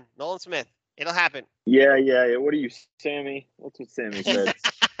 Top 10. Nolan Smith. It'll happen. Yeah. What are you, Sammy? That's what Sammy said.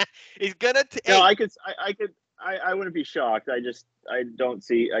 He's gonna. No, I wouldn't be shocked. I don't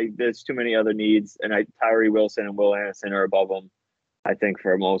see. There's too many other needs, and Tyree Wilson and Will Anderson are above them. I think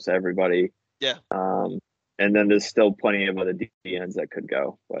for most everybody. Yeah. And then there's still plenty of other DNs that could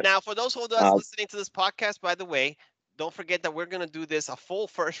go. But now, for those of us listening to this podcast, by the way, don't forget that we're gonna do this a full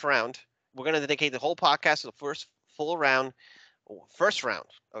first round. We're gonna dedicate the whole podcast to the first round.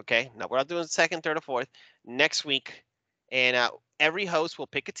 Okay, now we're not doing the second, third, or fourth next week, and every host will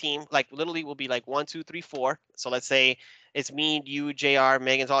pick a team. Like literally, will be like 1, 2, 3, 4. So let's say it's me, you, JR,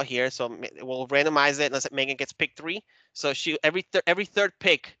 Megan's all here. So we'll randomize it. Let's say Megan gets pick 3. So she every third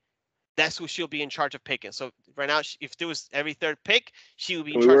pick, that's who she'll be in charge of picking. So right now, if there was every third pick, she would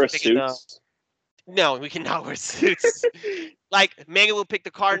be in charge of picking No, we cannot wear suits. Like Megan will pick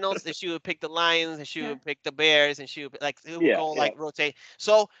the Cardinals, and she would pick the Lions, and she would pick the Bears, and she would rotate.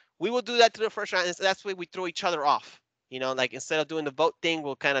 So we will do that to the first round. And so that's the way we throw each other off. Like instead of doing the vote thing,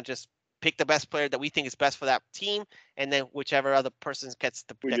 we'll kind of just pick the best player that we think is best for that team, and then whichever other person gets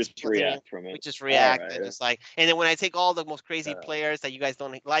the. We just react from it. We just react and just and then when I take all the most crazy players that you guys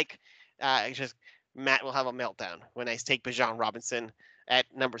don't like, Matt will have a meltdown when I take Bijan Robinson at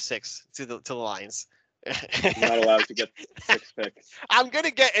number 6 to the Lions. You're not allowed to get 6 picks. I'm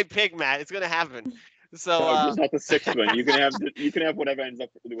gonna get a pick, Matt. It's gonna happen. So no, just not the 6th one. You can have whatever ends up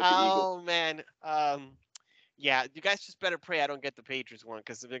with the Eagles. Oh man. Yeah, you guys just better pray I don't get the Patriots one,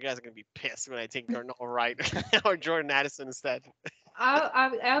 because the guys are gonna be pissed when I take Darnell Wright or Jordan Addison instead.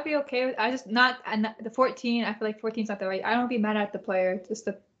 I'll be okay with. I just not the 14. I feel like 14's not the right. I don't be mad at the player. Just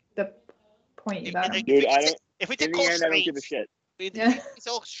the point about him. Dude, if we take Cole Strange, I don't give a shit. It's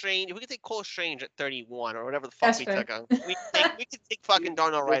all strange. If we could take Cole Strange at 31 or whatever the fuck we took him, we could take fucking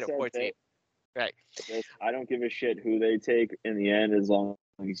Darnell Wright at 14. Right. I don't give a shit who they take in the end, as long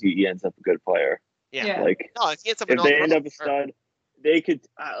as he ends up a good player. Yeah. Like, no, if they end up a stud, they could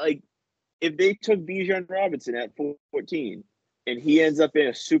if they took Bijan Robinson at 14 and he ends up being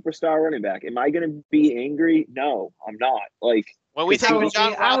a superstar running back, am I going to be angry? No, I'm not. Like, when we take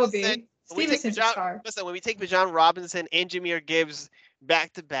Bijan Robinson, when we take Bijan Robinson and Jahmyr Gibbs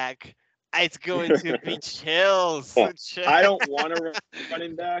back to back, it's going to be chills. I don't want to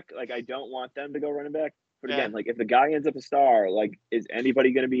running back. Like, I don't want them to go running back. But again, like, if the guy ends up a star, like, is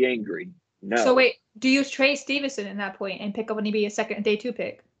anybody going to be angry? No. So wait, do you trade Stevenson in that point and pick up maybe a second day 2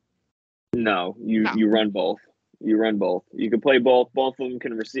 pick? No, you run both. You run both. You can play both. Both of them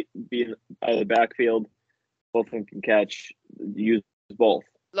can be out of the backfield. Both of them can catch. Use both.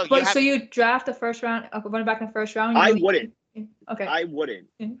 Look, so you draft the first round, running back in the first round? I wouldn't. Okay. I wouldn't.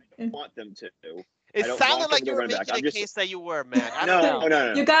 I want them to. It sounded like you were making a case that you were, Matt.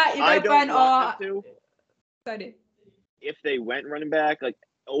 No. You got friend all excited. If they went running back, like,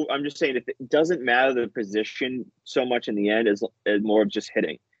 I'm just saying, if it doesn't matter the position so much in the end, as more of just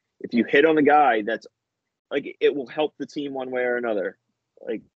hitting. If you hit on the guy, that's like, it will help the team one way or another.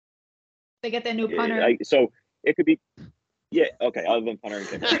 Like, they get their new punter. So it could be, okay, other than punter and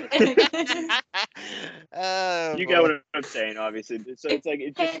kicker. You get what I'm saying, obviously. So it's like,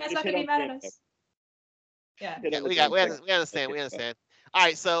 that's not gonna be mad at us. Yeah, we understand. All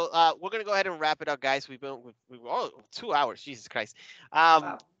right, so we're gonna go ahead and wrap it up, guys. We've 2 hours. Jesus Christ.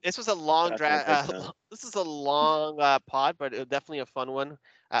 Wow. This was a long draft. This is a long pod, but it was definitely a fun one.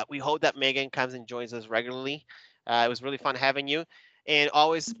 We hope that Megan comes and joins us regularly. It was really fun having you, and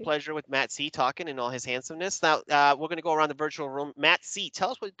always pleasure with Matt C talking and all his handsomeness. Now we're gonna go around the virtual room. Matt C,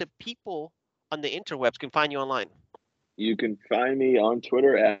 tell us what the people on the interwebs can find you online. You can find me on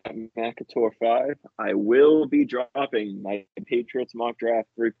Twitter at Macator5. I will be dropping my Patriots mock draft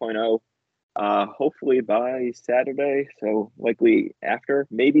 3.0, hopefully by Saturday. So likely after,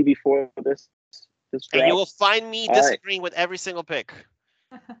 maybe before this draft. And you will find me disagreeing with every single pick.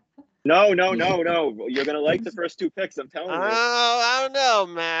 No. You're gonna like the first 2 picks. I'm telling you. Oh, I don't know,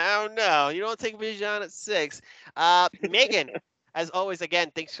 man. I don't know. You don't take Bijan at 6. Megan, as always, again,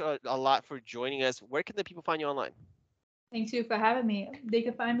 thanks a lot for joining us. Where can the people find you online? Thanks you for having me. They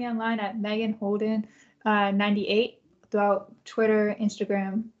can find me online at Megan Holden 98 throughout Twitter,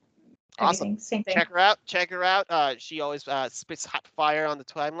 Instagram, everything. Awesome. Same thing. Check her out. She always spits hot fire on the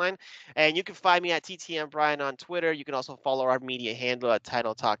timeline. And you can find me at TTM Brian on Twitter. You can also follow our media handle at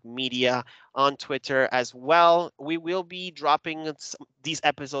Title Talk Media on Twitter as well. We will be dropping these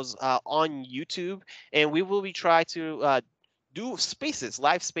episodes on YouTube, and we will be trying to do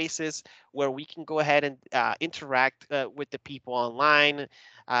live spaces where we can go ahead and interact with the people online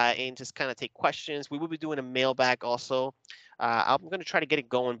and just kind of take questions. We will be doing a mailbag also. I'm going to try to get it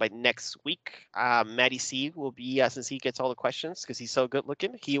going by next week. Matty C will be, since he gets all the questions because he's so good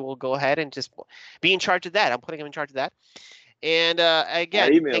looking, he will go ahead and just be in charge of that. I'm putting him in charge of that. And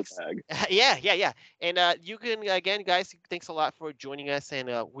again, thanks. Yeah. And you can, again, guys, thanks a lot for joining us, and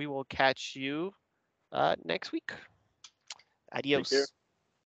we will catch you next week. Adios.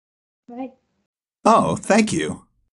 Bye. Oh, thank you.